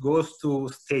 before it goes to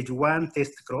stage 1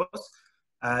 test cross.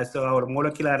 So our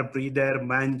molecular breeder,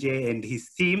 Manje, and his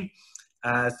team,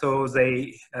 so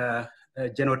they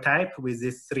genotype with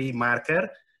these 3 markers,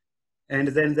 and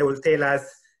then they will tell us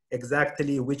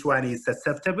exactly which one is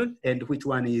susceptible and which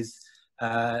one is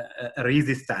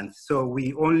resistant. So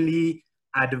we only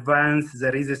advance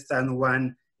the resistant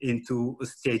one into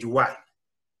stage 1.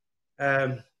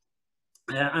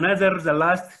 the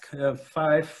last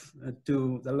 5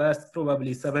 to the last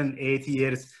probably 7, 8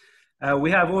 years,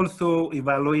 we have also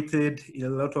evaluated a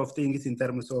lot of things in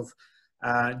terms of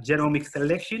genomic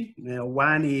selection.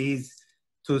 One is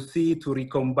to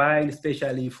recombine,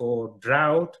 especially for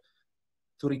drought,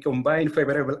 to recombine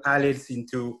favorable alleles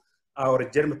into our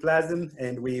germplasm,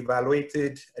 and we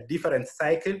evaluated a different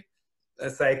cycle,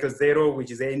 cycle 0,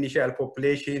 which is the initial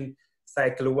population,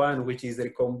 cycle 1, which is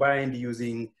recombined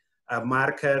using a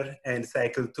marker, and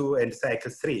cycle 2 and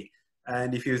cycle 3.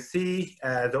 And if you see,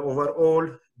 the overall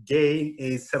gain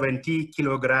is 70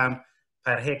 kilogram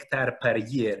per hectare per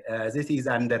year. This is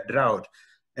under drought.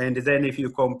 And then if you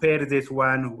compare this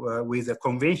one with a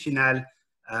conventional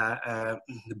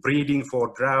breeding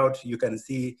for drought, you can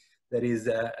see there is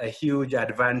a huge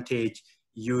advantage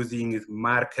using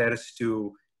markers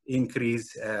to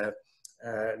increase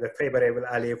the favorable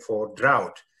allele for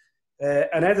drought.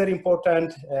 Another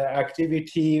important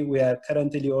activity we are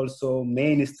currently also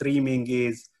mainstreaming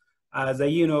is the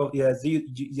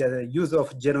use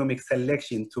of genomic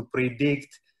selection to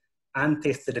predict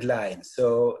untested lines.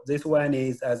 So this one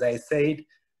is, as I said,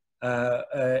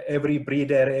 every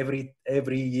breeder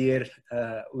every year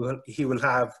he will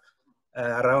have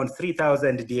around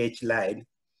 3,000 DH line.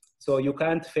 So you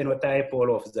can't phenotype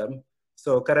all of them.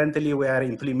 So currently we are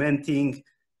implementing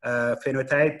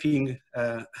phenotyping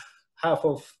half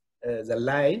of the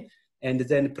line and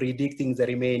then predicting the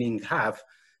remaining half.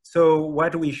 So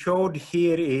what we showed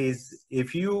here is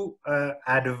if you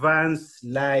advance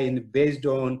line based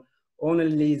on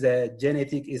only the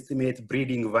genetic estimate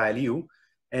breeding value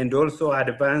and also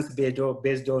advance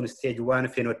based on stage 1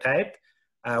 phenotype,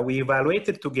 we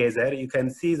evaluated together. You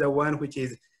can see the one which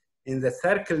is in the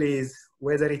circle is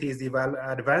whether it is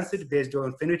advanced based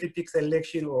on phenotypic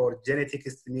selection or genetic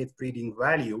estimate breeding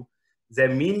value. The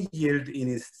mean yield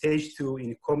in stage 2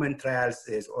 in common trials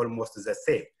is almost the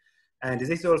same. And this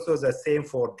is also the same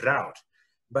for drought.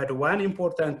 But one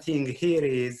important thing here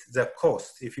is the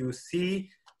cost. If you see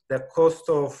the cost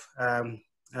of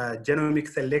genomic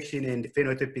selection and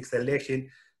phenotypic selection,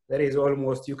 there is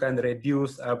almost, you can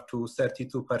reduce up to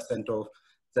 32% of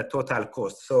the total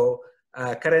cost. So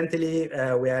currently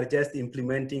we are just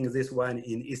implementing this one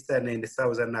in Eastern and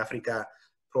Southern Africa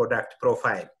product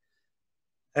profile.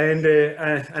 And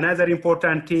another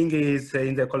important thing is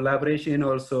in the collaboration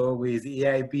also with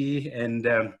EIB, and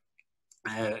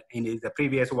in the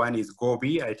previous one is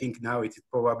Gobi. I think now it's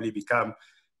probably become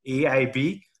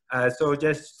EIB. So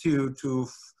just to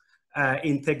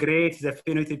integrate the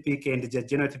phenotypic and the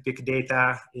genotypic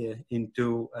data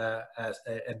into a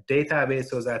database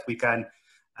so that we can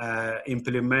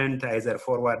implement either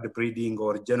forward breeding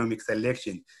or genomic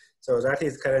selection. So that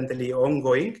is currently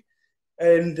ongoing.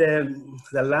 And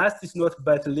the last is not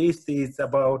but least is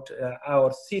about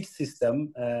our seed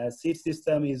system. Seed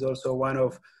system is also one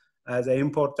of the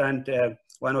important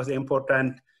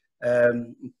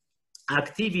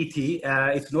activity.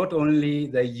 It's not only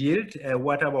the yield,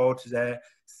 what about the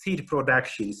seed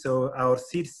production? So our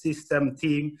seed system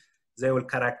team, they will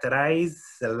characterize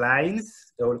the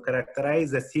lines, they will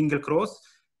characterize the single cross,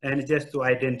 and just to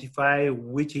identify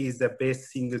which is the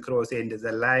best single cross and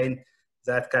the line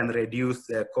that can reduce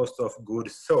the cost of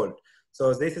goods sold.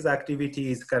 So this is activity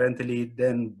is currently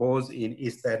done both in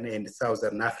Eastern and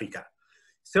Southern Africa.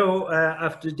 So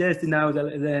after just now,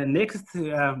 the next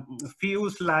few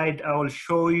slides, I will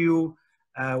show you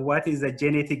what is the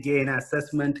genetic gain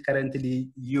assessment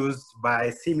currently used by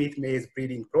CIMMYT maize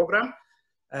breeding program.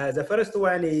 The first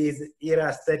one is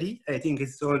ERA study. I think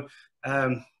it's all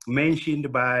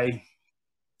mentioned by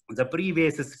the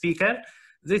previous speaker.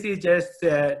 This is just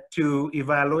to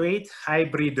evaluate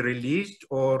hybrid released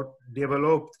or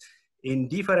developed in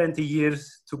different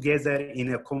years together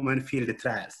in a common field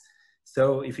trials.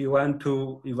 So if you want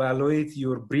to evaluate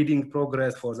your breeding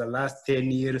progress for the last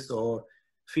 10 years or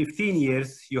 15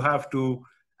 years, you have to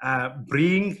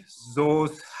bring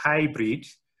those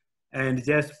hybrids and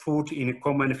just put in a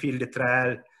common field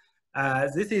trial.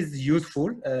 This is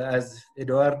useful, as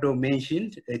Eduardo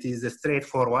mentioned, it is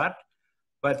straightforward.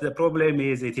 But the problem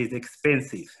is it is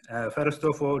expensive. First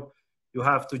of all, you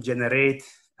have to generate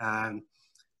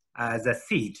the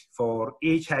seed for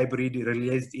each hybrid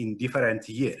released in different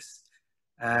years.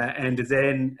 And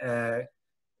then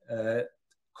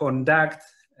conduct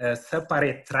a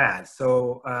separate trial.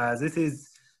 So this is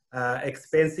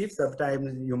expensive.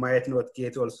 Sometimes you might not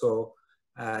get also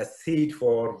seed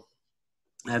for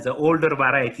the older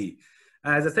variety.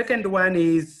 The second one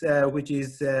is, which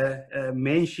is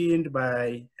mentioned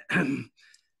by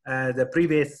the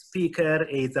previous speaker,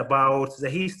 is about the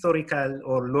historical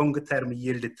or long-term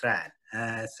yield trial.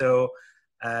 So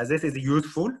This is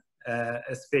useful,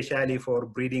 especially for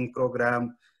breeding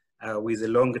program with a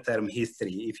long-term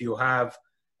history. If you have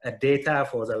data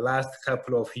for the last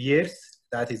couple of years,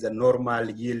 that is a normal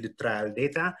yield trial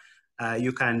data,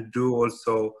 you can do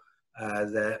also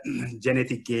the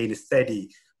genetic gain study.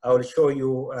 I will show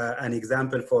you an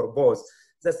example for both.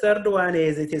 The third one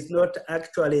is it is not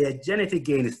actually a genetic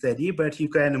gain study, but you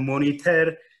can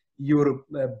monitor your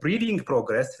breeding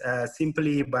progress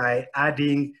simply by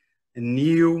adding a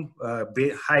new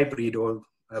hybrid or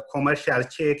commercial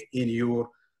check in your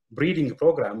breeding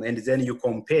program, and then you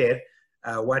compare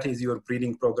what is your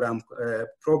breeding program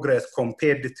progress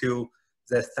compared to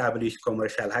the established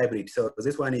commercial hybrid. So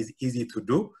this one is easy to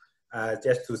do,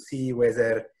 just to see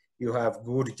whether you have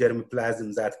good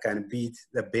germplasm that can beat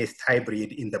the best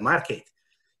hybrid in the market.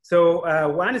 So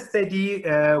one study,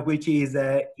 which is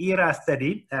an ERA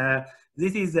study,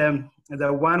 this is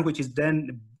the one which is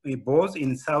done both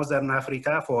in Southern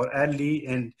Africa for early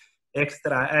and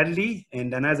extra early,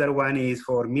 and another one is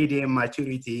for medium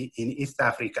maturity in East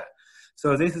Africa.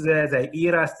 So this is the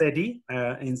ERA study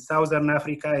in Southern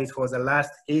Africa. Is for the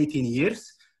last 18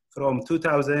 years, from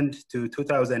 2000 to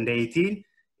 2018.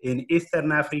 In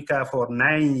Eastern Africa for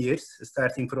 9 years,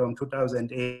 starting from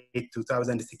 2008 to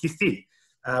 2016.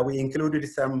 We included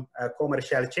some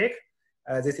commercial check.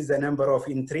 This is the number of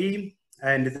entry,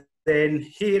 and then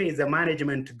here is the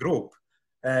management group.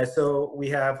 So we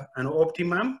have an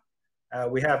optimum,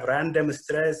 we have random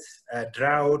stress,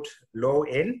 drought, low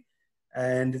N,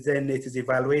 and then it is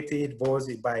evaluated both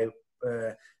by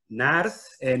NARS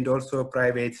and also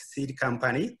private seed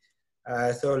company.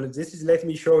 So this is, let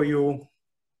me show you.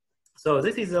 So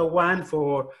this is a one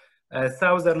for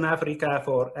Southern Africa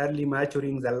for early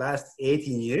maturing the last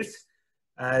 18 years.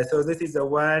 So this is the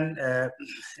one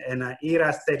in an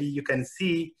ERA study. You can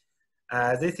see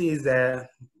this is the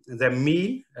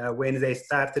mean when they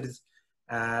started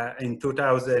in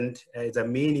 2000. The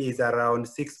mean is around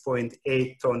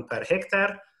 6.8 ton per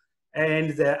hectare,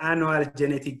 and the annual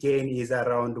genetic gain is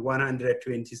around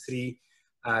 123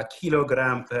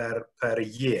 kilogram per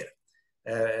year.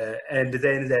 And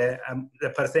then the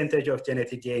percentage of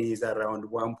genetic gain is around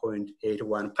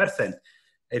 1.81%.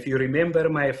 If you remember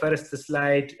my first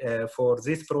slide for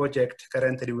this project,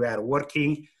 currently we are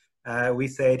working, we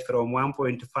said from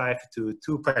 1.5 to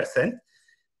 2%.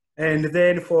 And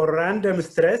then for random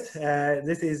stress,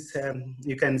 this is,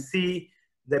 you can see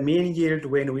the mean yield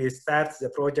when we start the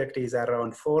project is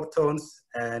around 4 tons,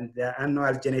 and the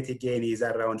annual genetic gain is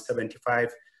around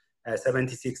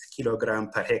 76 kilogram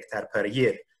per hectare per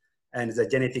year. And the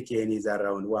genetic gain is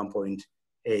around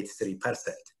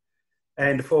 1.83%.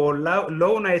 And for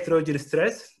low nitrogen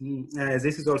stress,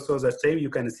 this is also the same. You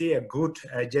can see a good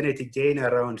genetic gain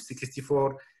around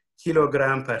 64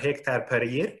 kilogram per hectare per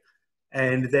year.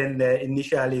 And then the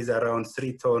initial is around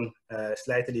 3 ton,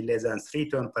 slightly less than 3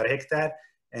 ton per hectare.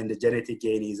 And the genetic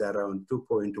gain is around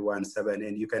 2.17.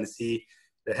 And you can see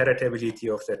the heritability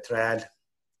of the trial.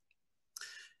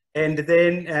 And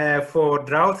then for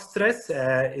drought stress,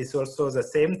 it's also the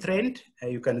same trend.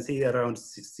 You can see around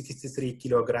 63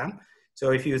 kilogram.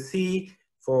 So if you see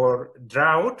for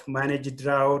drought, managed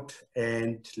drought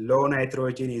and low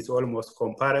nitrogen is almost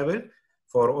comparable.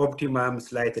 For optimum,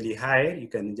 slightly higher. You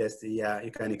can just, yeah,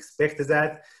 you can expect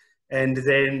that. And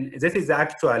then this is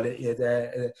actual,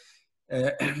 the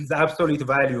absolute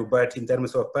value, but in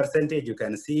terms of percentage, you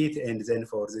can see it. And then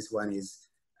for this one is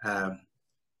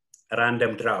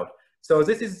random drought. So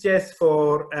this is just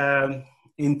for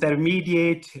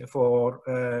intermediate for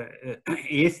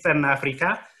Eastern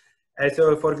Africa.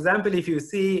 So for example, if you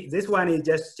see, this one is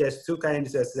just two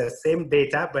kinds of the same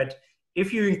data, but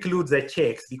if you include the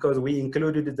checks, because we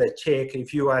included the check,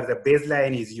 if you are the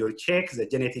baseline is your check, the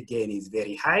genetic gain is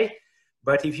very high.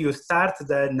 But if you start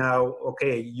the now,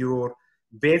 okay, your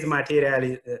base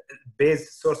material,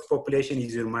 base source population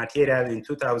is your material in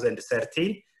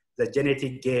 2013, the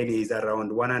genetic gain is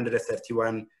around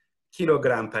 131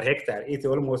 kilogram per hectare. It's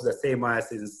almost the same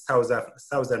as in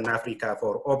Southern Africa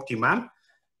for optimum.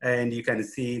 And you can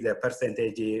see the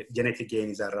percentage genetic gain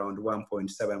is around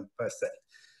 1.7%.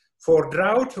 For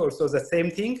drought, also the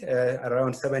same thing,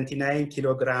 around 79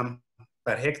 kilogram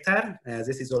per hectare.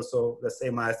 This is also the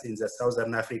same as in the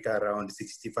Southern Africa, around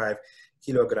 65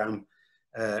 kilogram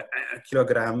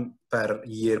per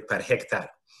year per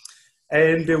hectare.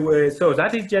 And so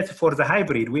that is just for the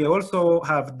hybrid. We also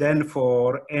have done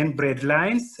for inbred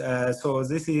lines. So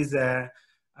this is a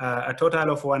total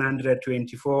of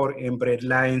 124 inbred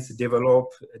lines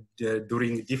developed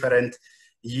during different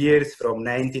years from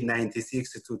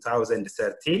 1996 to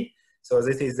 2013. So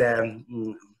this is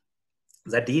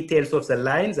the details of the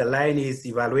line. The line is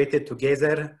evaluated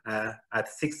together at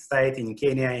 6 sites in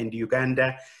Kenya and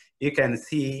Uganda. You can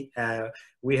see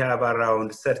we have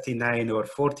around 39 or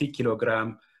 40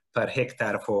 kilogram per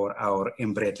hectare for our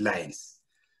inbred lines.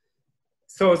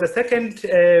 So the second,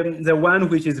 the one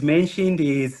which is mentioned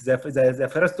is the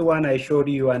first one I showed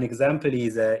you an example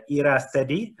is a ERA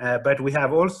study, but we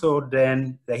have also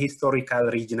done the historical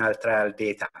regional trial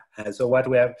data. So what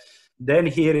we have done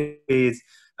here is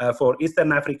for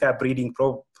Eastern Africa breeding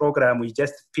program, we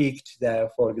just picked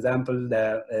for example,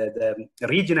 the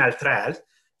regional trial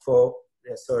for,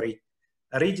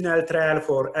 a regional trial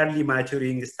for early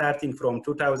maturing starting from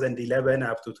 2011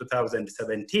 up to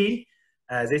 2017.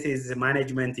 This is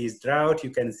management is drought. You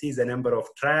can see the number of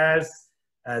trials,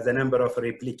 the number of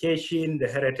replication, the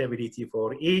heritability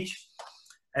for each.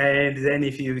 And then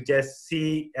if you just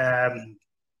see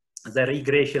the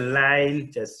regression line,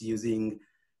 just using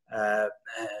a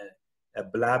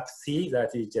BLAP-C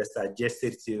that is just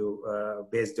adjusted to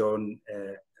based on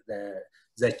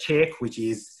the check, which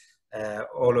is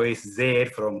always there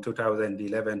from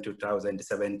 2011 to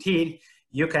 2017,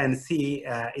 you can see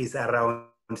is around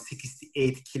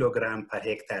 68 kilogram per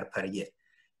hectare per year.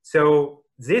 So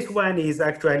this one is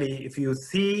actually, if you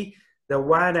see the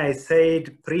one I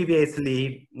said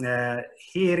previously,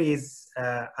 here is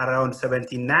around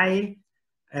 79,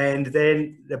 and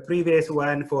then the previous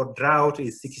one for drought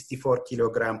is 64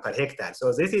 kilogram per hectare.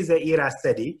 So this is the ERA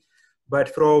study, but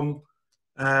from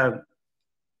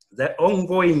the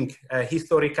ongoing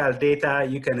historical data,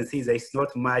 you can see that it's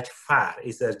not much far.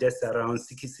 It's just around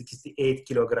 68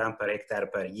 kilogram per hectare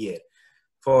per year.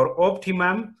 For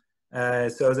optimum,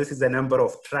 so this is the number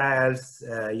of trials.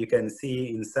 You can see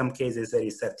in some cases there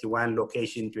is 31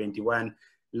 location, 21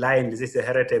 line. This is the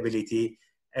heritability,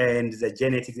 and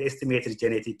the estimated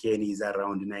genetic gain is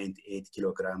around 98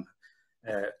 kilogram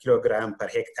per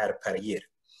hectare per year.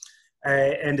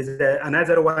 And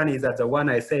another one is that the one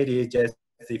I said is just,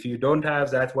 if you don't have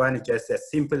that one, just a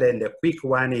simple and a quick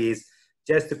one is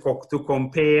just to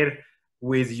compare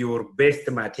with your best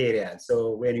material.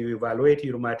 So when you evaluate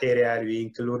your material, you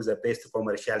include the best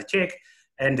commercial check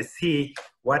and see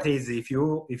what is, if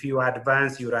you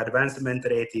advance, your advancement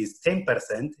rate is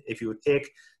 10%. If you take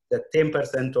the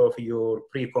 10% of your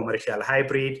pre-commercial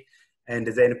hybrid and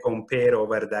then compare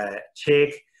over the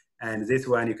check, and this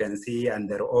one you can see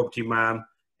under optimum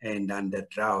and under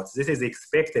droughts. This is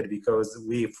expected because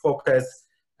we focus,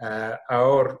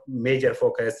 our major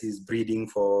focus is breeding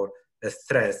for the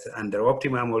stress. Under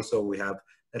optimum also we have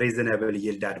reasonable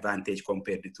yield advantage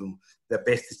compared to the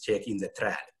best check in the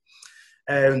trial.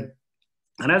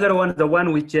 Another one, the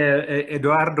one which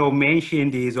Eduardo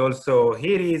mentioned is also,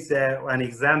 here is an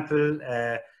example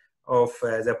of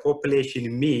the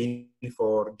population mean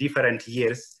for different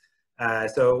years.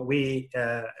 So we,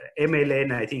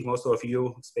 MLN, I think most of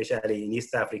you, especially in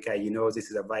East Africa, you know this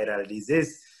is a viral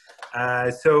disease.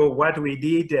 So what we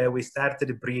did, we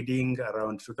started breeding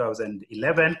around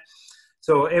 2011.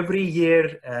 So every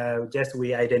year, just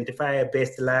we identify a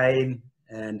baseline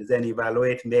and then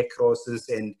evaluate, make crosses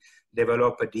and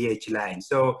develop a DH line.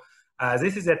 So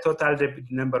this is a total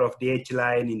number of DH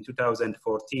line in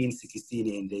 2014, 16,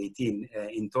 and 18.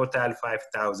 In total,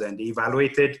 5,000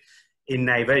 evaluated in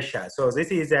Naivasha. So this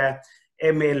is a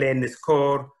MLN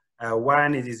score.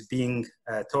 1 is being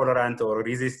tolerant or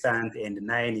resistant, and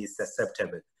 9 is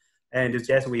susceptible. And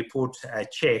just we put a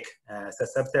check,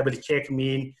 susceptible check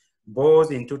mean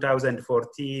both in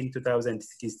 2014,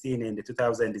 2016, and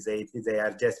 2008, they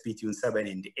are just between 7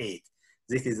 and 8.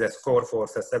 This is a score for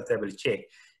susceptible check.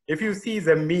 If you see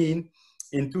the mean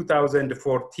in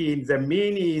 2014, the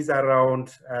mean is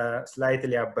around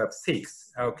slightly above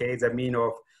 6. Okay, the mean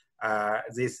of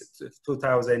this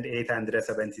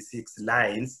 2,876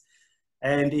 lines.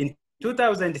 And in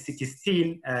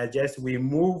 2016, just we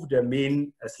moved the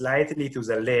mean slightly to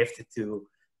the left to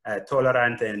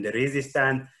tolerant and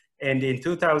resistant. And in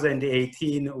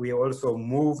 2018, we also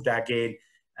moved again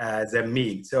the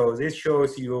mean. So this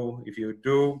shows you, if you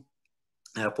do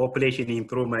population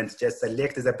improvements, just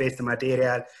select the best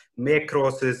material, make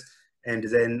crosses, and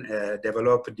then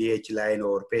develop DH line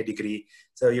or pedigree.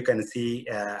 So you can see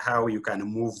how you can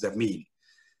move the mean.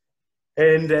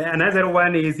 And another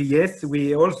one is, yes,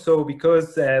 we also,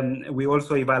 because we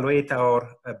also evaluate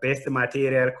our best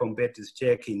material compared to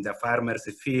check in the farmer's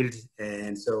field.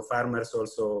 And so farmers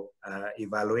also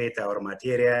evaluate our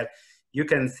material. You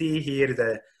can see here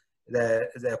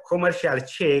the commercial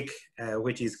check,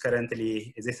 which is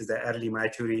currently, this is the early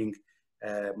maturing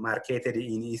marketed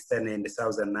in Eastern and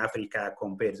Southern Africa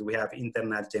compared. We have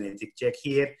internal genetic check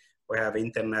here. We have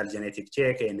internal genetic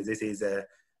check, and this is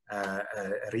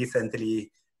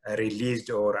recently released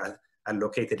or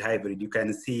allocated hybrid, you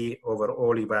can see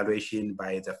overall evaluation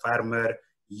by the farmer,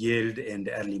 yield, and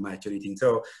early maturity.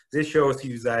 So this shows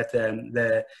you that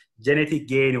the genetic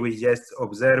gain we just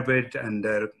observed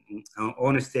under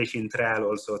on-station trial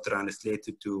also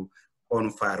translated to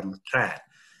on-farm trial.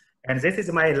 And this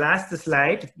is my last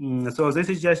slide. So this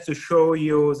is just to show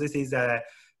you, this is a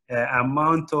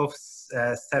amount of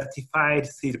certified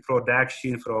seed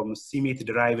production from CIMMYT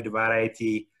derived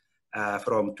variety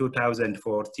from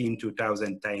 2014 to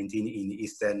 2019 in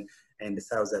Eastern and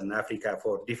Southern Africa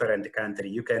for different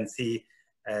countries. You can see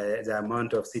the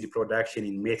amount of seed production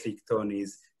in metric ton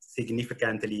is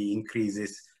significantly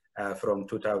increases from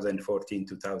 2014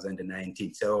 to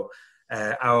 2019. So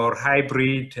our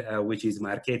hybrid, which is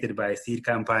marketed by a seed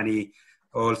company,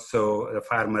 also the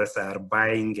farmers are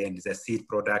buying and the seed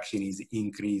production is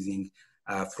increasing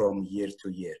from year to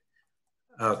year.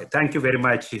 Okay, thank you very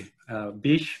much,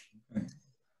 Bish.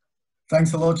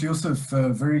 Thanks a lot, Joseph.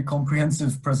 Very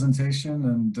comprehensive presentation,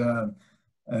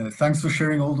 and thanks for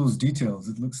sharing all those details.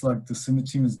 It looks like the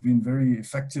CIMMYT team has been very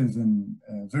effective and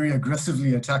very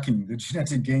aggressively attacking the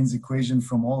genetic gains equation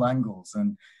from all angles,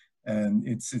 and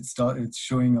it's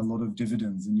showing a lot of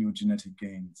dividends in your genetic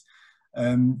gains.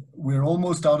 We're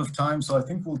almost out of time, so I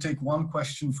think we'll take one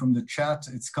question from the chat.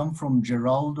 It's come from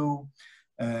Geraldo,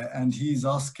 and he's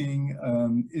asking,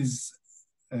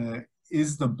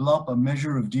 is the BLUP a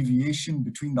measure of deviation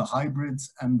between the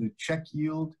hybrids and the check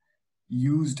yield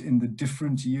used in the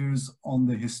different years on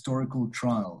the historical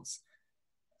trials?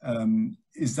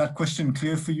 Is that question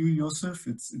clear for you, Joseph?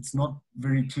 It's not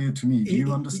very clear to me. Do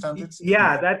you understand it?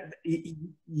 Yeah,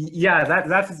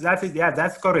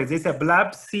 that's correct. This a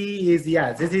BLUP C is,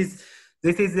 yeah, this is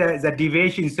the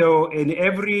deviation. So in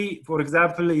every, for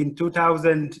example, in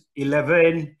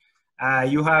 2011,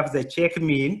 you have the check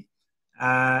mean,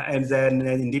 and then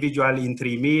an individual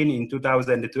entry mean in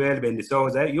 2012, and so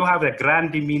you have a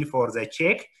grand mean for the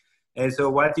check. And so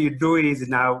what you do is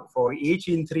now for each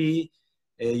entry,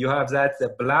 you have that the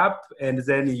BLUP, and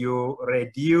then you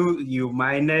reduce, you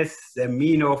minus the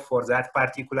mean of for that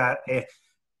particular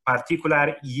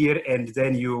year, and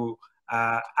then you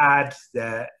add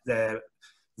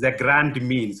the grand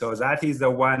mean. So that is the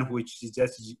one which is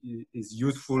just is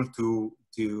useful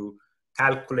to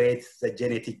calculate the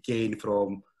genetic gain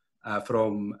from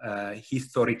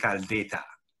historical data.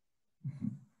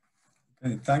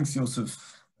 Okay, thanks, Joseph.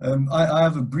 I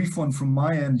have a brief one from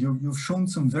my end. You've shown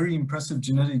some very impressive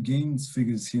genetic gains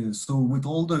figures here. So with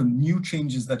all the new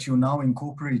changes that you're now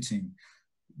incorporating,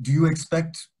 do you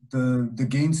expect the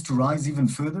gains to rise even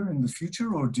further in the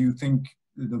future, or do you think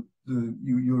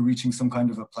you're reaching some kind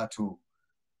of a plateau?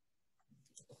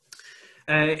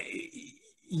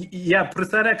 Yeah,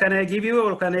 Prasanna, can I give you,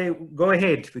 or can I go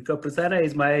ahead? Because Prasanna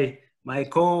is my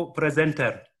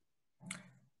co-presenter.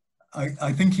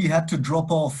 I think he had to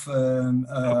drop off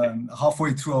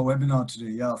halfway through our webinar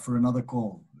today, yeah, for another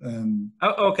call.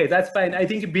 Okay, that's fine. I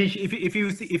think Bish, if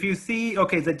you see,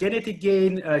 okay, the genetic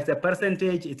gain, the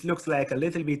percentage, it looks like a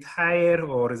little bit higher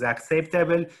or is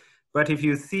acceptable. But if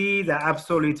you see the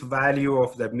absolute value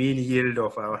of the mean yield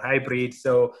of our hybrid,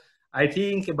 so I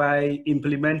think by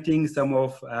implementing some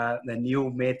of the new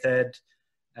method,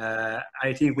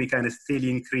 I think we can still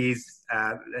increase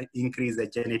the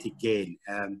genetic gain.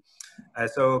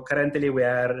 So currently we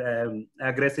are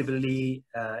aggressively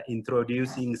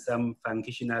introducing some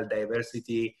functional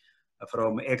diversity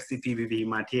from XPVV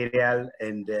material,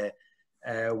 and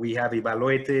we have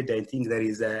evaluated. I think there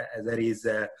is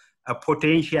a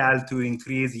potential to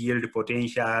increase yield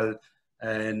potential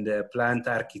and plant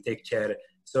architecture.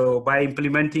 So by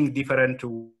implementing different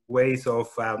ways of,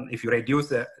 if you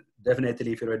reduce,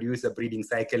 definitely if you reduce the breeding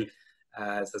cycle,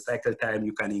 the cycle time,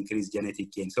 you can increase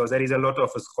genetic gain. So there is a lot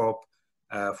of scope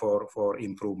for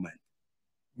improvement.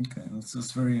 Okay,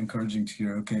 that's very encouraging to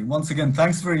hear. Okay, once again,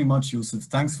 thanks very much, Joseph.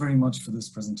 Thanks very much for this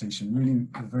presentation. Really,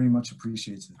 very much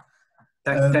appreciated.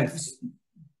 Thanks.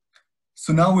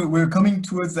 So now we're coming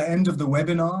towards the end of the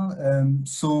webinar.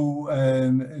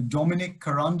 Dominic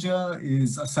Karanja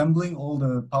is assembling all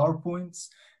the PowerPoints,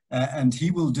 and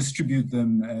he will distribute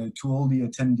them to all the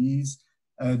attendees.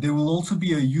 There will also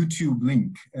be a YouTube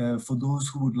link for those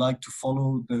who would like to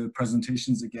follow the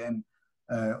presentations again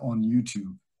on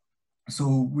YouTube.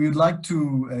 So we would like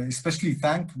to especially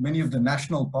thank many of the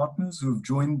national partners who have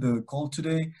joined the call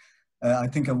today. I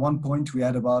think at one point we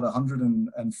had about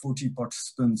 140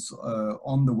 participants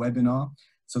on the webinar.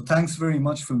 So thanks very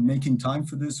much for making time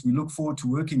for this. We look forward to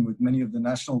working with many of the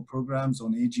national programs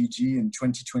on AGG in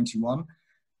 2021.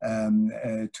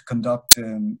 to conduct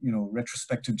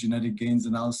retrospective genetic gains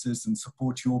analysis and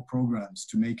support your programs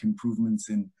to make improvements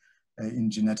in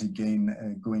genetic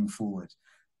gain going forward.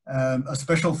 A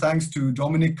special thanks to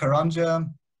Dominic Karanja,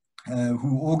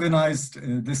 who organized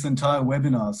this entire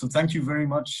webinar. So thank you very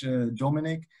much,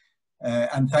 Dominic.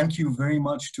 And thank you very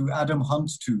much to Adam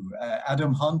Hunt too.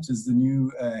 Adam Hunt is the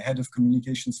new Head of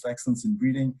Communications for Excellence in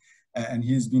Breeding, and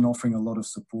he has been offering a lot of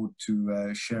support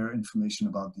to share information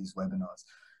about these webinars.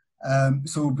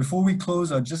 So before we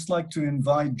close, I'd just like to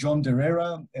invite John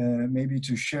Derrera maybe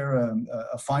to share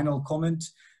a final comment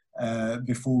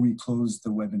before we close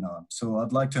the webinar. So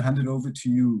I'd like to hand it over to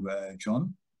you,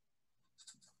 John.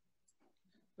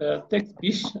 Thanks,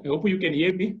 Bish. I hope you can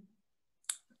hear me.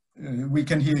 We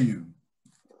can hear you.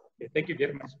 Okay, thank you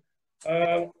very much.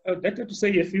 I'd like to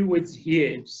say a few words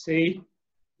here and say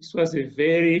this was a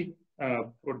very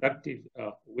productive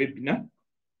webinar.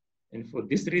 And for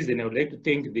this reason, I would like to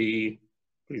thank the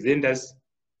presenters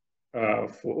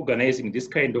for organizing this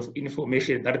kind of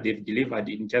information that they've delivered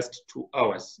in just 2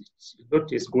 hours. A lot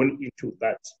has gone into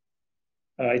that.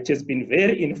 It has been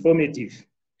very informative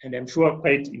and I'm sure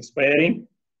quite inspiring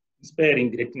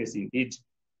directness indeed.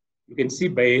 You can see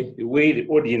by the way the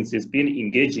audience has been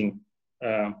engaging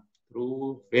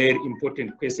through very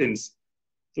important questions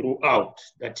throughout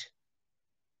that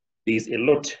there's a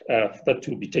lot that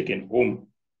will be taken home.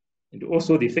 And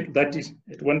also the fact that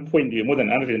at one point there were more than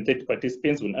 130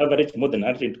 participants, on average more than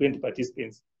 120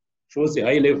 participants, shows a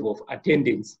high level of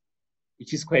attendance,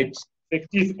 which is quite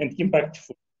effective and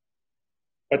impactful.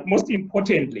 But most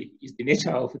importantly is the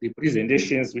nature of the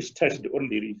presentations, which touched on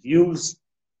the reviews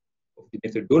of the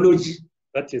methodology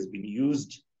that has been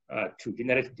used to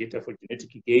generate data for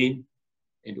genetic gain,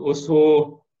 and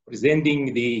also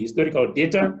presenting the historical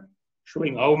data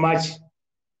showing how much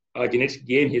genetic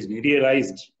gain has been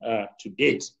realized to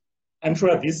date. I'm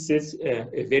sure this sets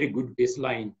a very good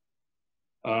baseline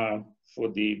for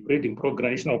the breeding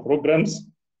program, national programs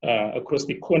across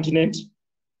the continent.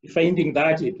 Finding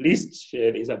that at least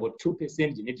there is about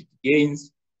 2% genetic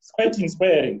gains, it's quite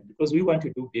inspiring because we want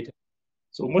to do better.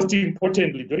 So most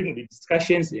importantly, during the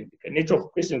discussions and the nature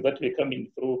of questions that were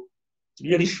coming through, it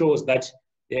really shows that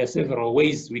there are several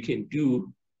ways we can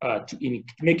do to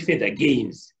make further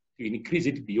gains, to increase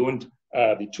it beyond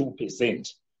the 2%.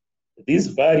 These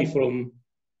vary from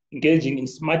engaging in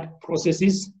smart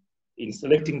processes, in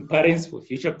selecting parents for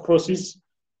future crosses,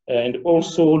 and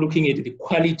also looking at the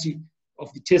quality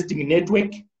of the testing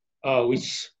network,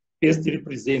 which best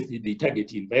represents the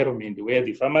target environment where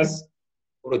the farmers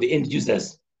or the end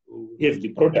users who have the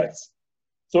products.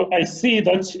 So I see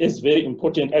that as very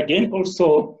important. Again,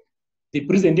 also the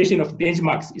presentation of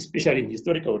benchmarks, especially in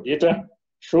historical data,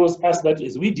 shows us that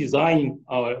as we design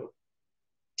our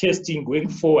testing going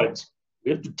forward,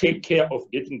 we have to take care of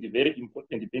getting the very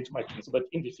important benchmarking so that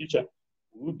in the future,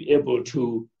 we'll be able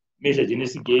to measure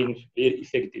genetic gain very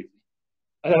effectively.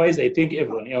 Otherwise, I thank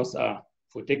everyone else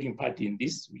for taking part in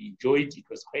this. We enjoyed it. It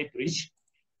was quite rich.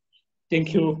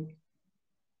 Thank you,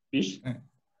 Bish.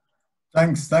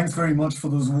 Thanks very much for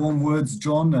those warm words,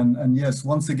 John. And yes,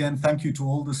 once again, thank you to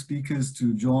all the speakers,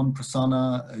 to John,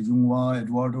 Prasanna, Yunghwa,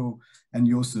 Eduardo, and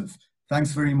Joseph.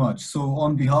 Thanks very much. So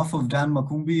on behalf of Dan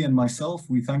Makumbi and myself,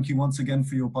 we thank you once again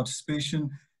for your participation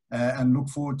and look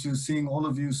forward to seeing all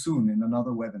of you soon in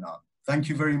another webinar. Thank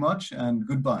you very much and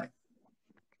goodbye.